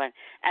latest one.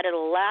 Out of the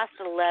last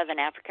 11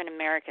 African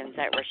Americans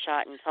that were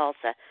shot in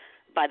Tulsa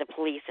by the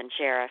police and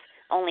sheriff,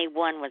 only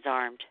one was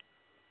armed.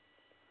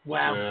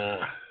 Wow.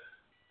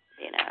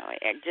 You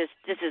know,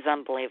 this is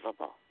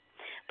unbelievable.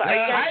 But are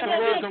you guys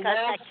going to the discuss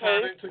world's that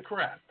turned case? into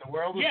crap. The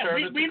world has Yeah,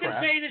 turned into we've been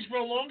crap. saying this for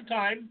a long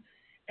time.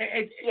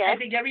 Yes. I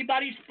think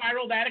everybody's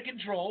spiraled out of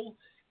control,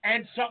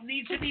 and something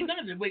needs to be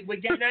done. We're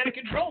getting out of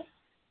control.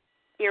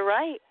 You're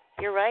right.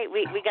 You're right.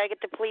 We got to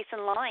get the police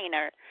in line,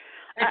 or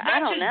It's I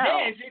don't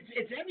know. This.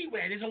 It's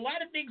everywhere. There's a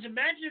lot of things.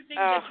 Imagine the things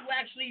that you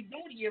actually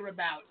don't hear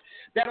about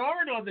that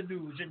aren't on the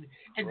news and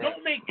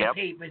don't make the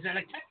papers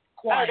and are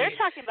quiet. Oh, they're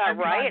talking about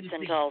riots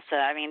in Tulsa.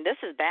 I mean, this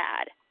is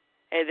bad.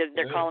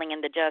 They're calling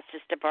in the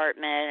Justice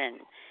Department, and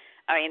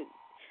I mean,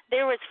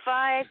 there was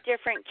 5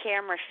 different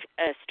camera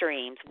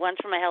streams, one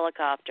from a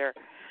helicopter,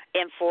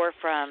 and 4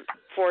 from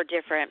 4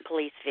 different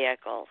police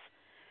vehicles.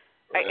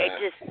 It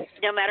just,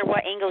 no matter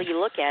what angle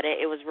you look at it,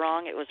 it was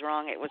wrong. It was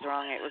wrong. It was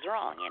wrong. It was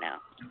wrong. You know.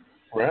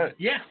 Right.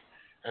 Yeah.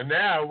 And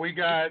now we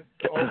got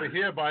over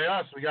here by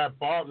us, we got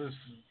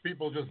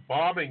people just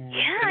bombing.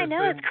 Yeah, I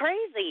know, it's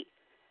crazy.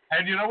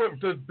 And you know what?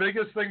 The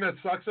biggest thing that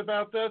sucks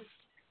about this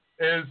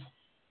is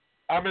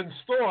I'm in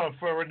store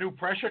for a new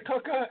pressure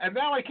cooker, and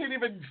now I can't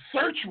even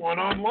search one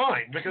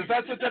online because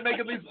that's what they're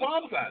making these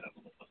bombs out of.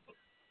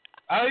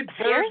 I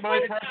burned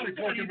my pressure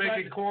cooker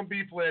making corned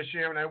beef last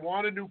year, and I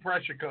want a new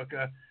pressure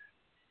cooker.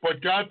 But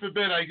God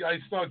forbid I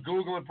start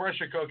Googling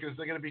pressure cookers,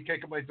 they're going to be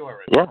kicking my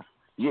door in.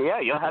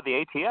 Yeah, you'll have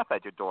the ATF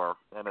at your door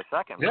in a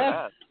second.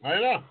 Yeah, I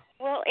know.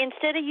 Well,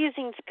 instead of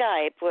using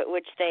Skype,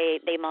 which they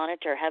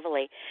monitor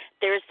heavily,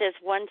 there's this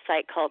one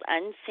site called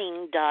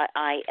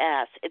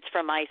unseen.is. It's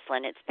from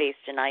Iceland. It's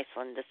based in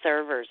Iceland. The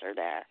servers are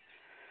there.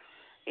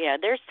 Yeah,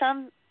 there's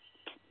some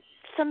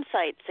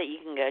sites that you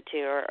can go to,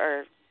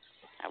 or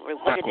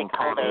what do they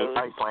call those?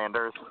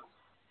 Icelanders.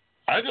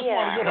 I just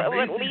want to go to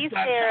at least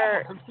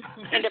they're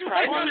into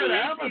I want to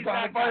privacy.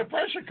 Amazon and buy a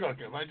pressure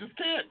cooker. I just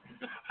can't.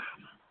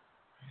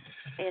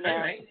 You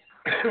know,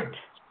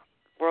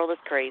 world is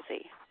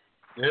crazy.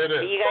 It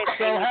is. You guys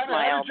made me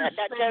smile. How did you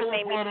That does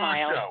make me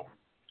smile.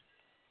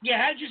 Yeah,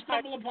 how did you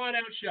stumble upon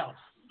our show?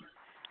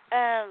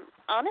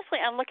 Honestly,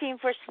 I'm looking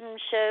for some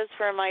shows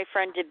for my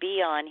friend to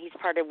be on. He's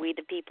part of We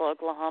the People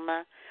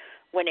Oklahoma.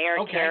 When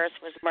Eric Harris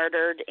was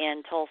murdered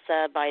in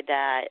Tulsa by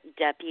that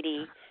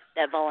deputy,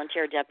 that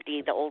volunteer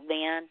deputy, the old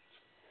man.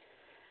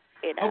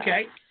 You know.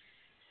 Okay.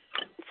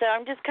 So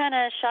I'm just kind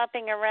of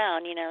shopping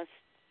around, you know.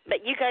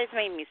 But you guys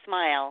made me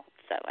smile,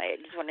 so I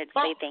just wanted to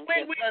say thank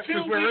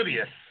you. We're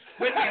idiots.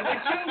 We're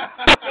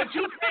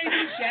two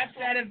crazy chefs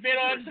that have been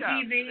on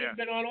TV,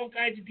 been on all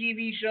kinds of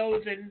TV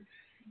shows, and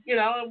you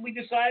know, we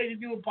decided to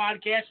do a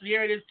podcast, and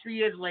here it is 2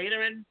 years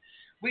later, and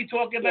we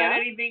talk about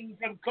anything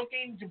from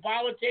cooking to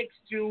politics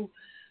to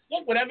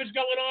whatever's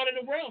going on in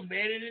the world,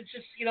 man. And it's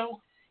just, you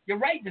know, you're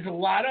right. There's a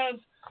lot of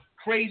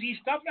crazy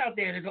stuff out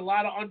there. There's a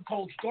lot of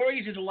untold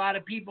stories. There's a lot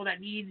of people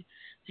that need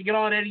to get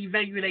on any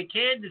venue they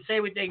can to say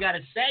what they got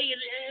to say.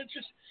 And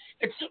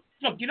it's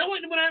look, you know what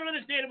I don't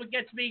understand, what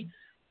gets me?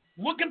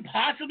 What can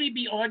possibly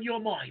be on your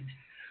mind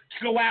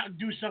to go out and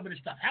do some of this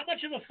stuff? How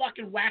much of a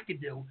fucking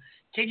wackadoo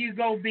can you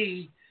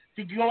be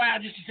to go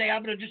out just to say,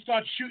 I'm going to just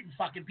start shooting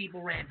fucking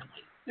people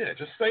randomly? Yeah,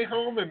 just stay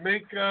home and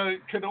make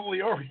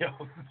cannoli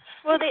Oreos.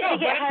 Well, they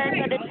get hired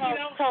by the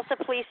Tulsa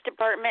Police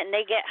Department, and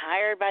they get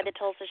hired by the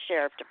Tulsa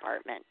Sheriff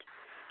Department.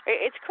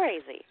 It's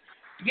crazy.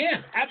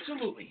 Yeah,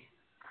 absolutely.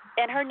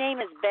 And her name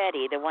is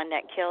Betty, the one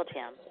that killed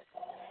him.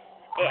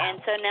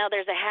 And so now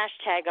there's a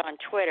hashtag on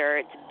Twitter.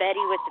 It's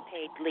Betty with the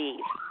paid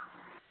leave.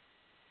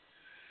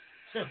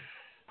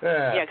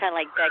 Yeah. You know, kind of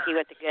like Becky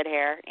with the good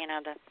hair. You know,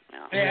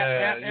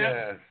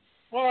 Yeah.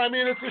 Well, I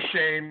mean, it's a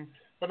shame,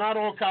 but not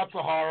all cops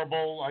are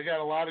horrible. I got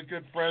a lot of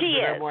good friends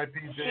at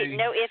NYPD.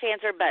 No ifs,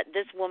 ands, or buts.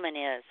 This woman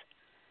is.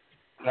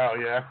 Oh,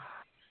 yeah?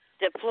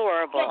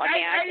 Deplorable. Look,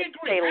 I could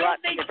say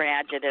lots of different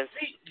adjectives.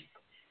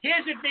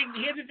 Here's the thing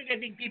I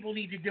think people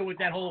need to do with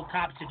that whole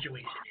cop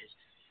situation is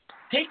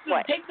take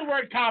the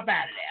word cop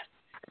out of there.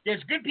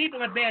 There's good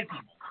people and bad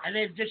people, and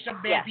there's just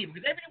some bad people,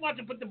 because everybody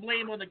wants to put the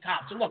blame on the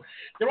cops. So look,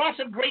 there are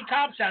some great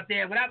cops out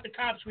there. Without the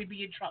cops, we'd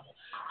be in trouble.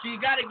 So you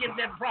got to give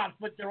them props,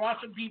 but there are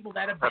some people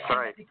that are bad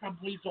that become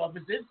police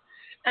officers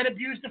and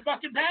abuse the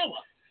fucking power.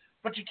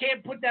 But you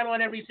can't put that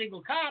on every single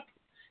cop.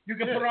 You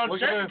can put it on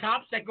certain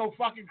cops that go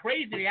fucking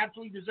crazy. They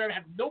absolutely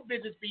have no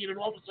business being an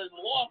officer of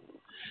the law.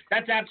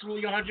 That's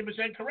absolutely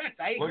 100% correct.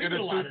 I agree with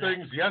a lot of that. Look at the two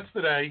things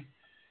yesterday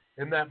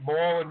in that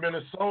mall in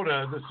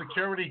Minnesota. The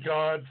security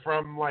guard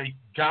from like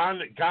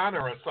Ghana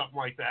or something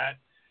like that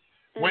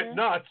went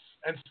nuts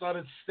and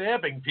started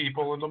stabbing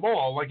people in the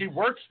mall. Like, he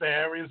works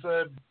there. He's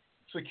a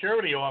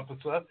security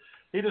officer.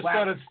 He just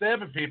started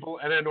stabbing people,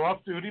 and an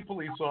off-duty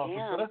police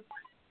officer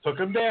took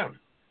him down.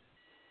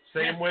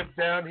 Same with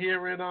down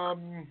here in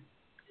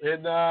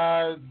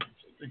the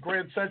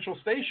Grand Central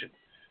Station.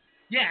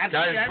 Yeah,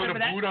 absolutely.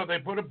 Guys they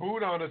put a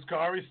boot on his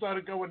car. He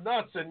started going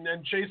nuts and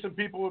chasing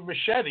people with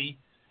machete.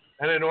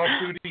 And an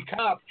off-duty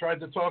cop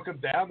tried to talk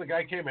him down. The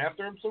guy came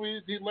after him, so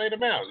he laid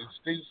him out.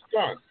 He's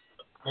gone.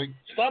 Like,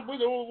 stop with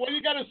it. What do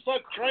you got to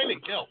start trying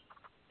to kill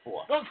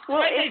for? Well,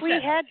 if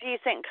we had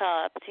decent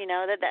cops, you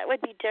know, that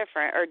would be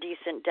different, or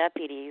decent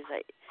deputies.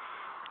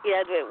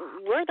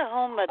 We're the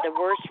home of the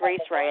worst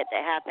race riot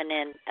that happened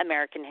in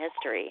American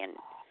history, and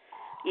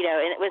You know,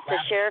 and it was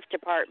the sheriff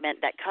department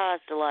that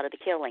caused a lot of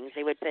the killings.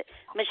 They would put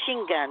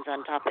machine guns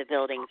on top of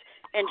buildings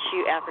and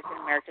shoot African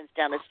Americans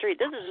down the street.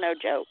 This is no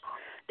joke.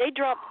 They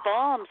dropped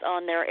bombs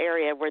on their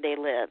area where they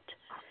lived.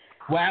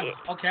 Wow.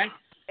 Okay.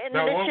 And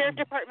the sheriff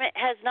department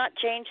has not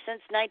changed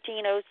since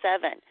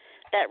 1907.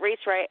 That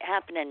race riot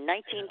happened in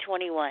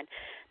 1921.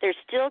 They're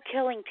still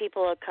killing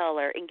people of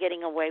color and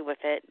getting away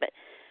with it. But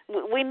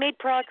we made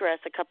progress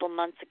a couple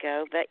months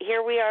ago. But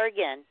here we are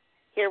again.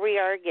 It's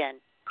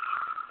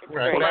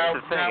right. Well, Now,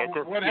 that's the thing. It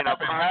just, what you know,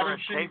 happened? progress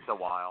takes a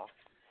while.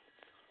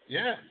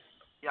 Yeah.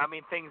 Yeah, I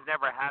mean, things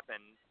never happen.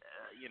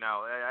 You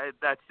know,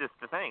 that's just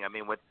the thing. I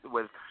mean, with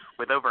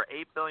over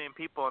 8 billion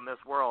people in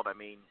this world, I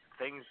mean,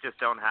 things just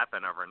don't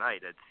happen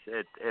overnight. It's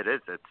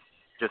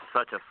just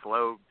such a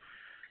slow,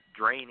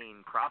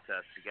 draining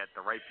process to get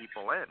the right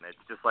people in.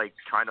 It's just like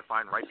trying to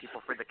find right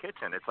people for the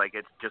kitchen. It's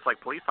just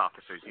like police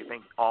officers. You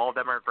think all of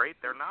them are great?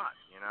 They're not.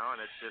 You know,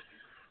 and it's just.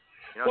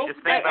 You know,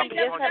 just think about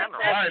people in general.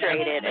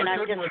 Frustrated, and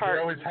I'm just they're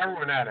always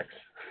heroin addicts.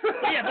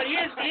 Yeah, but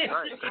here's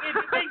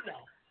the thing,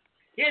 though.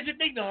 Here's the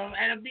thing, though,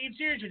 and I'm being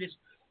serious with this.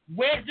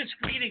 Where's the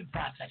screening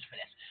process for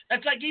this?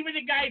 That's like even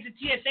the guys, the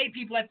TSA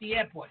people at the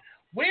airport.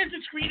 Where's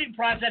the screening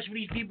process for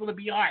these people to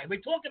be hired?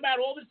 We talk about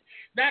all this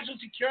national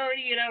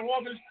security and our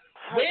office.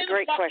 Where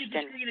the fuck is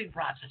the screening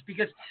process?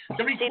 Because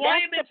the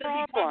requirements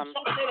have become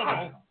so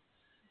pitiful.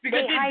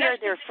 They hire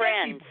their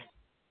friends.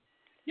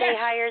 They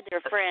hire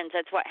their friends.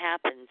 That's what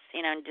happens,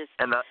 you know.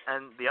 And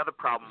the other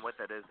problem with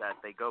it is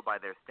that they go by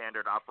their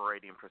standard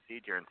operating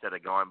procedure instead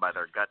of going by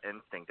their gut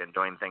instinct and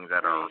doing things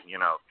that are, you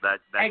know,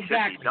 that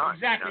should be done.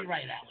 Exactly, you know?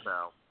 right, Alex.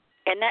 So.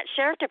 And that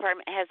sheriff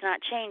department has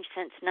not changed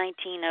since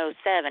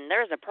 1907.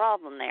 There's a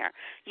problem there.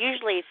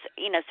 Usually,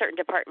 you know, certain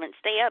departments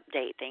they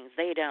update things.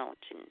 They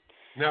don't. And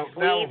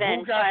we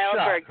even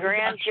filed for a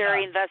grand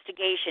jury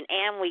investigation,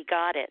 and we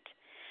got it.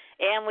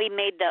 And we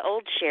made the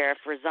old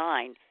sheriff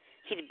resign.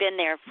 He'd been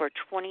there for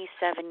 27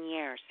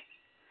 years.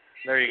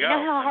 There you go. You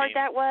know how hard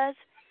that was?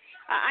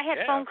 I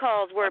had phone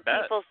calls where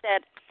people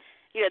said,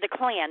 you know, the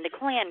Klan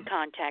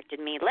contacted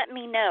me, let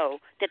me know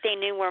that they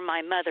knew where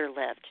my mother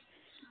lived.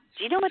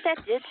 Do you know what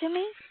that did to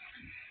me?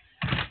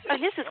 Oh,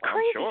 this is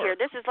crazy here.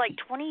 This is like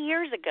 20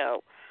 years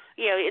ago.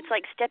 You know, it's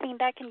like stepping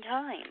back in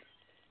time.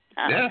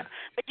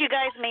 But you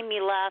guys made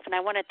me laugh, and I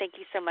want to thank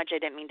you so much. I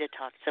didn't mean to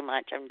talk so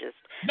much. This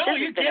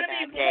has been a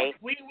bad day.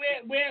 We're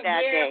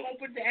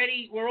open to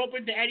any. We're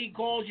open to any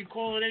calls. You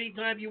call it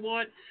anytime you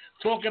want.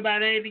 Talk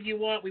about anything you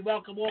want. We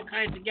welcome all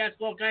kinds of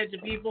guests, all kinds of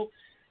people,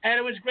 and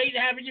it was great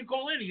having you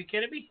call in. Are you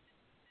kidding me?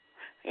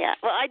 Yeah.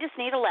 Well, I just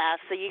need a laugh,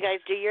 so you guys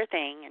do your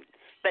thing.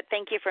 But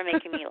thank you for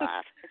making me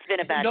laugh. It's been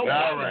a bad day.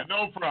 All right,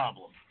 no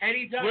problem.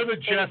 Anytime. We're the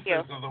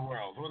jesters of the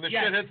world. When the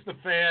shit hits the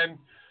fan,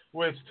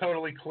 we're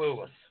totally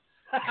clueless.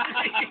 All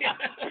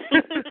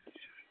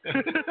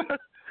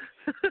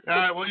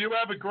right, well, you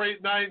have a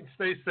great night and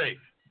stay safe.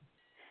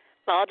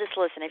 Well, I'll just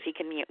listen if you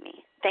can mute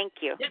me. Thank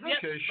you.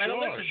 Okay,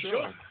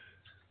 sure.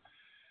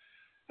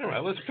 All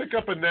right, let's pick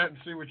up Annette and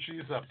see what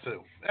she's up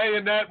to. Hey,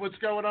 Annette, what's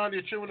going on?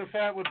 You're chewing the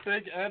fat with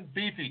Big and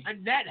Beefy.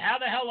 Annette, how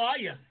the hell are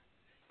you?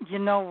 You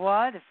know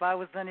what? If I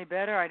was any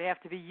better, I'd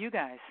have to be you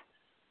guys.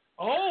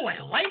 Oh, I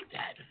like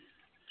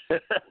that.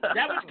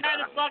 That was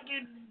kind of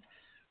fucking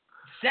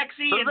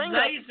sexy and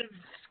nice and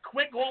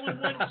quick, all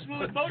in one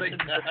smooth motion.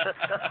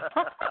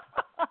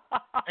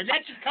 And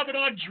that's just coming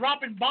on,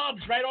 dropping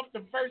bombs right off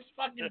the first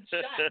fucking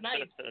shot.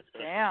 Nice.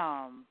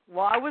 Damn.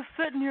 Well, I was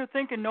sitting here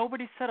thinking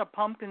nobody said a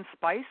pumpkin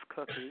spice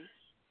cookie.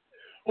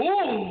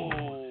 Ooh.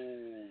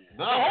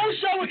 No. The whole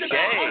show was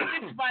about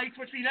pumpkin spice,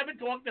 which we never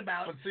talked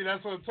about. But see,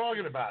 that's what I'm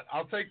talking about.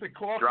 I'll take the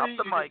coffee, Drop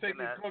the you mic can take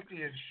the that.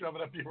 cookie and shove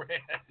it up your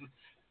ass.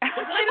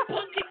 But why the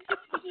pumpkin?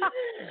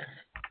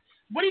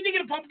 What do you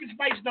think of the pumpkin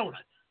spice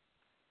donut?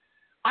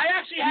 I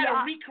actually had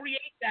to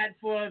recreate that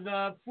for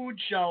the food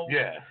show.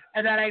 Yeah.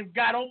 And then I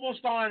got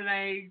almost on, and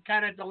I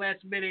kind of at the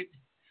last minute,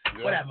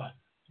 whatever.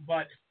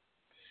 But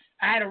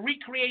I had to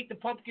recreate the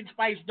pumpkin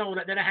spice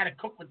donut. Then I had to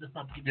cook with the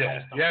pumpkin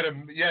spice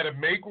donut. You had to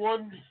make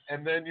one,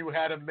 and then you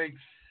had to make.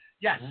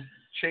 Yes.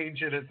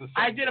 Change it at the same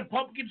I did a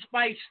pumpkin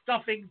spice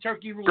stuffing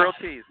turkey roulade. Grilled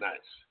cheese. Nice.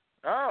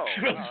 Oh.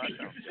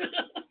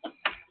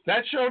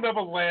 That show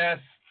never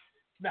lasted.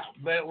 No.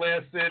 That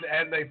lasted,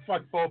 and they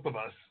fucked both of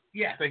us.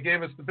 Yeah. They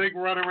gave us the big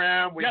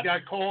runaround. We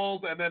got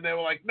cold, and then they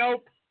were like,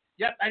 nope.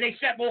 Yep, and they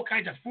sent all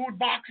kinds of food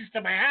boxes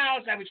to my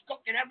house. I was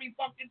cooking every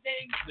fucking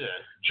thing. Yeah.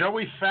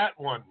 Joey Fat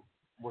One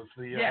was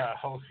the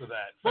host of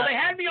that. Well, they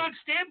had me on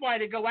standby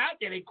to go out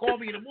there. They called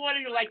me in the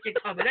morning. They're like, you're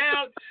coming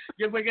out.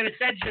 We're going to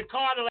send you a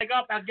car. They're like,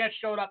 our guest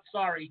showed up.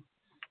 Sorry.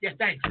 Yeah,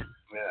 thanks.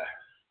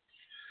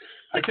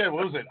 Yeah. Okay,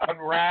 what was it?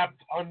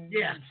 Unwrapped?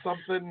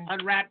 Something?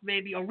 Unwrapped,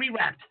 maybe, or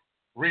rewrapped.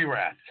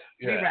 Rewrapped.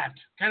 Yeah. Rewrapped.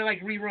 Kind of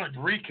like rerun.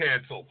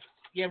 Recanceled.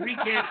 Yeah,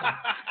 recanceled.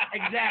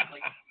 Exactly.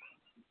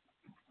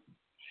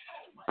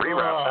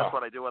 Rewrap. That's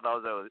what I do with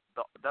all those.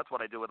 That's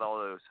what I do with all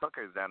those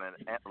hookers down in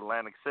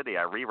Atlantic City.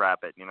 I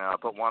rewrap it. You know, I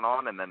put one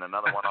on and then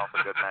another one off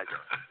for good measure.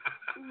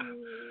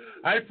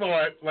 I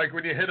thought, like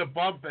when you hit a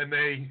bump and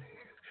they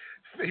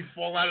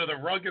fall out of the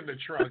rug in the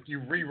trunk, you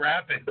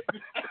rewrap it.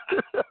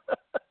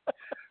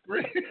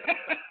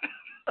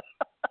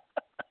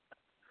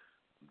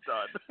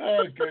 Done.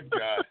 Oh, good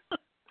God.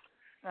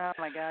 Oh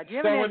my God!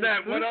 You So haven't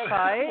had Annette, a food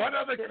fight?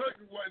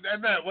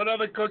 what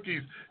other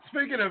cookies?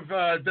 Speaking of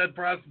dead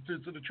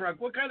prostitutes in the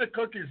trunk, what kind of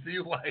cookies do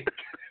you like?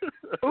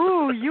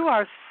 Ooh, you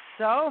are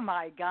so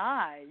my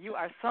guy. You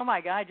are so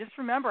my guy. Just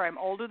remember, I'm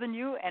older than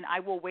you, and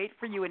I will wait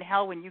for you in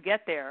hell when you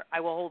get there.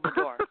 I will hold the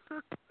door.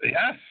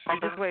 Yes.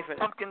 Just wait for it.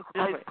 Pumpkin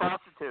spice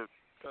prostitute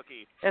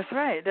cookie. That's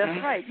right. That's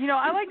right. You know,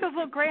 I like those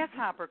little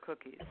grasshopper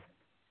cookies.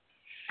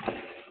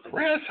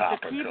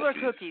 Grasshopper The Keebler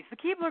cookies. The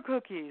Keebler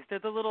cookies. They're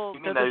the little.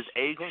 You mean those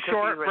Asian cookies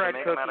shortbread where they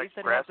make them out of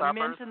cookies that have the mint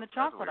grasshoppers? and the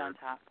chocolate on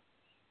top.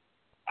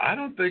 I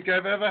don't think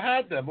I've ever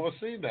had them or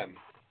seen them.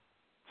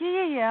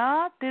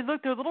 Yeah. They're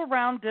little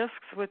round discs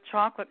with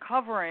chocolate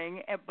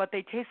covering, but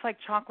they taste like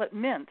chocolate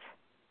mint.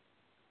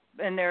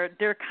 And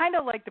they're kind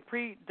of like the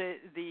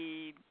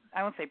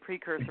I won't say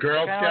precursor.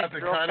 Girl Scout,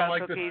 they're kind of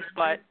like cookies,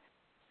 but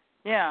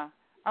yeah,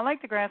 I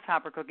like the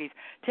grasshopper cookies.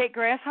 Take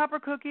grasshopper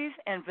cookies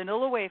and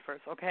vanilla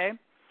wafers, okay?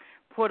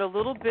 Put a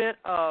little bit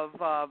of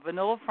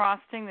vanilla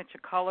frosting that you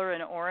color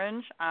in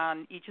orange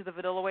on each of the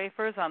vanilla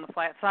wafers on the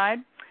flat side.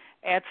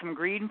 Add some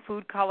green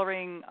food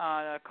coloring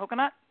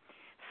coconut.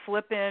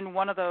 Slip in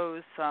one of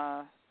those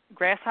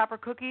grasshopper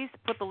cookies.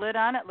 Put the lid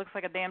on it. Looks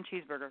like a damn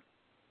cheeseburger.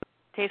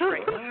 Tastes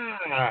great.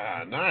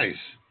 Ah, nice.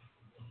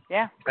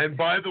 Yeah. And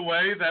by the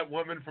way, that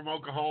woman from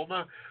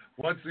Oklahoma,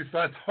 once we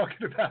started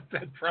talking about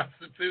dead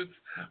prostitutes,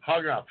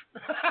 hung up.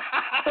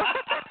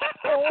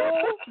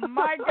 Oh,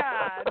 my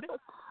God.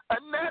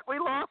 Annette, we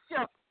lost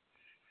you.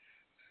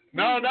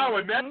 No,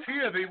 Annette's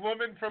here. The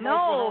woman from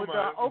Oklahoma. No,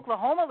 the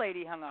Oklahoma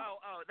lady hung up.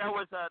 Oh,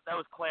 that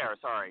was Claire.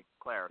 Sorry,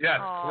 Claire.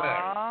 Yes, Aww.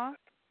 Claire.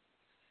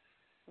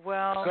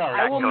 Well, sorry,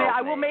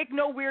 I will make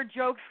no weird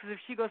jokes because if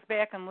she goes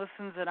back and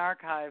listens in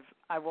archive,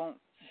 I won't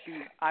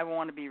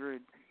want to be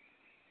rude.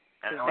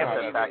 And I only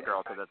said fat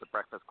girl because it's a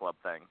Breakfast Club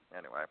thing.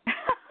 Anyway.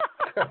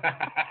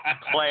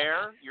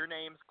 Claire, your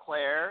name's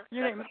Claire.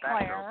 Your name's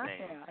Claire.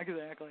 Name. Yeah,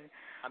 exactly.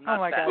 I'm not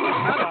my fat.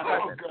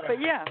 God. But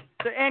yeah,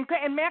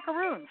 and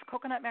macaroons,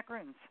 coconut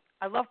macaroons.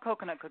 I love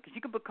coconut cookies.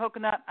 You could put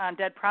coconut on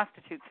dead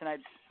prostitutes, and I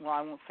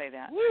won't say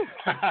that.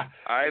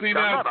 I've See,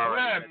 done now, that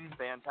already. Clem, It's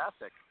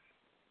fantastic.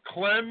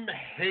 Clem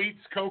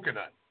hates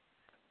coconut.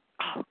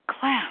 Oh,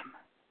 Clem,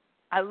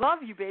 I love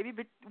you, baby,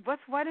 but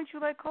why didn't you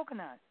like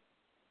coconut?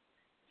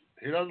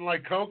 He doesn't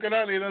like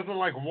coconut. And he doesn't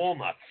like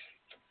walnuts.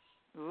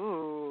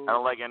 Ooh. I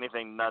don't like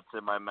anything nuts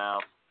in my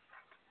mouth.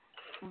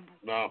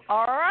 No.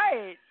 All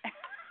right.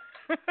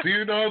 Do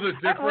you know the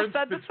difference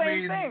said the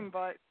between? Same thing,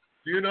 but.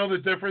 Do you know the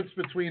difference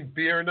between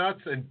beer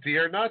nuts and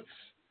deer nuts?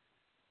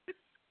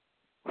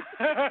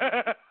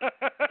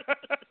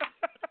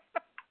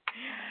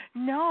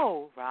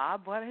 No,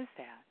 Rob. What is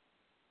that?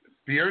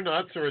 Beer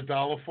nuts are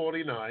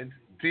 $1.49.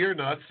 Deer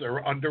nuts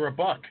are under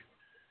 $1.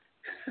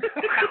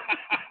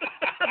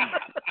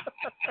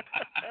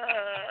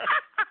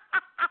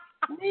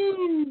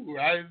 Woo!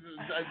 I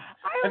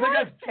think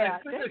I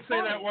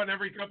say that one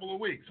every couple of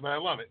weeks, but I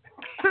love it.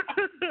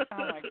 Oh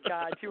my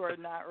God, you are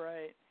not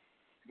right.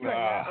 You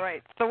are not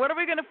right. So what are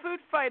we going to food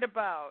fight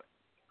about?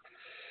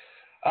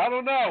 I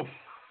don't know.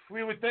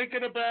 We were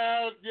thinking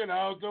about,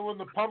 doing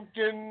the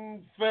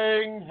pumpkin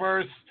thing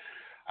versus.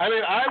 I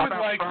mean, I would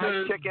like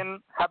to. Chicken.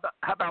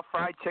 How about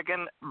fried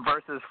chicken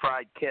versus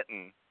fried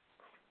kitten?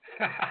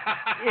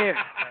 Yeah.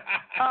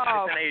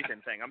 Oh. It's an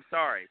Asian thing. I'm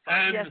sorry.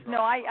 And, yes,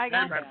 no, I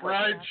got and that.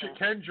 fried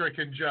Kendrick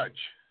and Judge.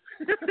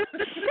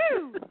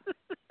 Shoo.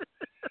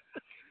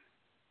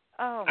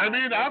 Oh, I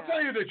mean, God. I'll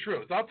tell you the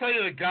truth. I'll tell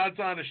you the God's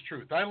honest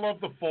truth. I love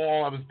the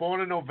fall. I was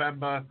born in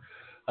November.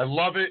 I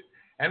love it.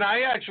 And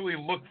I actually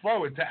look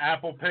forward to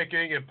apple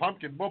picking and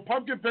pumpkin. Well,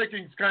 pumpkin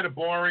picking is kind of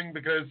boring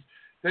because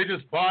they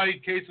just buy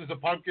cases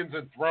of pumpkins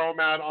and throw them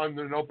out on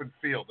an open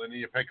field, and then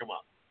you pick them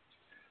up.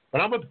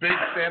 But I'm a big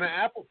fan of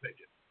apple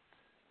picking.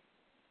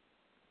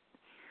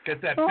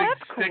 Get that big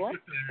stick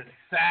with the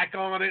sack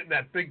on it and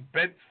that big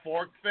bent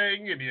fork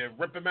thing, and you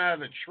rip them out of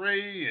the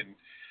tree.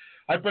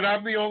 But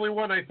I'm the only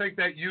one, I think,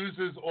 that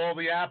uses all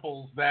the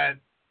apples that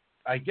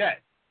I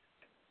get.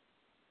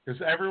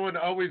 Because everyone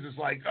always is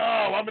like,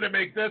 oh, I'm going to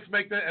make this,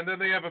 and then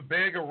they have a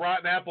bag of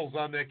rotten apples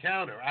on their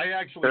counter. I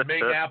actually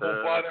make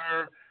apple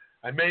butter.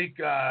 I make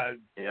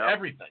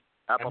everything.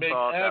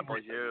 Applesauce, apple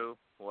jus,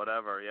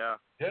 whatever, yeah.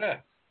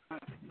 Yeah.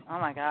 Oh,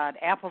 my God.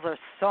 Apples are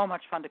so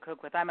much fun to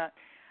cook with. I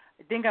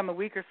think I'm a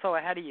week or so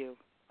ahead of you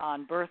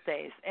on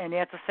birthdays, and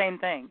it's the same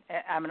thing.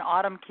 I'm an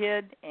autumn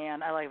kid,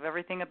 and I like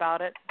everything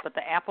about it. But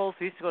the apples,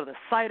 we used to go to the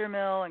cider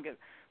mill and get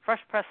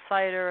fresh-pressed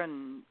cider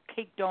and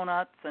cake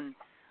donuts, and,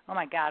 oh,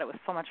 my God, it was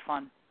so much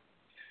fun.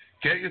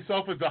 Get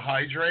yourself a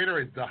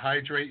dehydrator and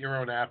dehydrate your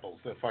own apples.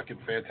 They're fucking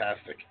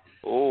fantastic.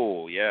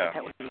 Oh, yeah.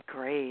 That would be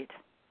great.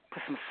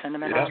 Put some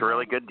cinnamon on it. It's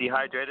really good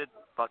dehydrated.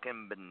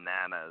 Fucking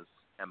bananas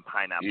and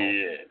pineapple.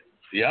 Yeah.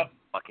 Yep.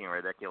 Fucking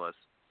ridiculous.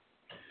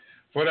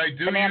 But I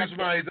do use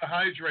my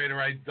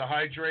dehydrator. I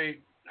dehydrate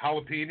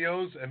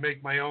jalapenos and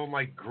make my own,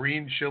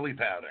 green chili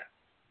powder.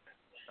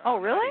 Oh,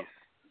 really?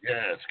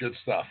 Yeah, it's good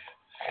stuff.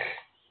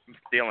 I'm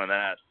stealing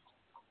that.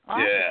 Oh,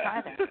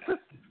 yeah.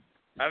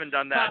 I haven't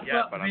done that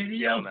yet, but I'm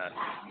doing that.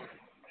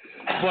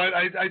 But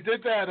I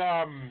did that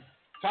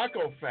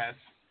Taco Fest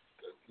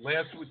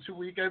last 2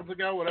 weekends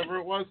ago, whatever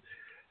it was,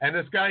 and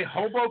this guy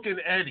Hoboken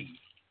Eddie,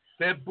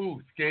 their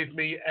booth gave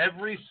me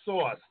every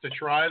sauce to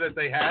try that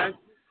they had.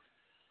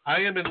 I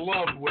am in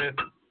love with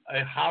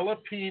a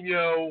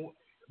jalapeno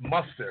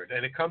mustard,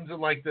 and it comes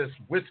in like this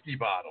whiskey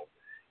bottle.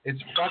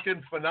 It's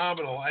fucking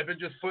phenomenal. I've been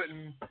just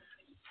putting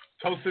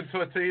toasted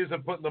tortillas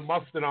and putting the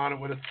mustard on it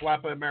with a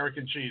slap of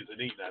American cheese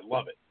and eating it. I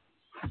love it.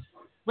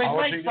 Wait,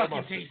 great Jalapeno fucking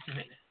mustard. taste of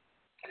it.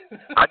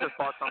 I just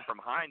bought some from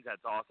Heinz.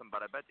 That's awesome,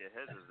 but I bet you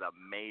his is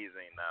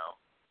amazing,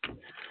 though.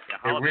 Yeah,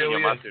 jalapeno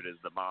really mustard is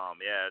the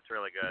bomb. Yeah, it's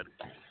really good.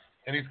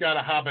 And he's got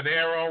a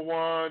habanero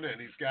one,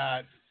 and he's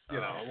got,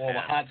 all the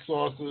hot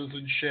sauces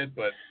and shit,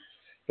 but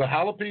the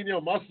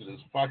jalapeno mustard is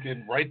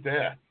fucking right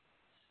there.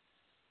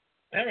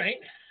 All right.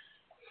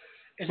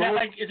 Is So that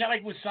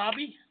like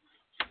wasabi?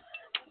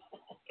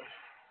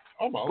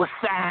 Almost.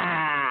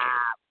 Wasabi.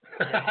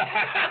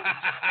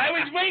 I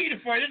was waiting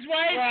for it. That's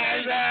why I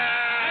was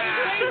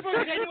waiting for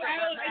it because I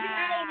knew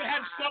Alan would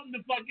have something to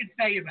fucking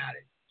say about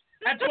it.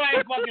 That's why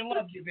I fucking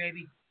love you,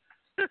 baby.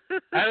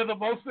 Out of the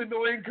most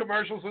annoying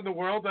commercials in the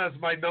world, that's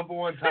my number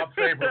one top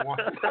favorite one.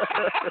 Next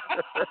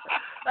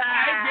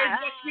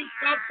week's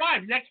top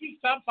 5. Next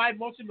week's top 5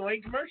 most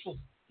annoying commercials.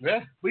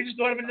 Yeah. We just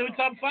thought of a new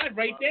top 5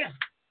 right there.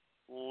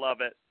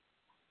 Love it.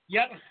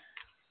 Yep.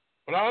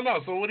 But I don't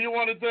know. So what do you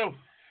want to do?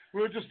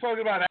 We were just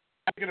talking about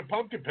apple and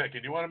pumpkin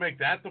picking. You want to make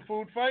that the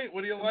food fight?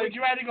 What do you like? Would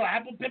you rather go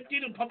apple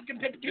pipkin or pumpkin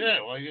pipkin? Yeah,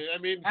 well, I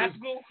mean,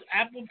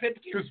 apple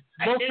pipkin. Because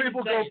most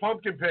people go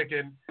pumpkin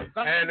picking,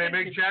 and they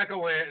make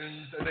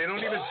jack-o'-lanterns, and they don't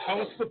even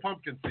toast the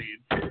pumpkin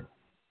seeds.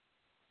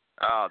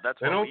 Oh, that's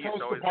They what don't we used to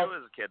toast the always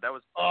do as a kid. That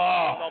was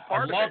all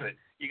part I love of it. it.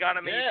 You got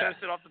to make Yeah.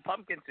 toast it off the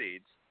pumpkin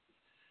seeds.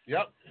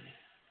 Yep.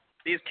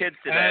 These kids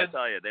today, I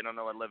tell you, they don't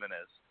know what living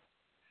is.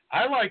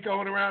 I like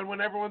going around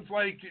when everyone's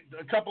like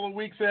a couple of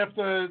weeks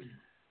after,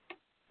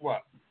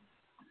 what?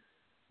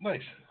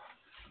 Nice.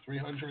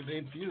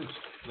 308 views.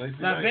 Nice.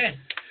 Not bad.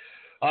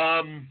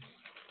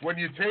 When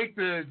you take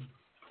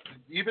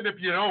even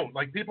if you don't,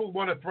 like people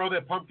want to throw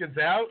their pumpkins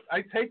out,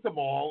 I take them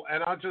all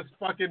and I'll just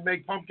fucking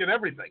make pumpkin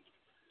everything.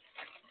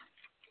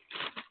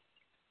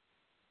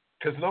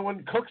 Because no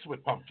one cooks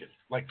with pumpkin,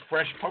 like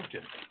fresh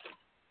pumpkin.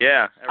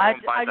 Yeah,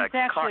 everyone I buys that just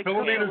actually carton.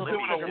 Philomeno's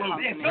doing a loop.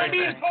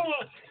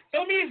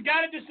 Philomeno's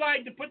got to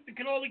decide to put the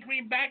cannoli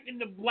cream back in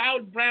the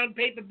loud brown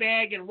paper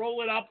bag and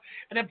roll it up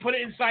and then put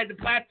it inside the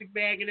plastic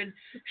bag and then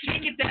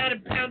shake it down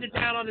and pound it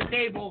down on the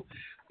table.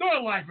 Go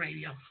on live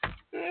radio.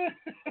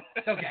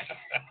 It's okay.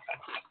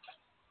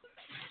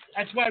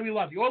 That's why we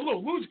love you. Oh,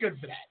 Lou's good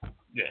for that.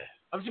 Yeah.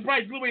 I'm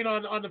surprised Lou ain't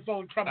on the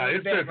phone troubling He's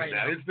the bed busy right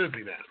now. now. He's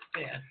busy now.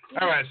 Yeah.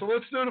 All right, so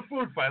let's do the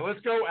food fight.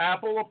 Let's go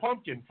apple or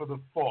pumpkin for the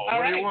fall. All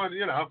what do right. you want,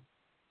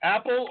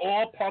 apple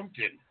or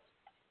pumpkin?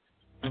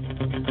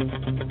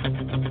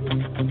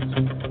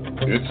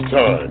 It's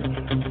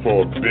time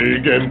for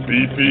Big and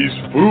Beefy's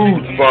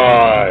Food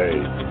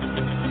Fight.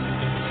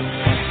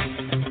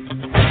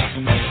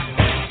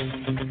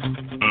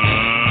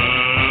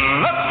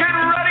 Let's get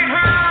ready to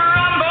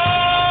rumble!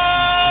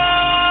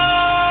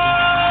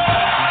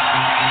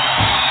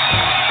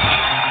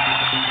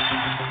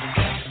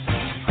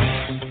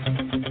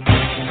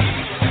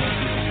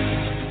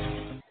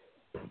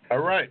 All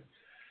right.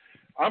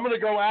 I'm going to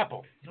go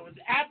apple. So it's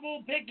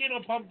apple picking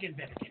or pumpkin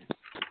picking?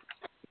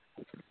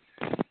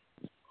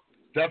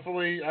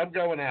 Definitely, I'm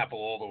going apple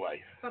all the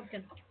way.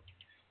 Pumpkin.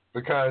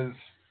 Because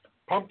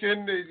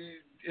pumpkin,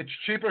 it's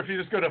cheaper if you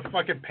just go to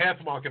fucking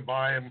Pathmark and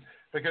buy them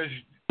because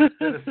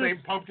they're the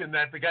same pumpkin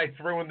that the guy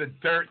threw in the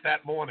dirt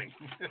that morning.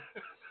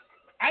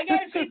 I got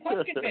to say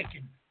pumpkin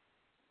picking.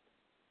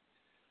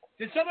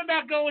 There's something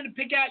about going to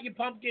pick out your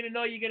pumpkin and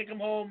know you're going to come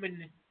home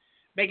and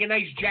make a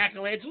nice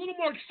jack-o'-lantern. It's a little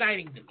more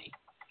exciting to me.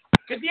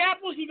 Because the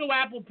apples, you go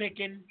apple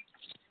picking,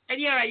 and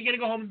you're going to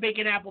go home and bake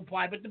an apple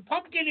pie. But the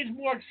pumpkin is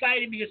more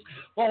exciting because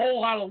the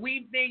whole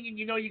Halloween thing, and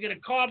you know you're going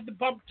to carve the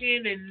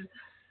pumpkin, and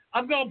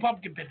I'm going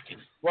pumpkin picking.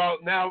 Well,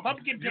 now,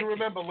 Pumpkin you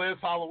remember last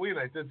Halloween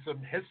I did some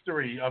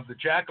history of the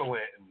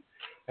jack-o'-lantern.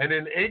 And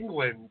in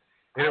England,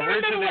 it I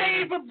remember what I ate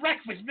originated... for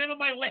breakfast. Remember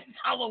my last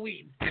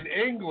Halloween. In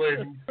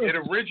England, it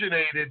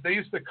originated, they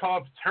used to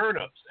carve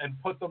turnips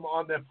and put them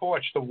on their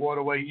porch to ward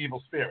away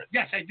evil spirits.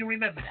 Yes, I do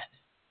remember that.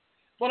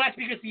 Well, that's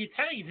because the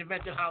Italians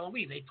invented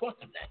Halloween. They taught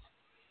them that.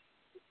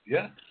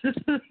 Yeah.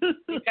 The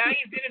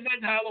Italians did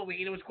invent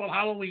Halloween. It was called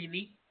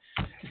Halloweeny.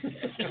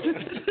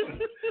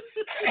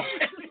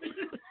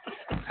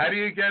 How do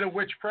you get a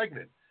witch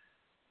pregnant?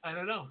 I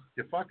don't know.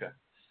 You fuck her.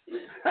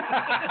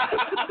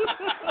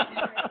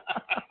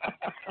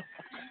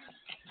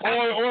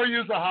 or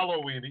use a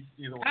Halloweeny.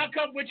 Either one. How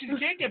come witches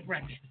can't get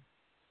pregnant?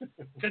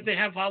 Because they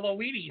have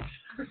Halloweenies.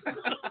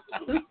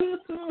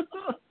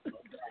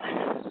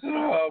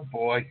 Oh,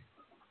 boy.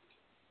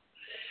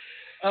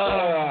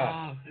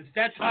 It's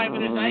that time of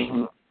the night.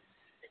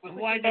 We're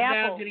winding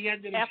down to the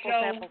end of the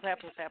show.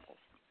 Apples.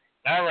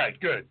 All right,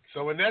 good.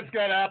 So when Ned's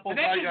got apples, And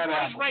that I just got brought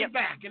us apples. right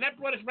back. And that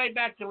brought us right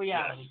back to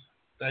reality.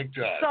 Thank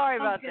God. Sorry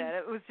about that.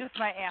 It was just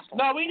my apple.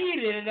 No, we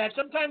needed it. That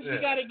sometimes we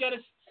got to get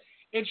us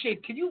in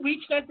shape. Can you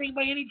reach that thing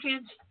by any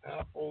chance?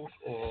 Apples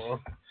or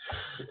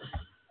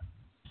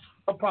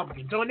a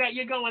pumpkin. So that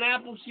you're going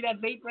apple. See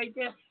that vape right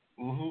there?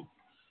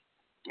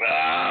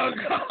 Oh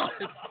God.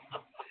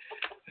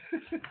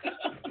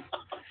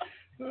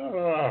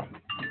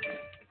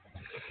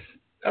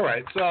 All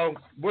right. So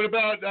what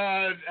about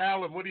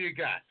Alan? What do you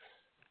got?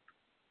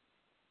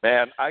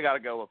 Man, I got to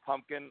go with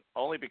pumpkin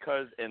only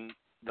because in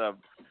the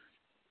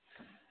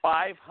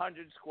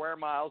 500 square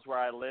miles where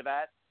I live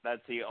at,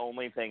 that's the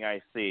only thing I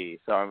see.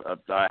 So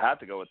I have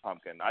to go with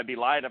pumpkin. I'd be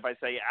lying if I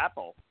say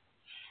apple.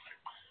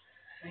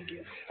 Thank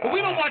you. Well,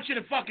 we don't want you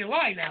to fucking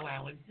lie now,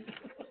 Alan.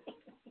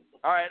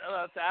 All right,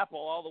 that's apple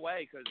all the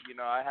way because,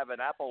 I have an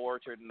apple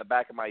orchard in the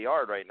back of my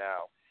yard right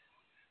now.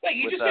 Wait,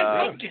 you just said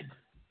pumpkin.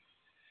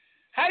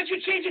 How did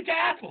you change it to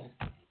apple?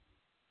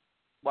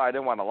 Well, I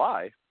didn't want to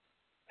lie.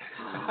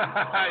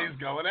 He's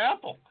going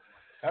apple.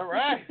 All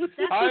right.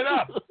 Tie it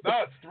up.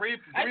 No, it's three.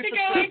 I think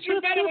I liked you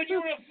better when you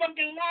were a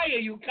fucking liar,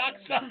 you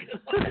cocksucker.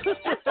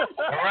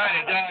 All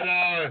right,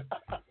 I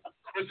got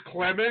Chris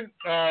Clement,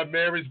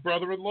 Mary's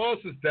brother-in-law,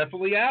 says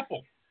definitely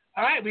apple.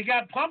 All right, we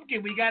got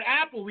pumpkin, we got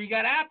apple,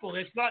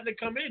 There's starting to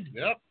come in.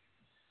 Yep.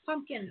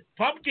 Pumpkin.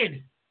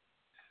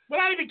 We're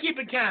not even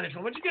keeping count of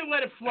it. We're just going to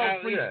let it flow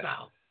freestyle.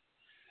 Yeah.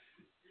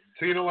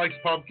 Tina likes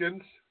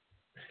pumpkins.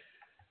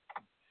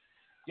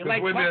 You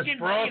like when pumpkin, there's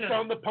frost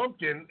on the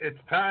pumpkin, it's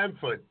time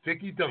for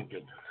Dickie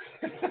Duncan.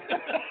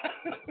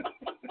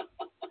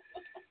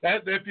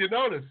 If you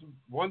notice,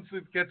 once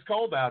it gets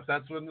cold out,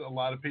 that's when a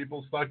lot of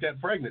people start getting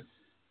pregnant.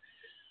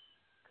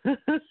 Where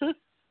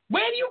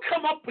do you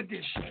come up with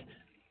this shit?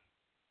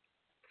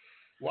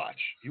 Watch.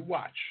 You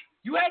watch.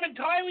 You have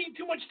entirely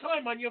too much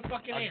time on your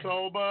fucking hands.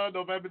 October,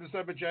 November,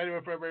 December,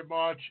 January, February,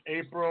 March,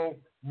 April,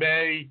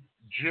 May,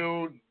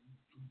 June.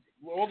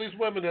 All these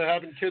women are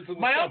having kids in the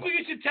My summer. uncle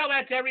used to tell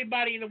that to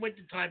everybody in the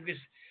wintertime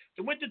because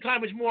the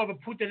wintertime was more of a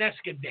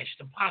puttanesca dish,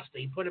 the pasta.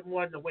 He put it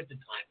more in the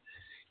wintertime.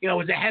 It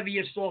was a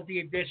heavier,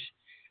 saltier dish.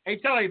 And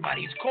he tell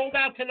everybody, it's cold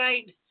out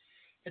tonight.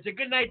 It's a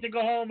good night to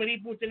go home and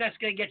eat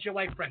puttanesca and get your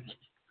wife pregnant.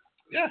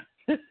 Yeah.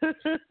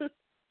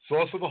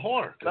 Sauce of the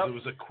whore, because it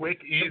was a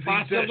quick, easy the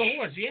pasta dish. of the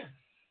horse, yeah.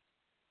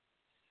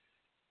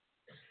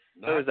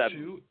 There was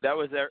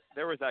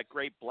that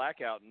great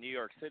blackout in New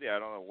York City. I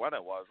don't know when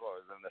it was. Well,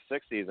 it was in the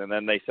 60s, and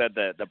then they said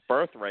that the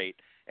birth rate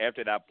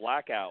after that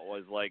blackout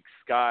was like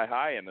sky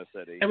high in the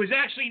city. It was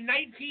actually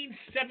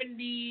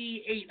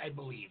 1978, I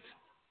believe.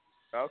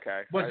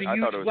 Okay. Was the I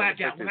huge thought it was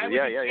blackout. In the 60s. When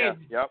I was a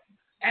kid, Yep.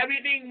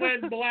 everything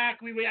went black.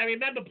 I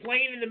remember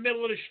playing in the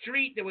middle of the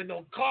street. There were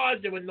no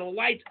cars. There were no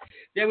lights.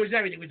 There was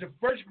everything. It was the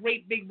first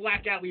great big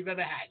blackout we've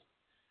ever had.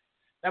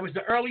 That was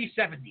the early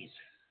 70s.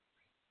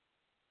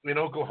 In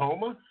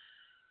Oklahoma?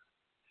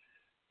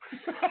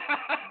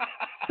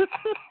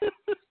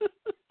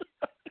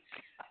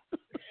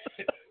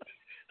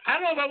 I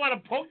don't know if I want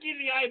to poke you in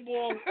the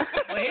eyeball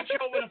or hit you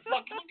over the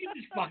fucking. Look at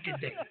this fucking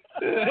thing.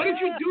 What did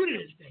you do to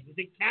this thing? Is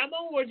it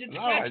camo or is it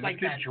scratched like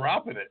that? I just keep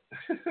dropping it.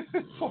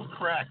 It's all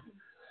cracked.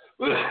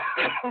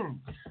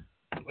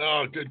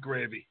 Oh, good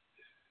gravy.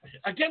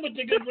 Again with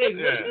the good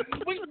gravy. Yeah.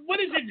 What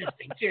is in this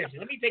thing? Seriously,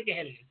 let me take a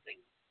head of this thing.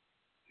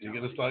 You're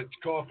going to start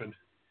coughing.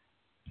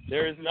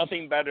 There is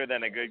nothing better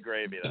than a good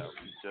gravy, though.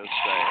 Just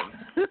saying.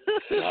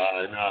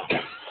 I know.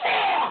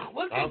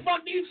 What the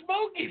fuck are you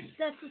smoking?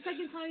 That's the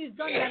second time you've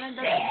done that, and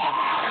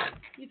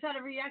you've had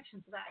a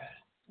reaction to that.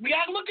 We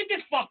gotta look at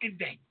this fucking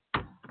thing.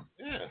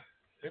 Yeah.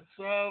 It's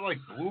like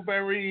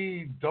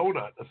blueberry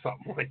donut or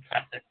something like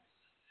that.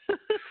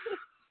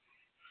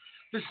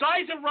 The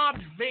size of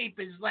Rob's vape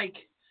is like,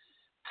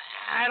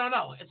 I don't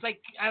know. It's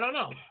like, I don't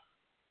know.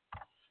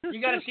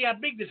 You gotta see how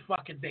big this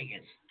fucking thing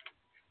is.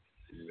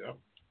 Yep.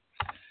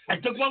 I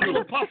took one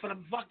little puff and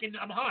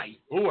I'm high.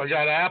 Oh, I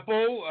got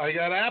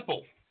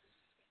apple.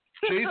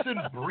 Jason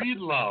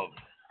Breedlove.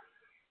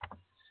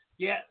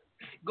 Yeah,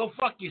 go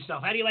fuck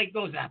yourself. How do you like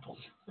those apples?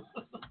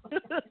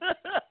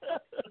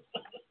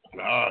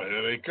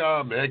 Here they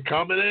come. They're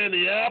coming in.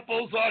 The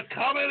apples are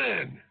coming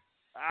in.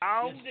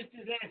 Ow. Just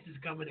his ass is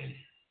coming in.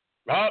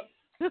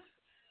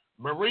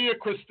 Maria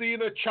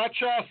Christina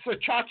Chacha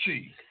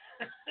Sachachi.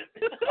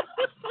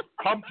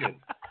 Pumpkin.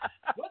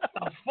 What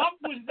the fuck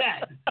was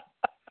that?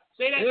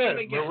 Say that Yeah,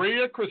 again.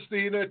 Maria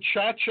Christina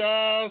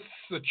Chacha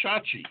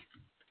Sachachi.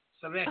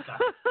 Sarika.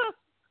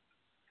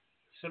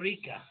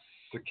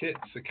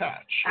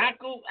 Sakach.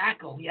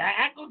 Ackle. Yeah,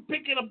 Ackle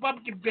picking a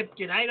pumpkin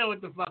pipkin. I know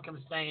what the fuck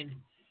I'm saying.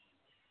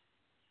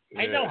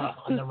 I know her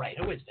on the right.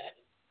 Who is that?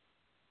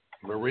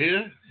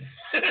 Maria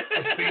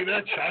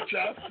Christina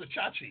Chacha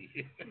Sachachi.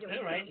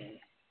 All right.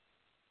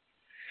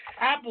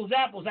 Apples.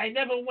 I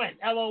never went.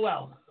 LOL.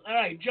 All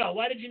right, Joe,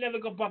 why did you never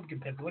go pumpkin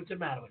picking? What's the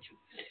matter with you?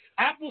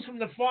 Apples from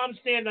the farm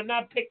stand are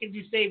not picked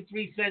to save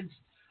 3 cents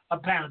a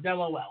pound.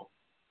 LOL.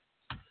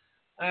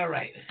 All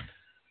right.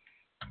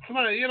 Come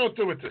on, you don't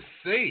do it to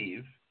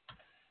save.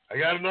 I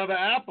got another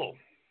apple.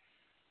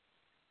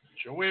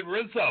 Joanne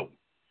Rizzo.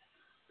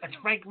 That's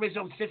Frank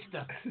Rizzo's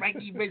sister,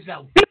 Frankie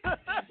Rizzo.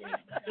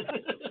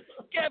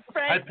 Get I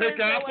Frank. pick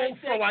apples,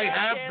 so I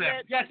have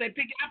them. Yes, I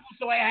pick apples,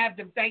 so I have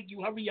them. Thank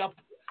you. Hurry up.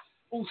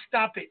 Oh,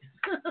 stop it.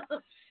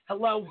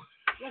 Hello.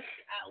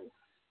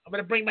 I'm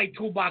gonna bring my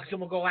toolbox and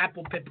we'll go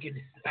apple pipkin.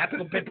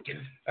 Apple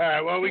pipkin. All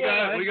right. Well, we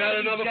got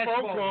another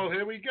phone Bowl. call.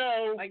 Here we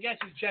go. I guess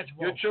it's Jets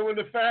Bowl. You're chewing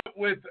the fat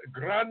with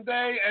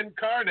Grande and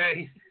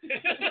Carne.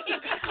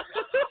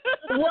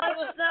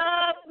 What's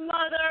up,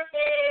 Mother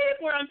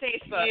Ape? We're on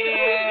Facebook.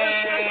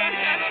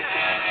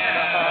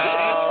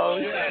 Oh,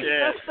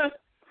 shit.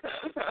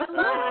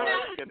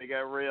 It's going to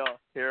get real.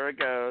 Here it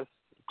goes.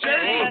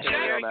 Jerry in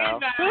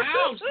the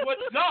house.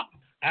 What's up?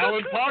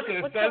 Alan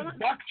Parker says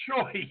bok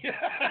choy.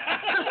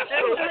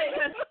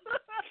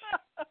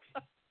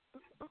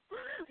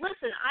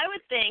 Listen, I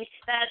would think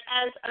that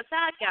as a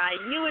fat guy,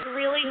 you would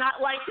really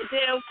not like to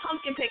do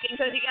pumpkin picking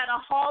because you got to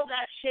haul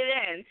that shit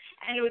in,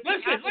 and it would be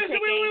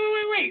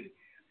Wait.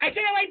 I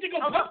said I like to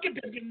go pumpkin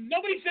picking.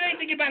 Nobody said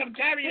anything about him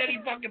carrying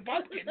any fucking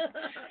pumpkin.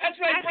 That's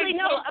why I bring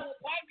and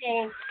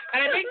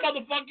I make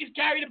motherfuckers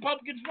carry the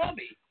pumpkins from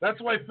me.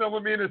 That's why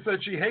Philomena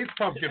said she hates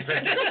pumpkin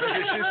picking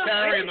because she's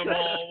carrying them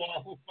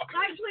all.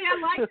 Actually, I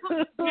like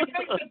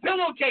pumpkin. The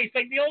pillowcase,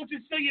 like the old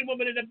Sicilian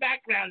woman in the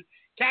background,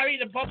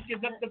 carrying the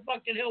pumpkins up the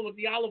fucking hill with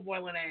the olive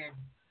oil in her hand.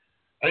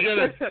 I get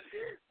it.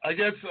 I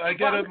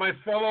get it. My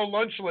fellow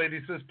lunch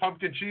lady says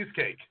pumpkin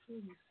cheesecake.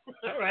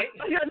 All right.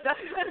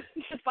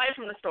 Just buy it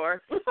from the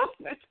store. No,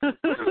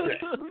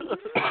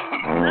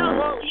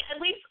 well, at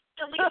least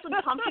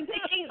with pumpkin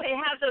picking, they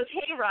have those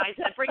hay rides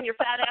that bring your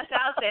fat ass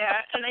out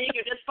there, and then you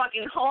can just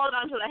fucking haul it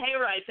onto the hay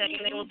ride thing,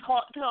 and they will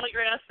tow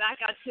your ass back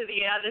out to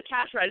the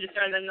cash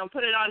register, and then they'll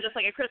put it on just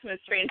like a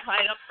Christmas tree and tie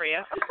it up for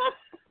you.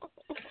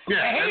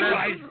 Yeah, and then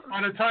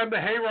by the time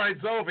the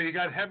hayride's over, you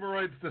got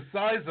hemorrhoids the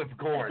size of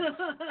gourds.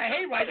 A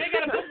hayride? They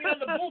gotta put me on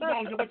the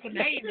bulldozer with some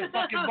hay in the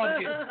fucking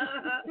bucket.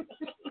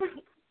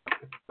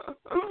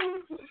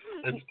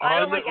 I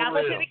don't like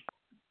apple picking.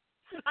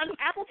 On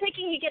apple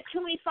picking, you get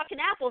too many fucking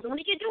apples, and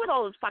what do you do with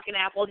all those fucking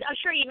apples? I'm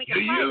sure you make a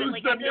pie. You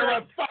use them. You're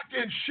a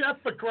fucking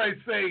chef, for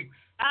Christ's sake.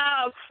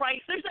 Oh,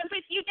 Christ.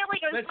 You get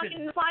like a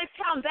fucking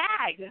 5-pound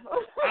bag.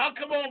 I'll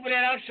come over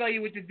there and I'll show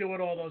you what to do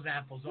with all those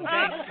apples,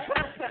 okay?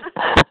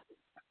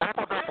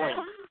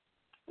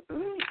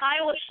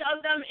 I will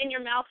shove them in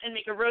your mouth and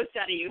make a roast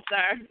out of you,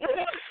 sir.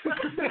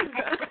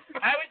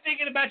 I was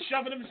thinking about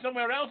shoving them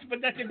somewhere else, but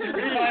that's a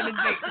different time and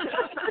date.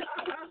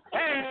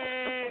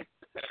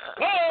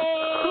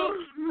 Oh!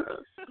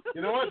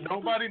 You know what?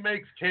 Nobody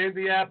makes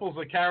candy apples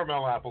or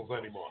caramel apples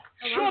anymore.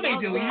 Sure they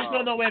do. You just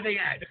don't know where they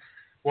at.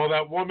 Well,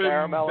 that woman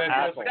Caramel that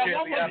does the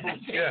apple. candy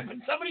apples, yeah.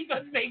 Somebody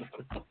does make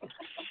them.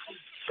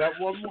 That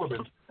one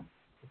woman.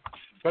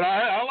 But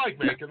I like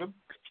making them.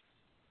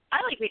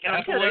 I like making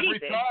them too. Apple They're every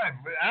easy.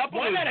 time. Apple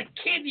Why is, not a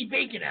candy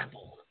bacon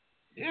apple?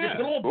 yeah.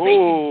 It's all bacon.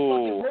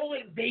 Fucking roll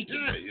it in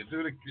bacon. Yeah, you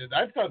do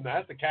I've done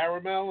that. The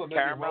caramel and then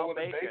you roll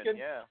it in bacon.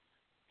 Yeah.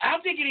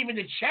 I'm thinking even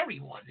the cherry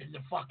one in the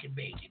fucking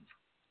bacon.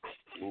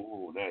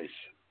 Ooh, nice.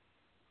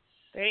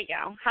 There you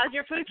go. How's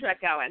your food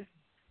truck going?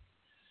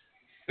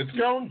 It's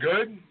going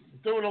good.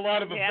 Doing a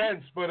lot of Yeah.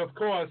 events, but of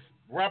course,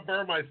 Rob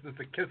Burmeister's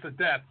the kiss of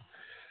death,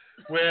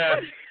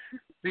 where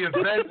the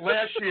event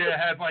last year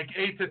had like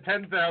 8,000 to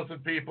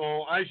 10,000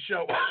 people. I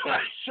show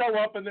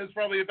up and there's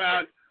probably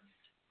about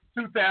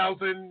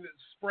 2,000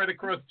 spread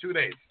across 2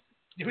 days.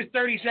 There was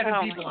 37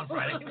 people on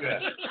Friday.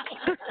 Yeah.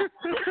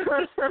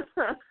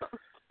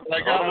 I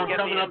got one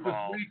coming up this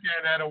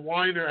weekend at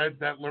at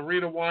that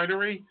Lorena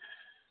Winery.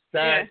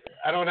 That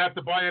I don't have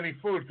to buy any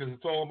food because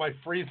it's all in my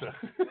freezer.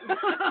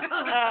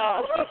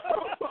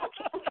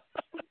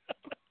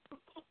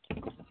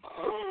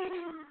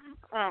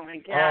 Oh my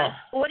God!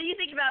 What do you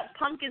think about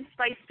pumpkin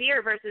spice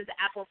beer versus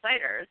apple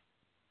ciders?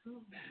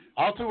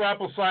 I'll do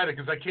apple cider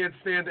because I can't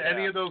stand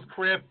any of those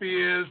craft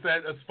beers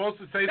that are supposed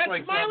to taste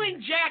like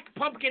Smiling Jack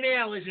pumpkin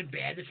ale isn't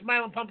bad. The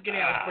Smiling pumpkin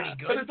ale is pretty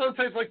good. But it doesn't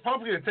taste like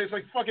pumpkin. It tastes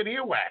like fucking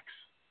earwax.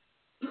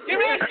 It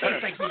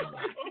tastes like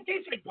earwax. It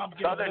tastes like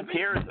pumpkin. Southern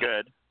Tier is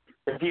good.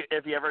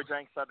 If you ever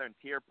drank Southern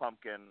Tier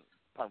pumpkin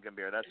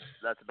beer,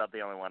 that's about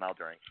the only one I'll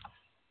drink.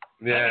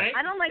 Yeah.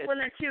 I don't like when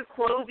they're too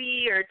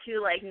clovey or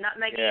too like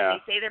nutmeggy. Yeah.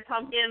 They say they're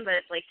pumpkin, but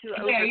it's like too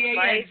Yeah,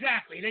 overspiced.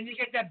 exactly. Then you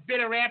get that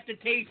bitter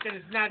aftertaste and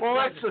it's not. Well,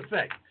 pleasant. that's the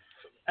thing.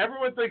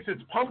 Everyone thinks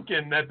it's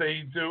pumpkin that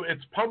they do.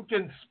 It's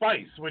pumpkin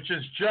spice, which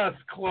is just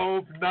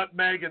clove,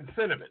 nutmeg, and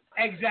cinnamon.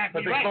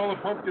 Exactly. But they call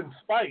it pumpkin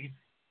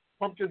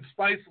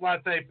spice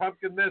latte,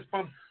 pumpkin this,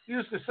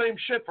 use the same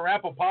shit for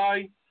apple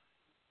pie.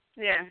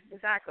 Yeah,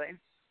 exactly.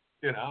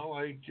 You know,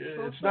 like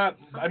it's not.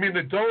 I mean,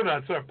 the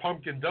donuts are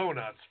pumpkin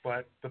donuts,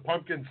 but the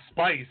pumpkin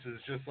spice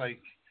is just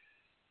like,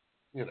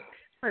 you know.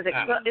 Is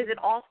it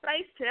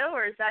allspice too,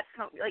 or is that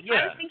like?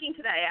 I was thinking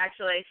today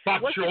actually.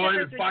 Bok What's the choy,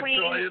 difference between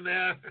in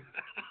there.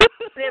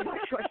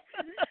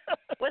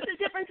 What's the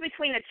difference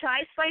between a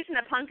chai spice and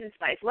a pumpkin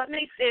spice? What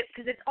makes it?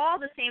 Because it's all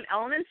the same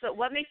elements, but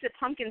what makes it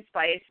pumpkin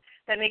spice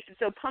that makes it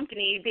so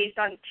pumpkiny based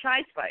on chai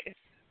spice?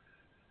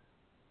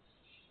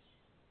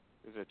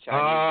 There's a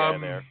Chinese guy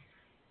there.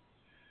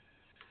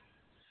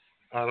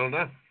 I don't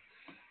know.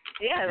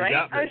 Yeah, right?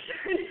 I was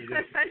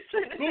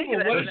trying to think of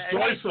that. There's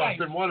soy sauce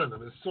in one of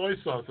them. There's soy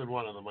sauce in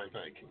one of them, I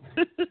think.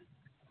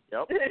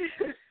 Yep.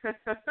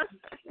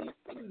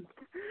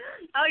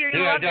 Oh, you're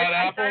gonna love this.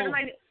 I started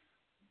my.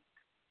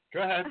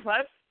 Go ahead.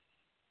 What?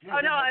 Oh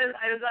no,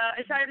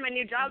 I started my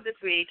new job this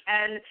week,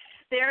 and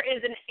there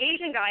is an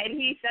Asian guy, and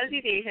he says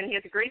he's Asian. He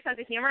has a great sense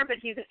of humor, but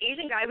he's an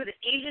Asian guy with an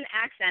Asian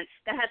accent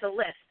that has a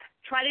lisp.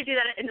 Try to do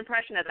that an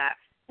impression of that.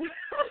 Go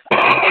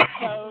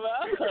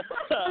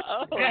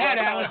ahead,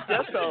 Alex. I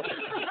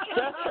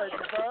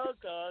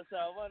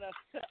want to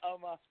sit on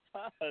my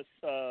face.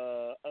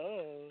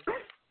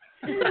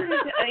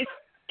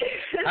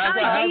 How's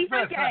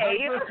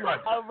this one?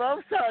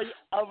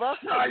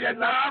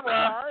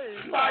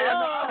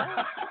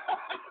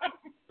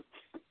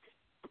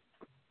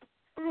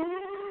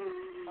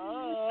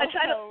 I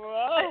try to.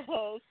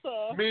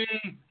 Me,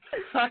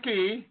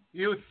 sucky.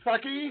 You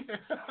sucky.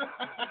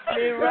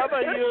 Me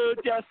rubber you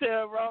just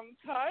the wrong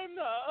time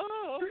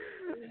now.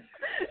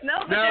 No,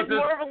 but there's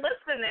more of a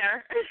lisp in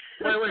there.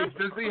 Wait.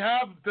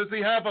 Does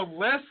he have a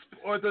lisp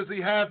or does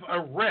he have a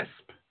risp?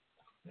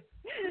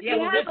 Yeah,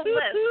 he has a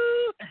lisp.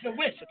 It's a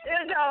wisp.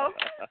 No,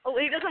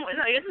 he doesn't.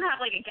 No, he doesn't have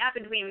like a gap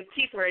in between his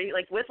teeth where he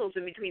like whistles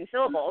in between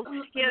syllables.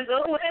 He has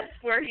a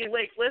lisp where he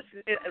like lisps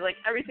like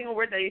every single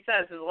word that he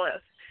says is a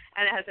lisp,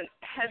 and it has a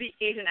heavy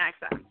Asian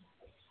accent.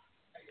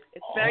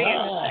 It's very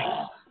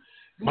interesting.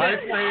 My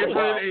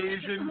favorite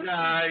Asian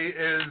guy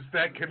is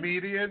that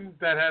comedian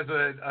that has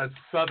a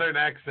southern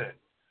accent.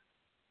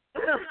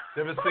 You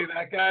ever see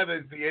that guy?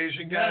 The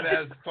Asian guy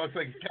that talks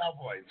like a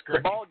cowboy. It's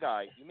great. The bald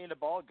guy. You mean the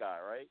bald guy,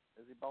 right?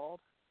 Is he bald?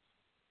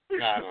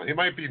 I don't know. He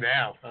might be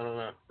now. I don't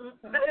know.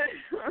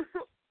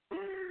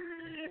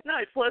 No,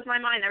 it blows my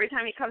mind every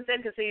time he comes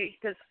in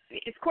because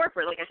it's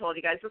corporate, like I told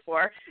you guys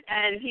before,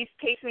 and he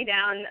takes me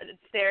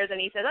downstairs and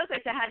he says,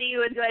 "Okay, so how do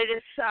you enjoy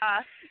this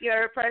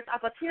your first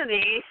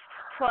opportunity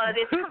for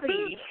this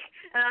company?"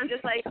 And I'm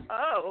just like,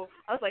 "Oh,"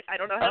 I was like, "I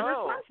don't know how to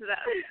respond to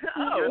that."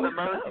 You're the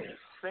most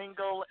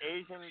single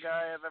Asian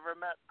guy I've ever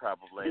met,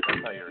 probably.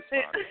 That's how you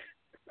respond.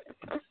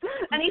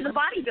 And he's a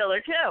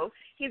bodybuilder too.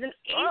 He's an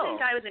Asian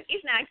guy with an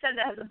Asian accent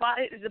that has a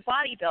body. Is a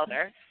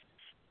bodybuilder.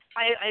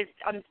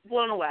 I'm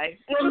blown away.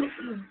 I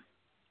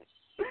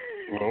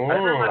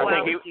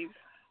think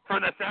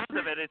from the sounds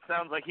of it, it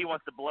sounds like he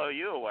wants to blow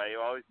you away. He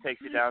always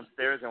takes you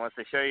downstairs and wants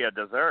to show you a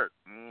dessert.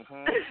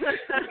 Mm-hmm.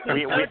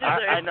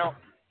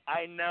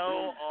 I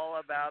know all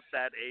about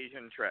that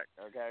Asian trick.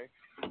 Okay.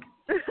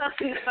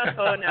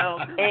 No.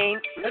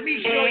 Let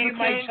me show you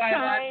my chai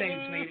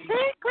latte, sweetie.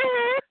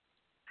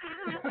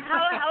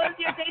 How was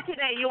your day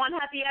today? You want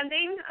happy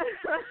ending?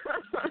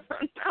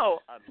 No,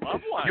 I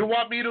love one. You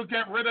want me to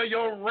get rid of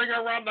your ring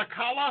around the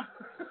collar?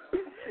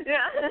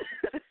 Yeah.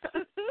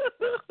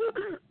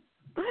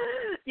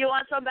 You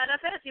want some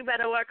benefits? You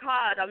better work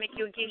hard. I'll make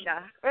you a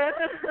geisha.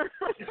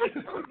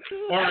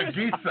 Or a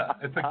geisha.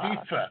 It's a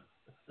geisha.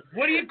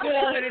 What do you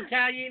call an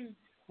Italian?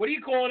 What do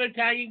you call an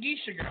Italian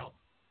geisha girl?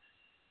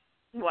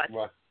 What?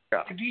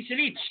 A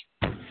geisha-niche.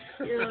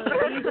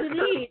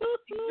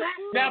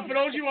 Now, for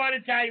those who aren't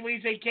Italian, when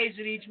you say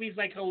quesadilla, means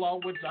like hello,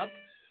 what's up?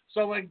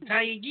 So an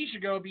Italian geisha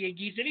girl would be a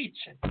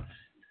geisha-niche.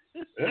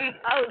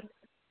 Oh,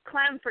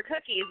 Clem, for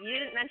cookies, you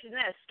didn't mention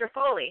this.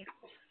 Strafoli.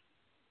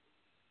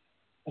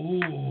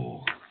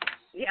 Ooh.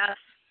 Yes,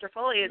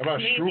 Strafoli is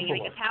amazing. You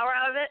make a tower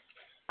out of it.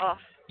 Oh,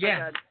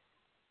 yeah. Good.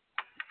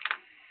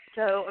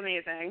 So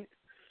amazing.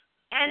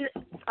 And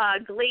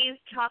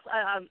glazed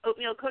chocolate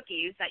oatmeal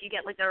cookies that you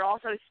get, like they're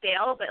also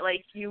stale, but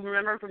like you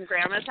remember from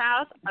Grandma's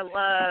house. I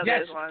love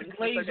those ones. Yes,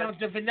 glazed on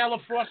the vanilla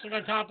frosting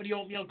on top of the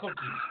oatmeal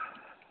cookies.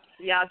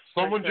 Yes.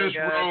 Someone just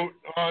wrote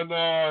on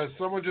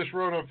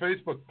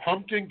Facebook,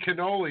 pumpkin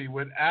cannoli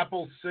with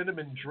apple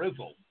cinnamon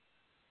drizzle.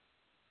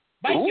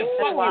 Bite your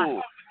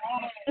fucking.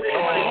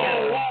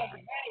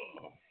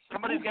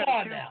 Somebody's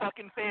got too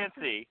fucking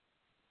fancy.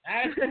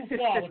 That's too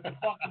far with the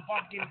fucking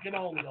pumpkin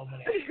cannoli over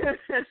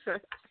there.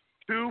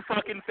 Too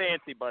fucking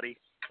fancy, buddy.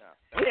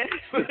 Yeah.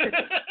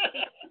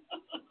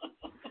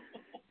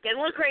 Getting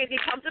a little crazy.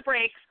 Pump the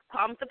brakes.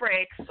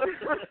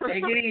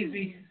 Take it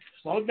easy.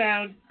 Slow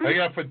down. I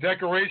got for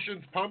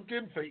decorations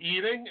pumpkin, for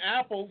eating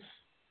apples.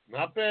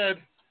 Not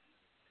bad.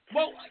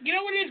 Well, you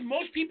know what it is?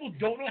 Most people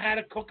don't know how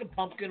to cook a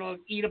pumpkin or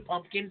eat a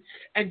pumpkin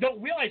and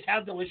don't realize how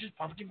delicious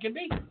pumpkin can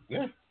be.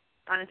 Yeah.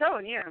 On its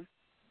own, yeah.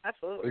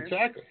 Absolutely.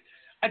 Exactly.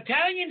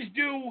 Italians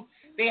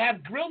they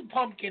have grilled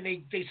pumpkin.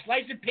 They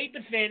slice it paper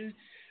thin,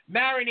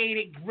 marinate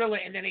it, grill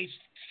it, and then they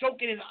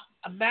soak it in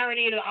a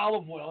marinated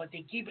olive oil, and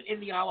they keep it in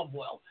the olive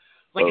oil.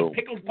 Like a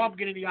pickled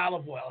pumpkin in the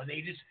olive oil, and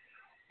they just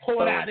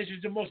pull it out. This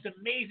is the most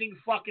amazing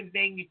fucking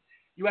thing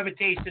you ever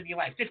tasted in your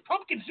life. There's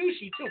pumpkin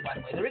sushi, too, by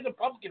the way. There is a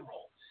pumpkin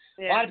roll.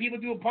 Yeah. A lot of people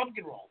do a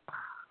pumpkin roll.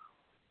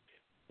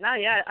 No,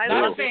 yeah, I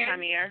love this time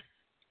of year.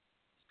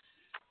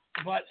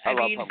 But I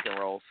love pumpkin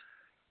rolls.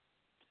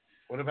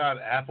 What about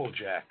Apple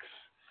Jacks?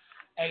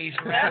 A's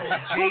for Apple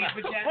Jacks.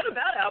 What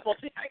about Apple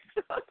Jacks?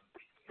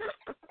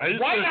 I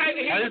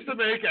used to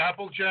make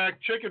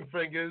Applejack chicken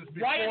fingers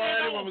before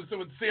anyone was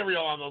doing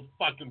cereal on those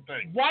fucking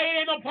things. Why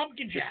ain't no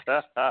pumpkin jack?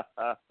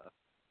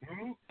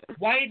 Mm-hmm.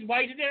 Why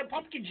isn't there a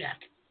pumpkin jack?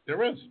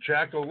 There is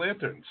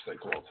jack-o'-lanterns, they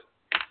called.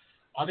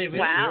 Are they really?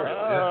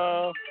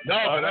 Wow. Yeah. No,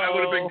 but that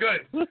would have been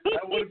good.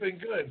 That would have been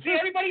good. See,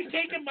 everybody's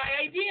taking my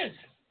ideas.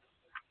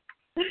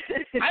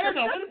 I don't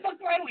know. What the fuck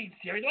do I eat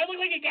cereal? Do I look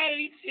like a guy that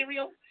eats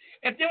cereal?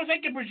 If there was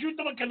like a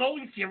prosciutto and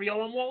cannoli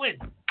cereal, I'm all in.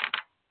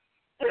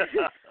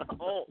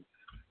 Oh.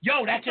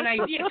 Yo, that's an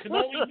idea.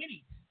 Cannoli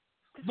mini.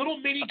 Little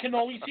mini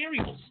cannoli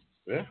cereals.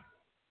 Yeah.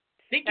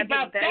 Think That'd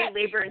about be very that.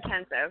 labor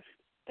intensive.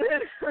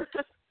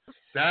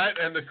 That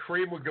and the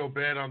cream would go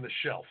bad on the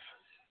shelf.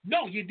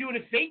 No, you do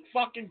the fake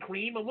fucking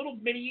cream, a little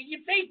mini, and you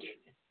fake it.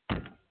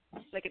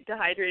 Like a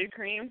dehydrated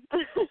cream.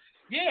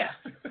 Yeah.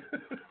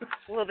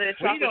 A little bit of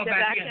What do you chocolate know chip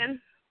about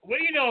action. What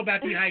do you know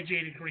about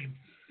dehydrated cream?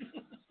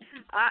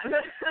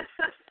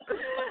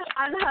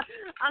 I'm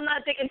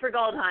not digging for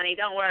gold, honey.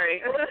 Don't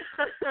worry.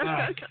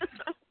 Right.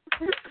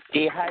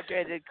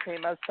 Dehydrated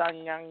cream of some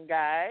young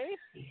guy.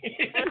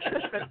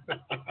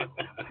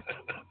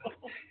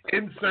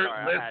 Insert Sorry,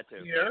 I had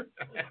list to. here.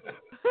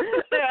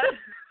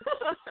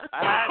 I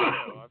had to.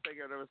 I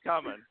figured it was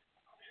coming.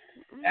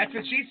 That's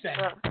what she said.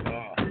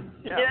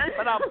 Yeah.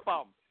 But I'm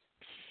bummed.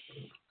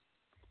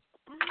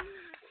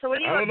 So what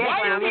do you I want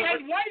don't know.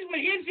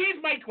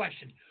 Here's my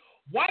question.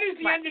 Why does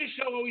the end of the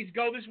show always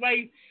go this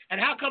way, and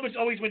how come it's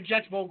always when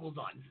Jess Vogel's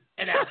on?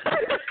 And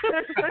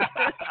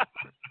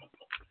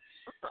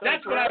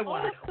that's what I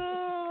want.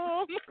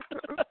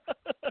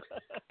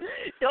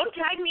 Don't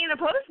tag me in a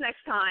post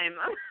next time.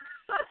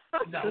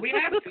 No, we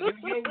have to.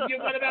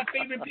 You're one of our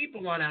favorite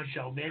people on our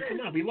show, man.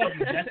 Come on, we love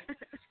you, Jess.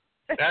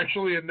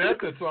 Actually, Annette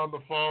that's on the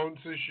phone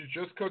says she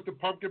just cooked a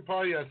pumpkin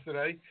pie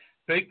yesterday,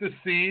 baked the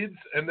seeds,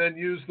 and then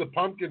used the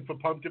pumpkin for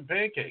pumpkin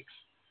pancakes.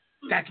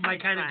 That's my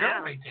kind of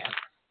girl right there.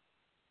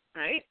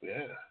 Right?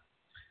 Yeah.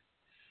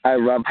 I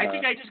love her. I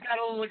think I just got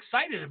a little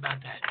excited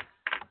about that.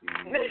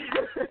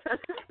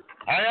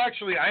 I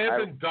have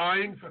been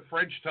dying for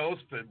French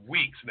toast for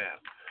weeks now.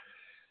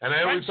 And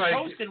I always French like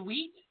toast and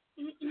wheat?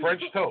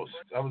 French toast.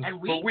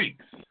 For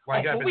weeks.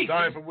 Like I've been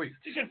dying for weeks.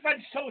 She said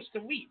French toast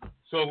and wheat.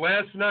 So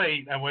last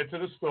night I went to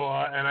the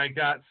store and I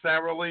got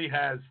Sarah Lee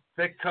has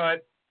thick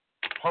cut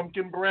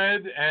pumpkin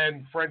bread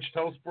and French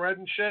toast bread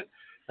and shit.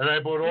 And I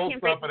bought all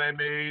stuff and I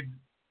made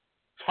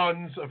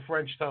tons of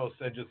French toast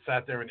and just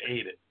sat there and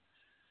ate it.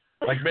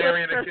 Like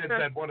Mary and the kids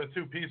had 1 or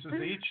 2 pieces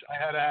each. I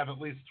had to have at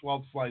least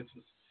 12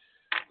 slices.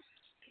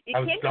 You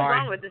can't go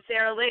wrong with the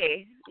Sarah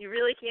Lee. You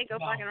really can't go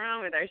fucking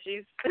wrong with her.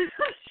 She's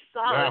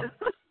solid.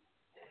 No.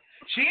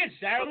 She is.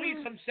 Sarah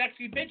Lee's some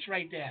sexy bitch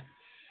right there.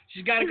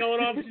 She's got it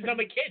going on since I'm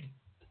a kid.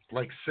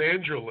 Like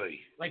Sandra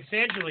Lee. Like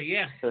Sandra Lee,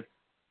 yeah.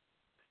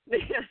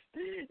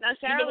 Now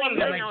Sarah Lee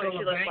doesn't know what she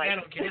looks like. I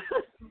don't care.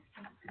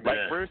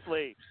 Like Bruce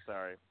Lee.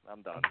 Sorry,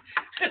 I'm done.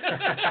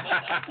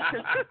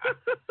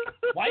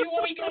 Why you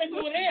always gotta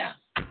go there?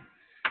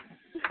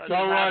 So,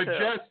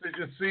 Jess, did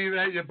you see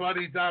that your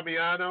buddy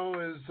Damiano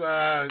is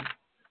a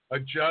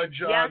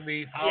judge on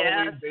the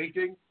Halloween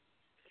baking?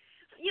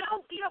 You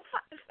know,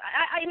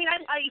 I mean,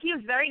 he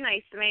was very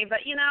nice to me,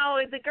 but, you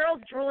know, the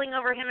girl's drooling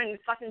over him and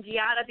fucking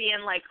Giada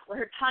being, like,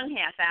 her tongue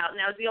half out, and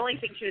that was the only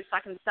thing she was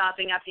fucking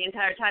stopping up the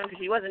entire time because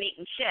she wasn't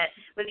eating shit,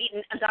 was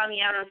eating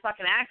Damiano's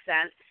fucking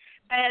accent.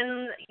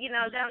 And, you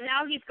know,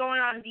 now he's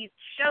going on these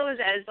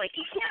shows as, like,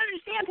 you can't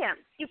understand him.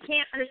 You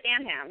can't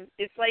understand him.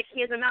 It's like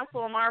he has a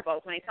mouthful of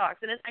marbles when he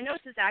talks. And I know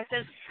it's his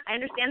accent. I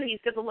understand that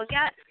he's good to look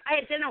at.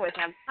 I had dinner with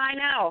him. I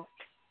know.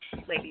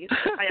 Ladies,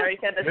 I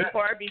already said this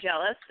before. Be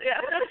jealous. Yeah.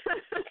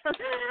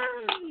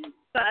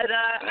 But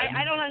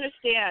I don't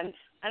understand.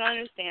 I don't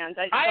understand.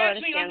 I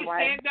actually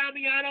understand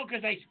Damiano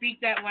because I speak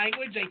that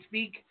language. I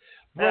speak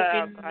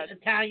broken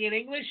Italian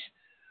English.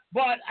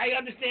 But I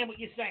understand what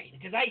you're saying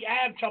because I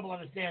have trouble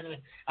understanding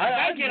it.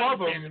 I love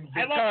him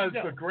because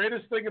the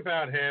greatest thing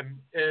about him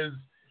is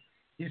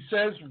he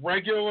says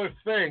regular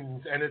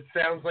things and it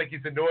sounds like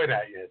he's annoyed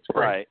at you. It's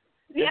great. Right.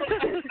 Yeah.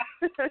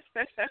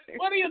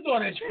 What are you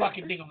doing this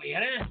fucking thing over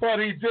here? But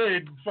he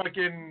did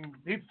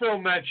he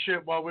filmed that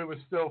shit while we were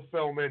still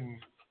filming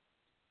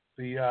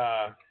the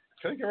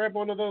can I grab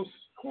one of those?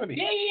 Clintty?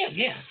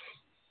 Yeah.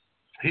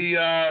 He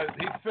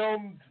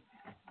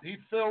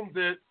filmed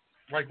it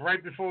like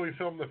right before we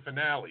filmed the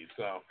finale,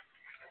 so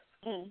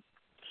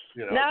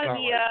you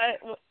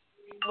know.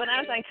 When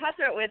I was on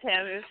Cutthroat with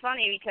him, it was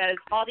funny because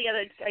all the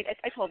other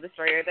I told the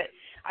story, but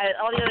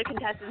all the other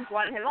contestants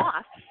wanted him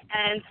off,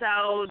 and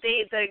so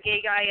the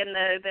gay guy and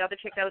the other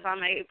chick that was on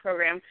my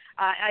program,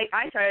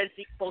 I started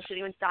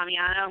bullshitting with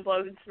Damiano and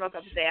blowing smoke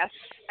up his ass,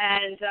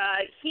 and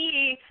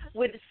he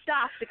would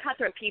stop the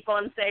Cutthroat people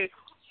and say,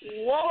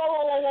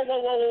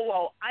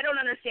 Whoa! I don't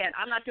understand.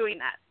 I'm not doing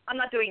that. I'm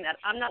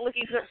not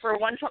looking for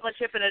one chocolate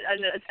chip in a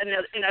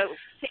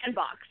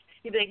sandbox.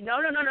 He'd be like, no.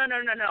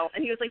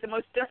 And he was like the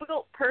most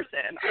difficult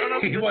person. I don't know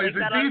if he was like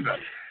that on...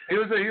 He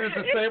was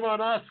the same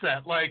on our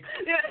set. Like,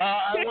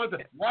 I wonder,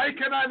 why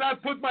can I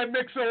not put my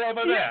mixer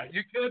over there?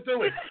 You can't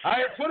do it.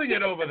 I am putting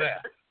it over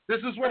there. This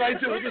is what I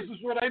do. This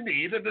is what I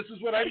need, and this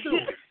is what I'm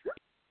doing.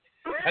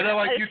 And they're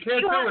like, you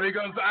can't do it. He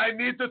goes, I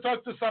need to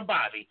talk to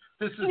somebody.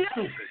 This is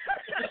stupid.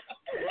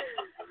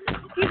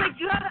 He's like,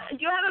 you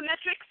you have a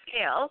metric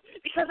scale?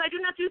 Because I do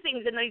not do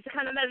things in these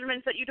kind of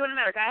measurements that you do in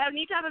America. I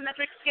need to have a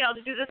metric scale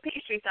to do this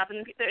pastry stuff,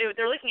 and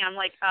they're looking at me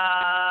like,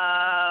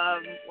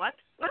 what?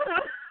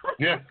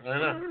 Yeah, I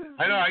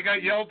know. I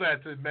got yelled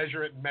at to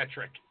measure it in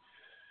metric.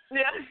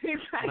 Yeah,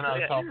 exactly. When I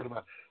was talking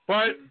about.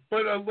 But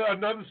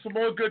some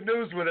more good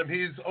news with him.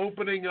 He's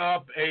opening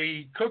up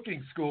a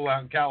cooking school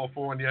out in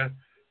California,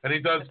 and he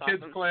does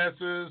kids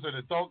classes and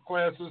adult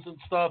classes and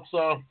stuff.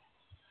 So,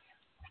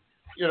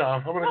 you know,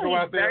 I'm going to go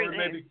out there and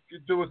maybe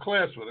do a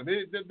class with him.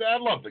 I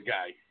love the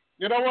guy.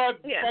 You know what?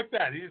 Yeah. Fuck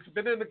that. He's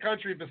been in the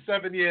country for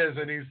 7 years,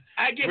 and he's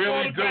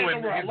really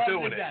doing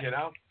it, you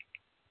know?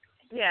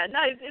 Yeah,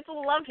 no, it's a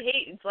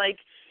love-hate. It's like,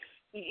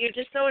 you're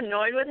just so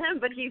annoyed with him,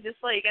 but he's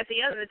just like, at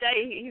the end of the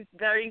day, he's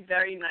very,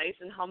 very nice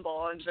and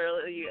humble and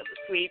really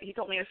sweet. He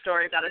told me a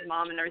story about his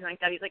mom and everything like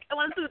that. He's like, I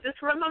want to do this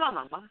for my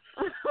mama.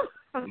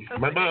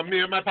 My mom,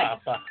 me, and my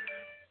papa.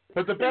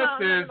 But the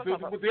best is,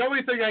 the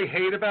only thing I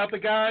hate about the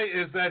guy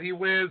is that he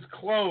wears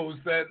clothes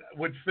that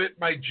would fit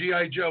my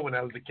G.I. Joe when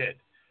I was a kid.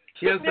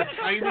 He has the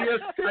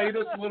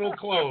tightest little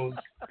clothes.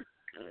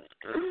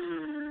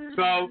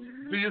 So,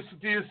 do you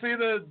see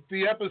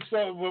the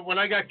episode when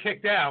I got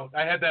kicked out?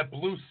 I had that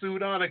blue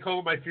suit on. I call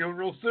it my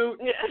funeral suit.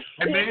 Yeah.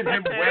 I made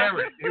him wear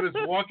it. He was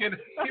walking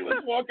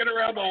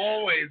around the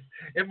hallways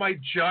in my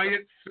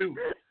giant suit.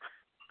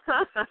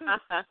 Oh,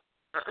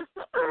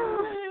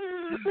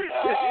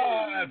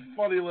 that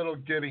funny little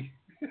giddy.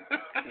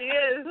 He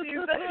is.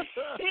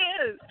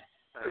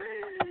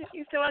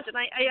 He's so much. And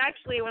I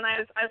actually, when I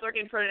was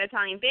working for an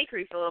Italian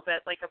bakery for a little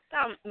bit, like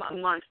about a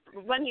month,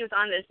 when he was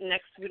on this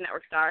next Food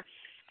Network star,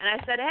 and I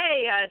said,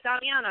 hey,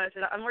 Damiano, I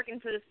said, I'm working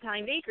for this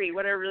Italian bakery.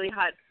 What are really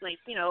hot,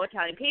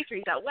 Italian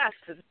pastries out west?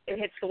 Because it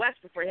hits the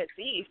west before it hits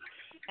the east.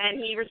 And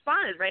he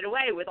responded right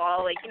away with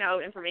all,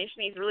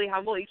 information. He's really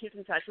humble. He keeps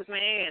in touch with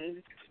me,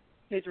 and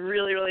he's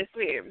really, really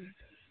sweet.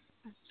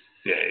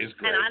 Yeah, he's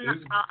great. And I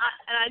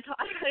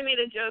made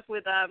a joke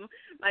with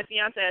my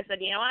fiance. I said,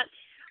 you know what?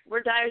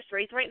 We're dire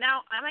straits right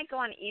now. I might go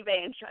on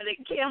eBay and try to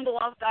gamble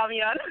off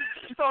Damiano's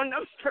phone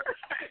number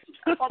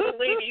to all the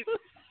ladies.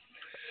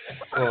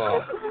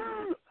 Oh.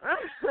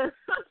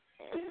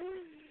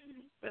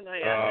 But no,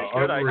 yeah.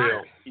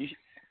 Unreal.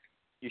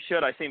 You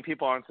should. I've seen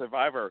people on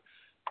Survivor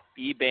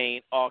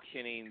eBay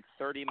auctioning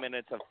 30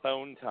 minutes of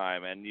phone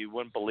time, and you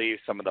wouldn't believe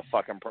some of the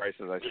fucking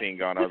prices I've seen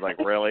going. I was like,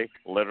 really?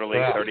 Literally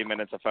 30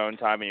 minutes of phone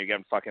time, and you're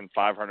getting fucking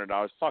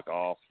 $500? Fuck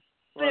off.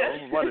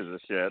 What is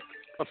this shit?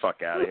 Get the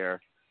fuck out of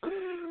here.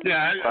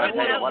 Yeah, I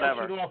want to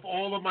whatever. auction off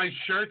all of my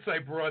shirts I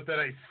brought that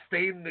I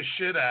stained the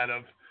shit out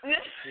of.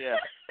 Yeah.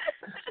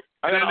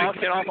 I'm going to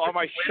auction off all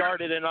my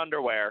sharded in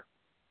underwear.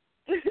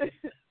 Yeah,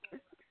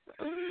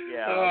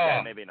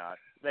 okay, maybe not.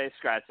 They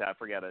scratch that.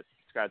 Forget it.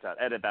 Scratch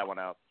that. Edit that one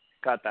out.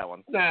 Cut that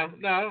one. No.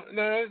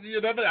 You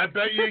never. I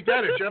bet you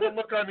get it. You ever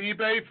look on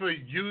eBay for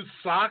used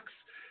socks?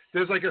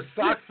 There's like a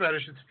sock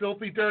fetish. It's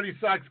filthy, dirty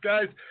socks,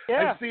 guys.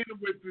 Yeah. I've seen it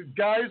with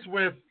guys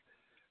with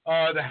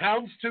the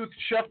houndstooth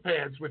chef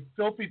pants with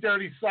filthy,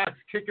 dirty socks,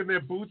 kicking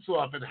their boots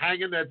off and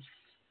hanging that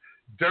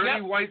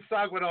dirty white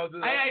sock with all the.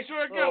 I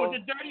saw a girl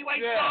with a dirty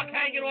white sock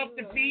hanging off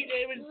the feet.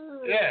 It was.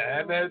 Yeah,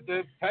 and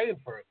they're paying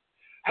for it.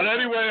 But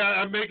anyway,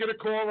 I'm making a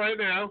call right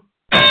now.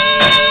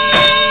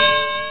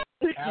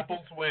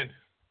 Apples win.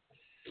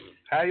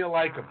 How you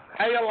like them?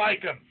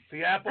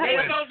 The apple Take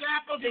win. those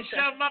apples and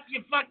shove them up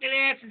your fucking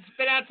ass and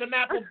spit out some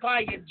apple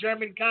pie, you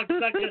German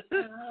cocksucker.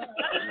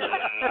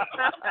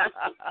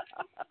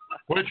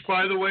 Which,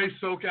 by the way,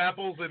 soak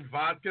apples in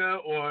vodka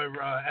or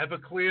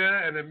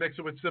Everclear and then mix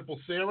it with simple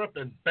syrup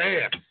and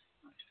bam.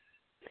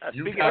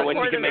 Speaking of when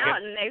you can make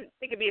out and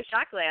they could be a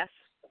shot glass.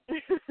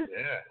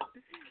 Yeah.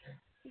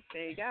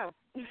 There you go.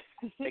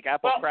 Make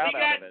apple crowd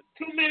out of it.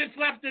 We got 2 minutes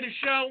left of the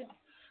show.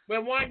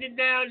 We're winding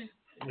down.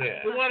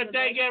 Yeah. We want to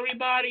thank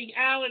everybody.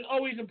 Alan,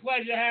 always a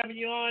pleasure having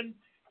you on.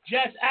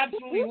 Jess,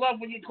 absolutely love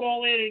when you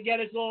call in and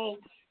get us all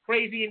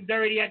crazy and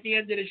dirty at the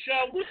end of the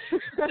show.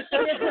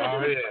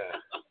 Oh, yeah.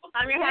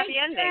 I'm your happy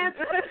ending.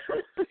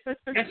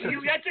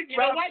 You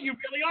know what? You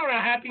really are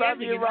a happy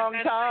ending. Love you, wrong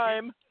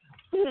time.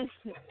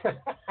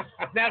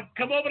 Now,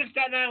 come over to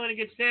Staten Island and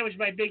get sandwiched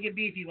by Big and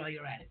Beefy while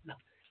you're at it. No.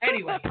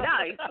 Anyway.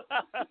 Nice.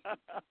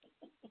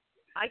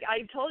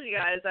 I told you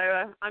guys,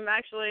 I'm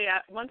actually,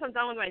 once I'm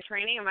done with my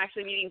training, I'm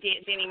actually meeting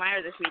Danny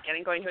Meyer this weekend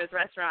and going to his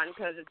restaurant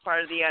because it's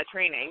part of the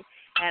training.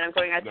 And I'm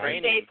going on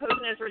 3-day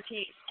Poconos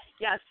retreat.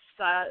 Yes,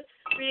 3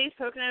 days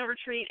Pocono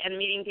retreat and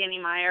meeting Danny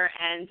Meyer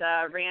and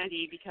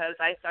Randy because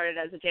I started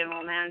as a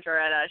general manager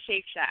at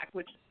Shake Shack,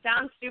 which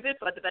sounds stupid,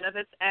 but the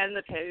benefits and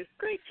the pay is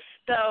great.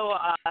 So,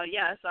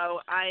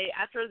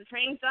 after the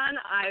training's done,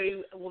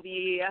 I will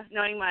be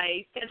knowing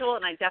my schedule,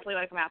 and I definitely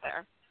want to come out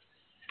there.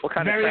 What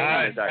kind of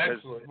training is that?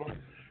 Excellent.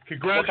 Congratulations.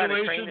 What kind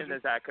of training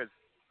is that?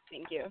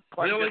 Thank you.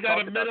 We only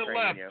got a minute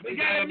left. We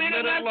got a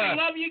minute left. We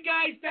love you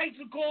guys. Thanks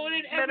for calling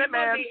in every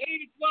Monday,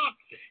 8 o'clock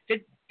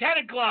to 10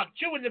 o'clock.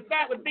 Chewing the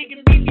fat with Big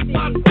and Beefy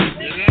Bob.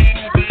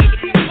 Yeah,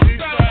 baby.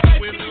 We love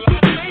you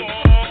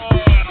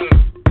all.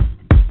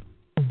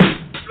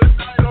 Good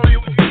night, all you.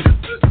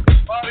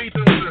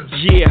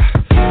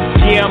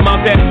 Yeah, I'm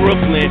out at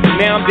Brooklyn.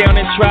 Now I'm down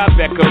in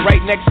Tribeca,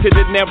 right next to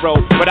the Narrow,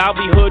 but I'll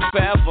be hood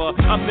forever.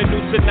 I'm the new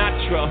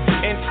Sinatra,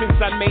 and since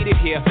I made it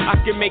here, I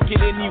can make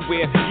it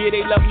anywhere. Yeah, they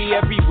love me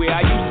everywhere.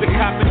 I used to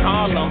cop in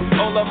Harlem,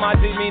 all of my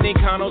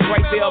Dominicanos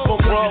right there up on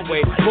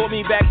Broadway. Pulled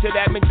me back to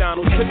that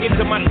McDonald's, took it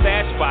to my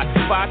stash spot,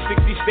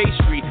 560 State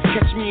Street.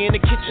 Catch me in the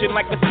kitchen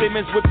like a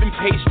Simmons whipping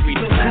pastry.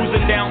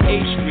 Cruising down A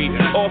Street,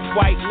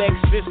 off-white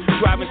Lexus,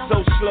 driving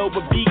so slow,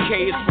 but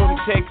BK is from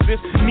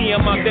Texas. Me,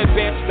 I'm out that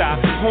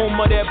Bed-Stuy,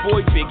 home of that boy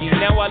Biggie.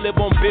 Now I live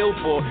on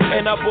Billboard,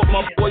 and I brought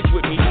my boys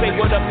with me. Say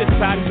what up to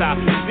Tata,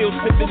 still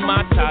sipping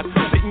my top,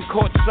 sitting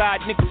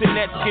courtside, Knicks and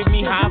Nets give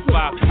me high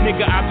five.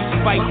 Nigga, I be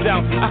spiked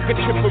out, I could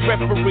trip a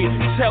referee.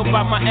 Tell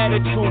by my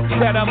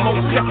attitude that I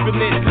most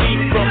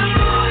definitely from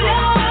me.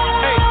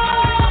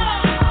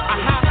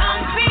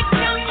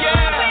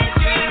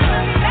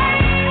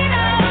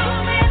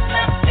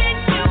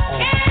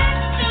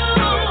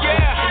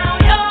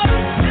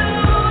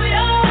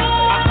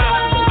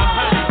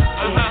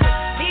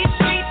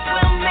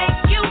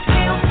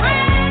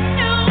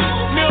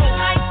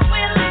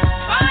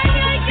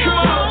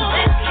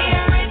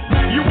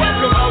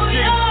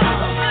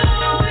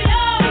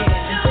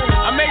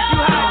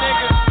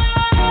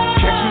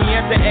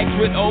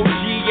 With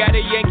OG at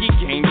a Yankee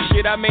game.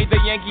 Shit, I made the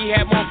Yankee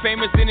hat more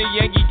famous than a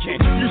Yankee can.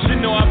 You should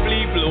know I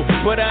bleed blue,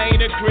 but I ain't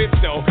a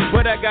crypto.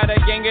 But I got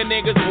a gang of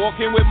niggas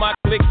walking with my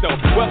click though.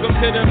 Welcome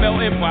to the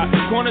melting pot.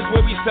 Corners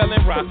where we selling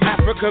rock.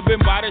 Africa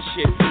been by the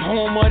shit.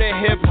 Home of the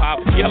hip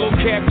hop. Yellow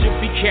cap,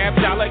 gypsy cap,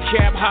 dollar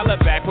cap,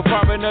 holla back. For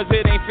foreigners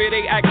it ain't fair,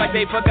 they act like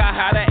they forgot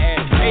how to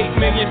act. 8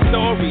 million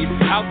stories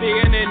out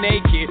there in the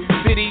naked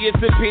city. It's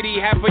a pity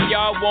half of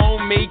y'all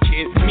won't make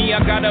it. Me,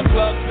 I got a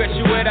plug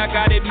special and I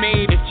got it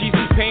made. If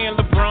Jesus paying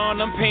LeBron,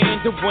 I'm paying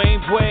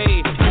Dwayne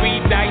Wade.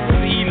 3 dice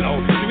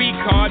CeeLo, 3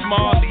 card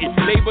Marley.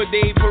 Labor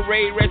Day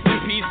parade, rest in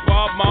peace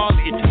Bob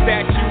Marley.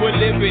 Statue of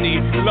Liberty,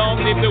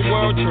 long live the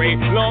World Trade,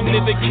 long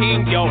live the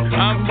King, yo.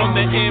 I'm from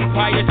the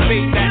Empire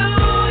State.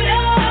 That's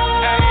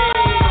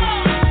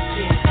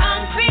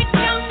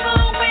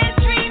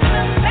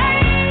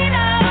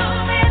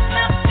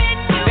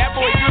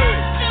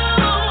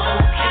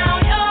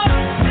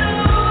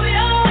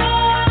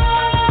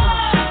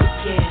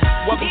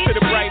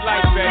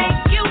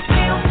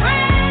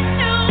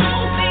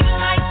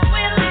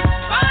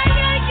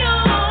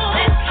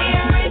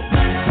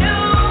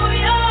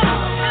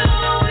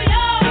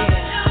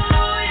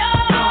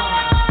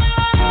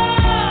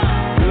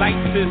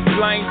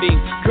blinding.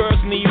 Girls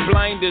need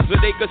blinders so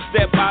they could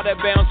step out of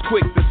bounds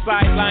quick. The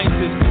sidelines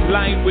is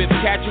lined with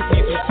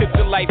casualties who sip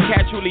the life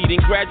casually,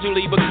 then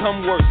gradually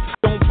become worse.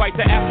 Don't fight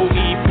the apple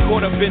eve,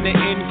 caught up in the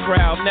in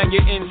crowd. Now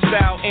you're in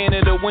style, and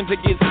in the winter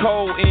gets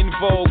cold, in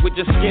vogue with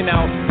your skin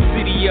out.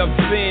 City of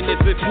sin,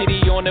 it's a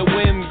pity on a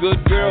whim.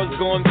 Good girls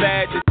going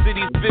bad, the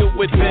city's filled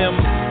with them.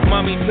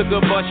 Mommy took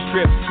a bus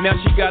trip, now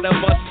she got a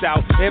bus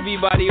out.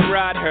 Everybody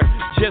ride her,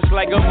 just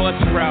like a bus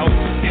route.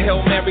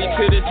 Hail Mary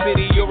to the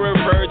city, you're a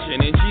virgin,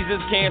 and Jesus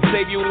can't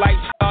save you. Life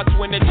starts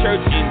when the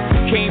church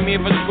ends. Came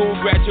here for school,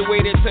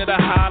 graduated to the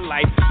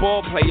highlight.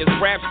 Ball players,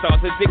 rap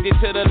stars, addicted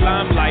to the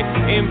limelight.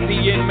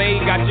 MC and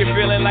May got you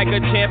feeling like a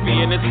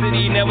champion. The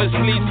city never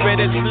sleeps,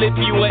 better slip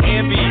you an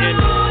ambient.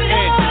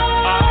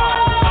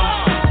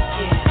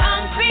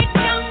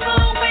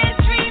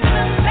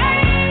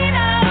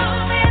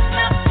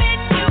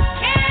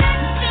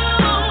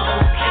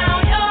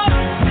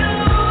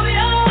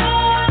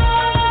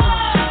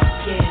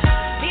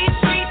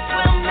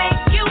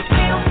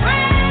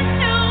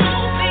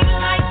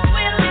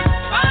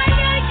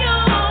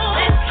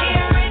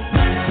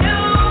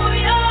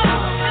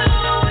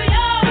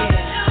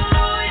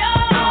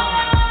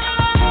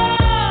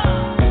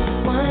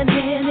 One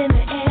hand in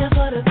the air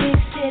for the big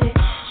city.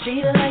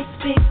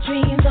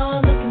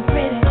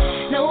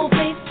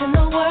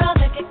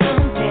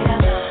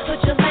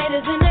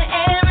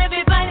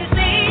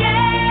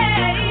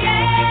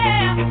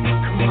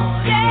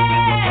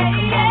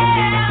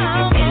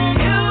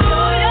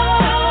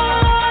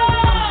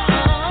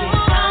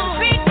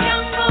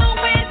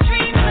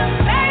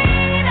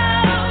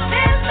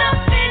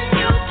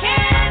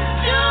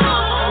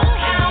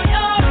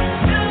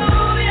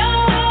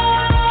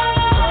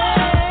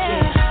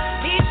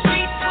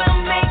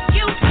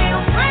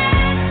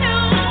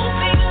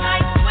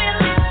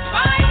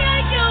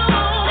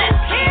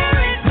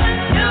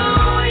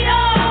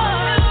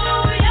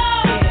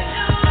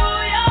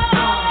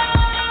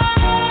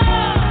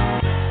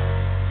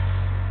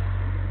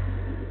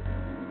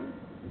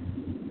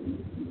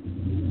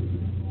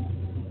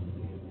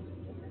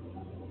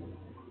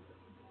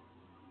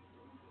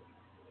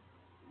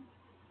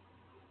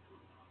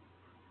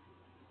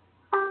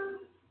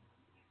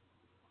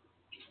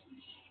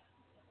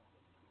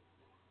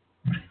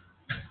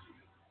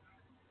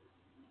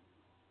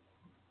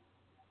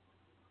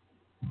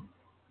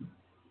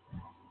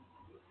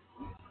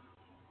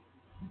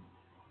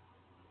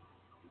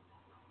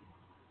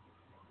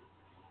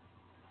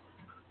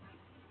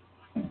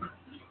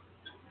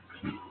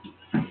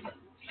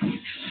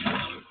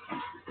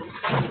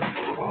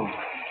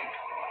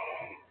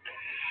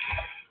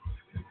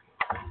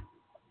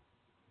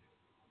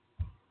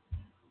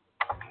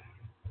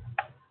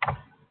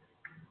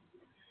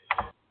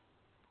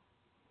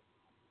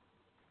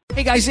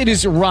 Hey, guys, it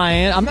is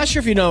Ryan. I'm not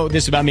sure if you know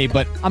this about me,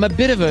 but I'm a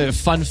bit of a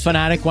fun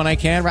fanatic when I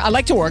can. I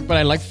like to work, but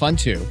I like fun,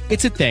 too.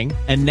 It's a thing.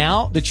 And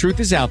now the truth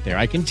is out there.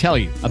 I can tell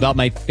you about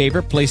my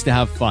favorite place to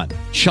have fun.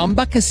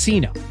 Chumba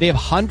Casino. They have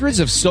hundreds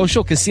of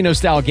social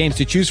casino-style games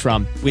to choose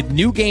from with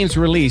new games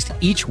released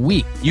each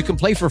week. You can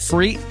play for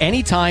free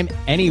anytime,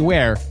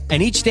 anywhere,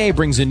 and each day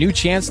brings a new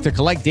chance to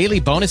collect daily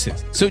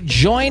bonuses. So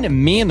join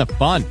me in the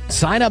fun.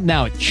 Sign up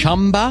now at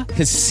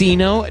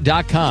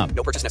ChumbaCasino.com.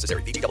 No purchase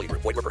necessary. VGW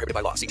Group. Void where prohibited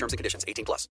by law. See terms and conditions. 18+.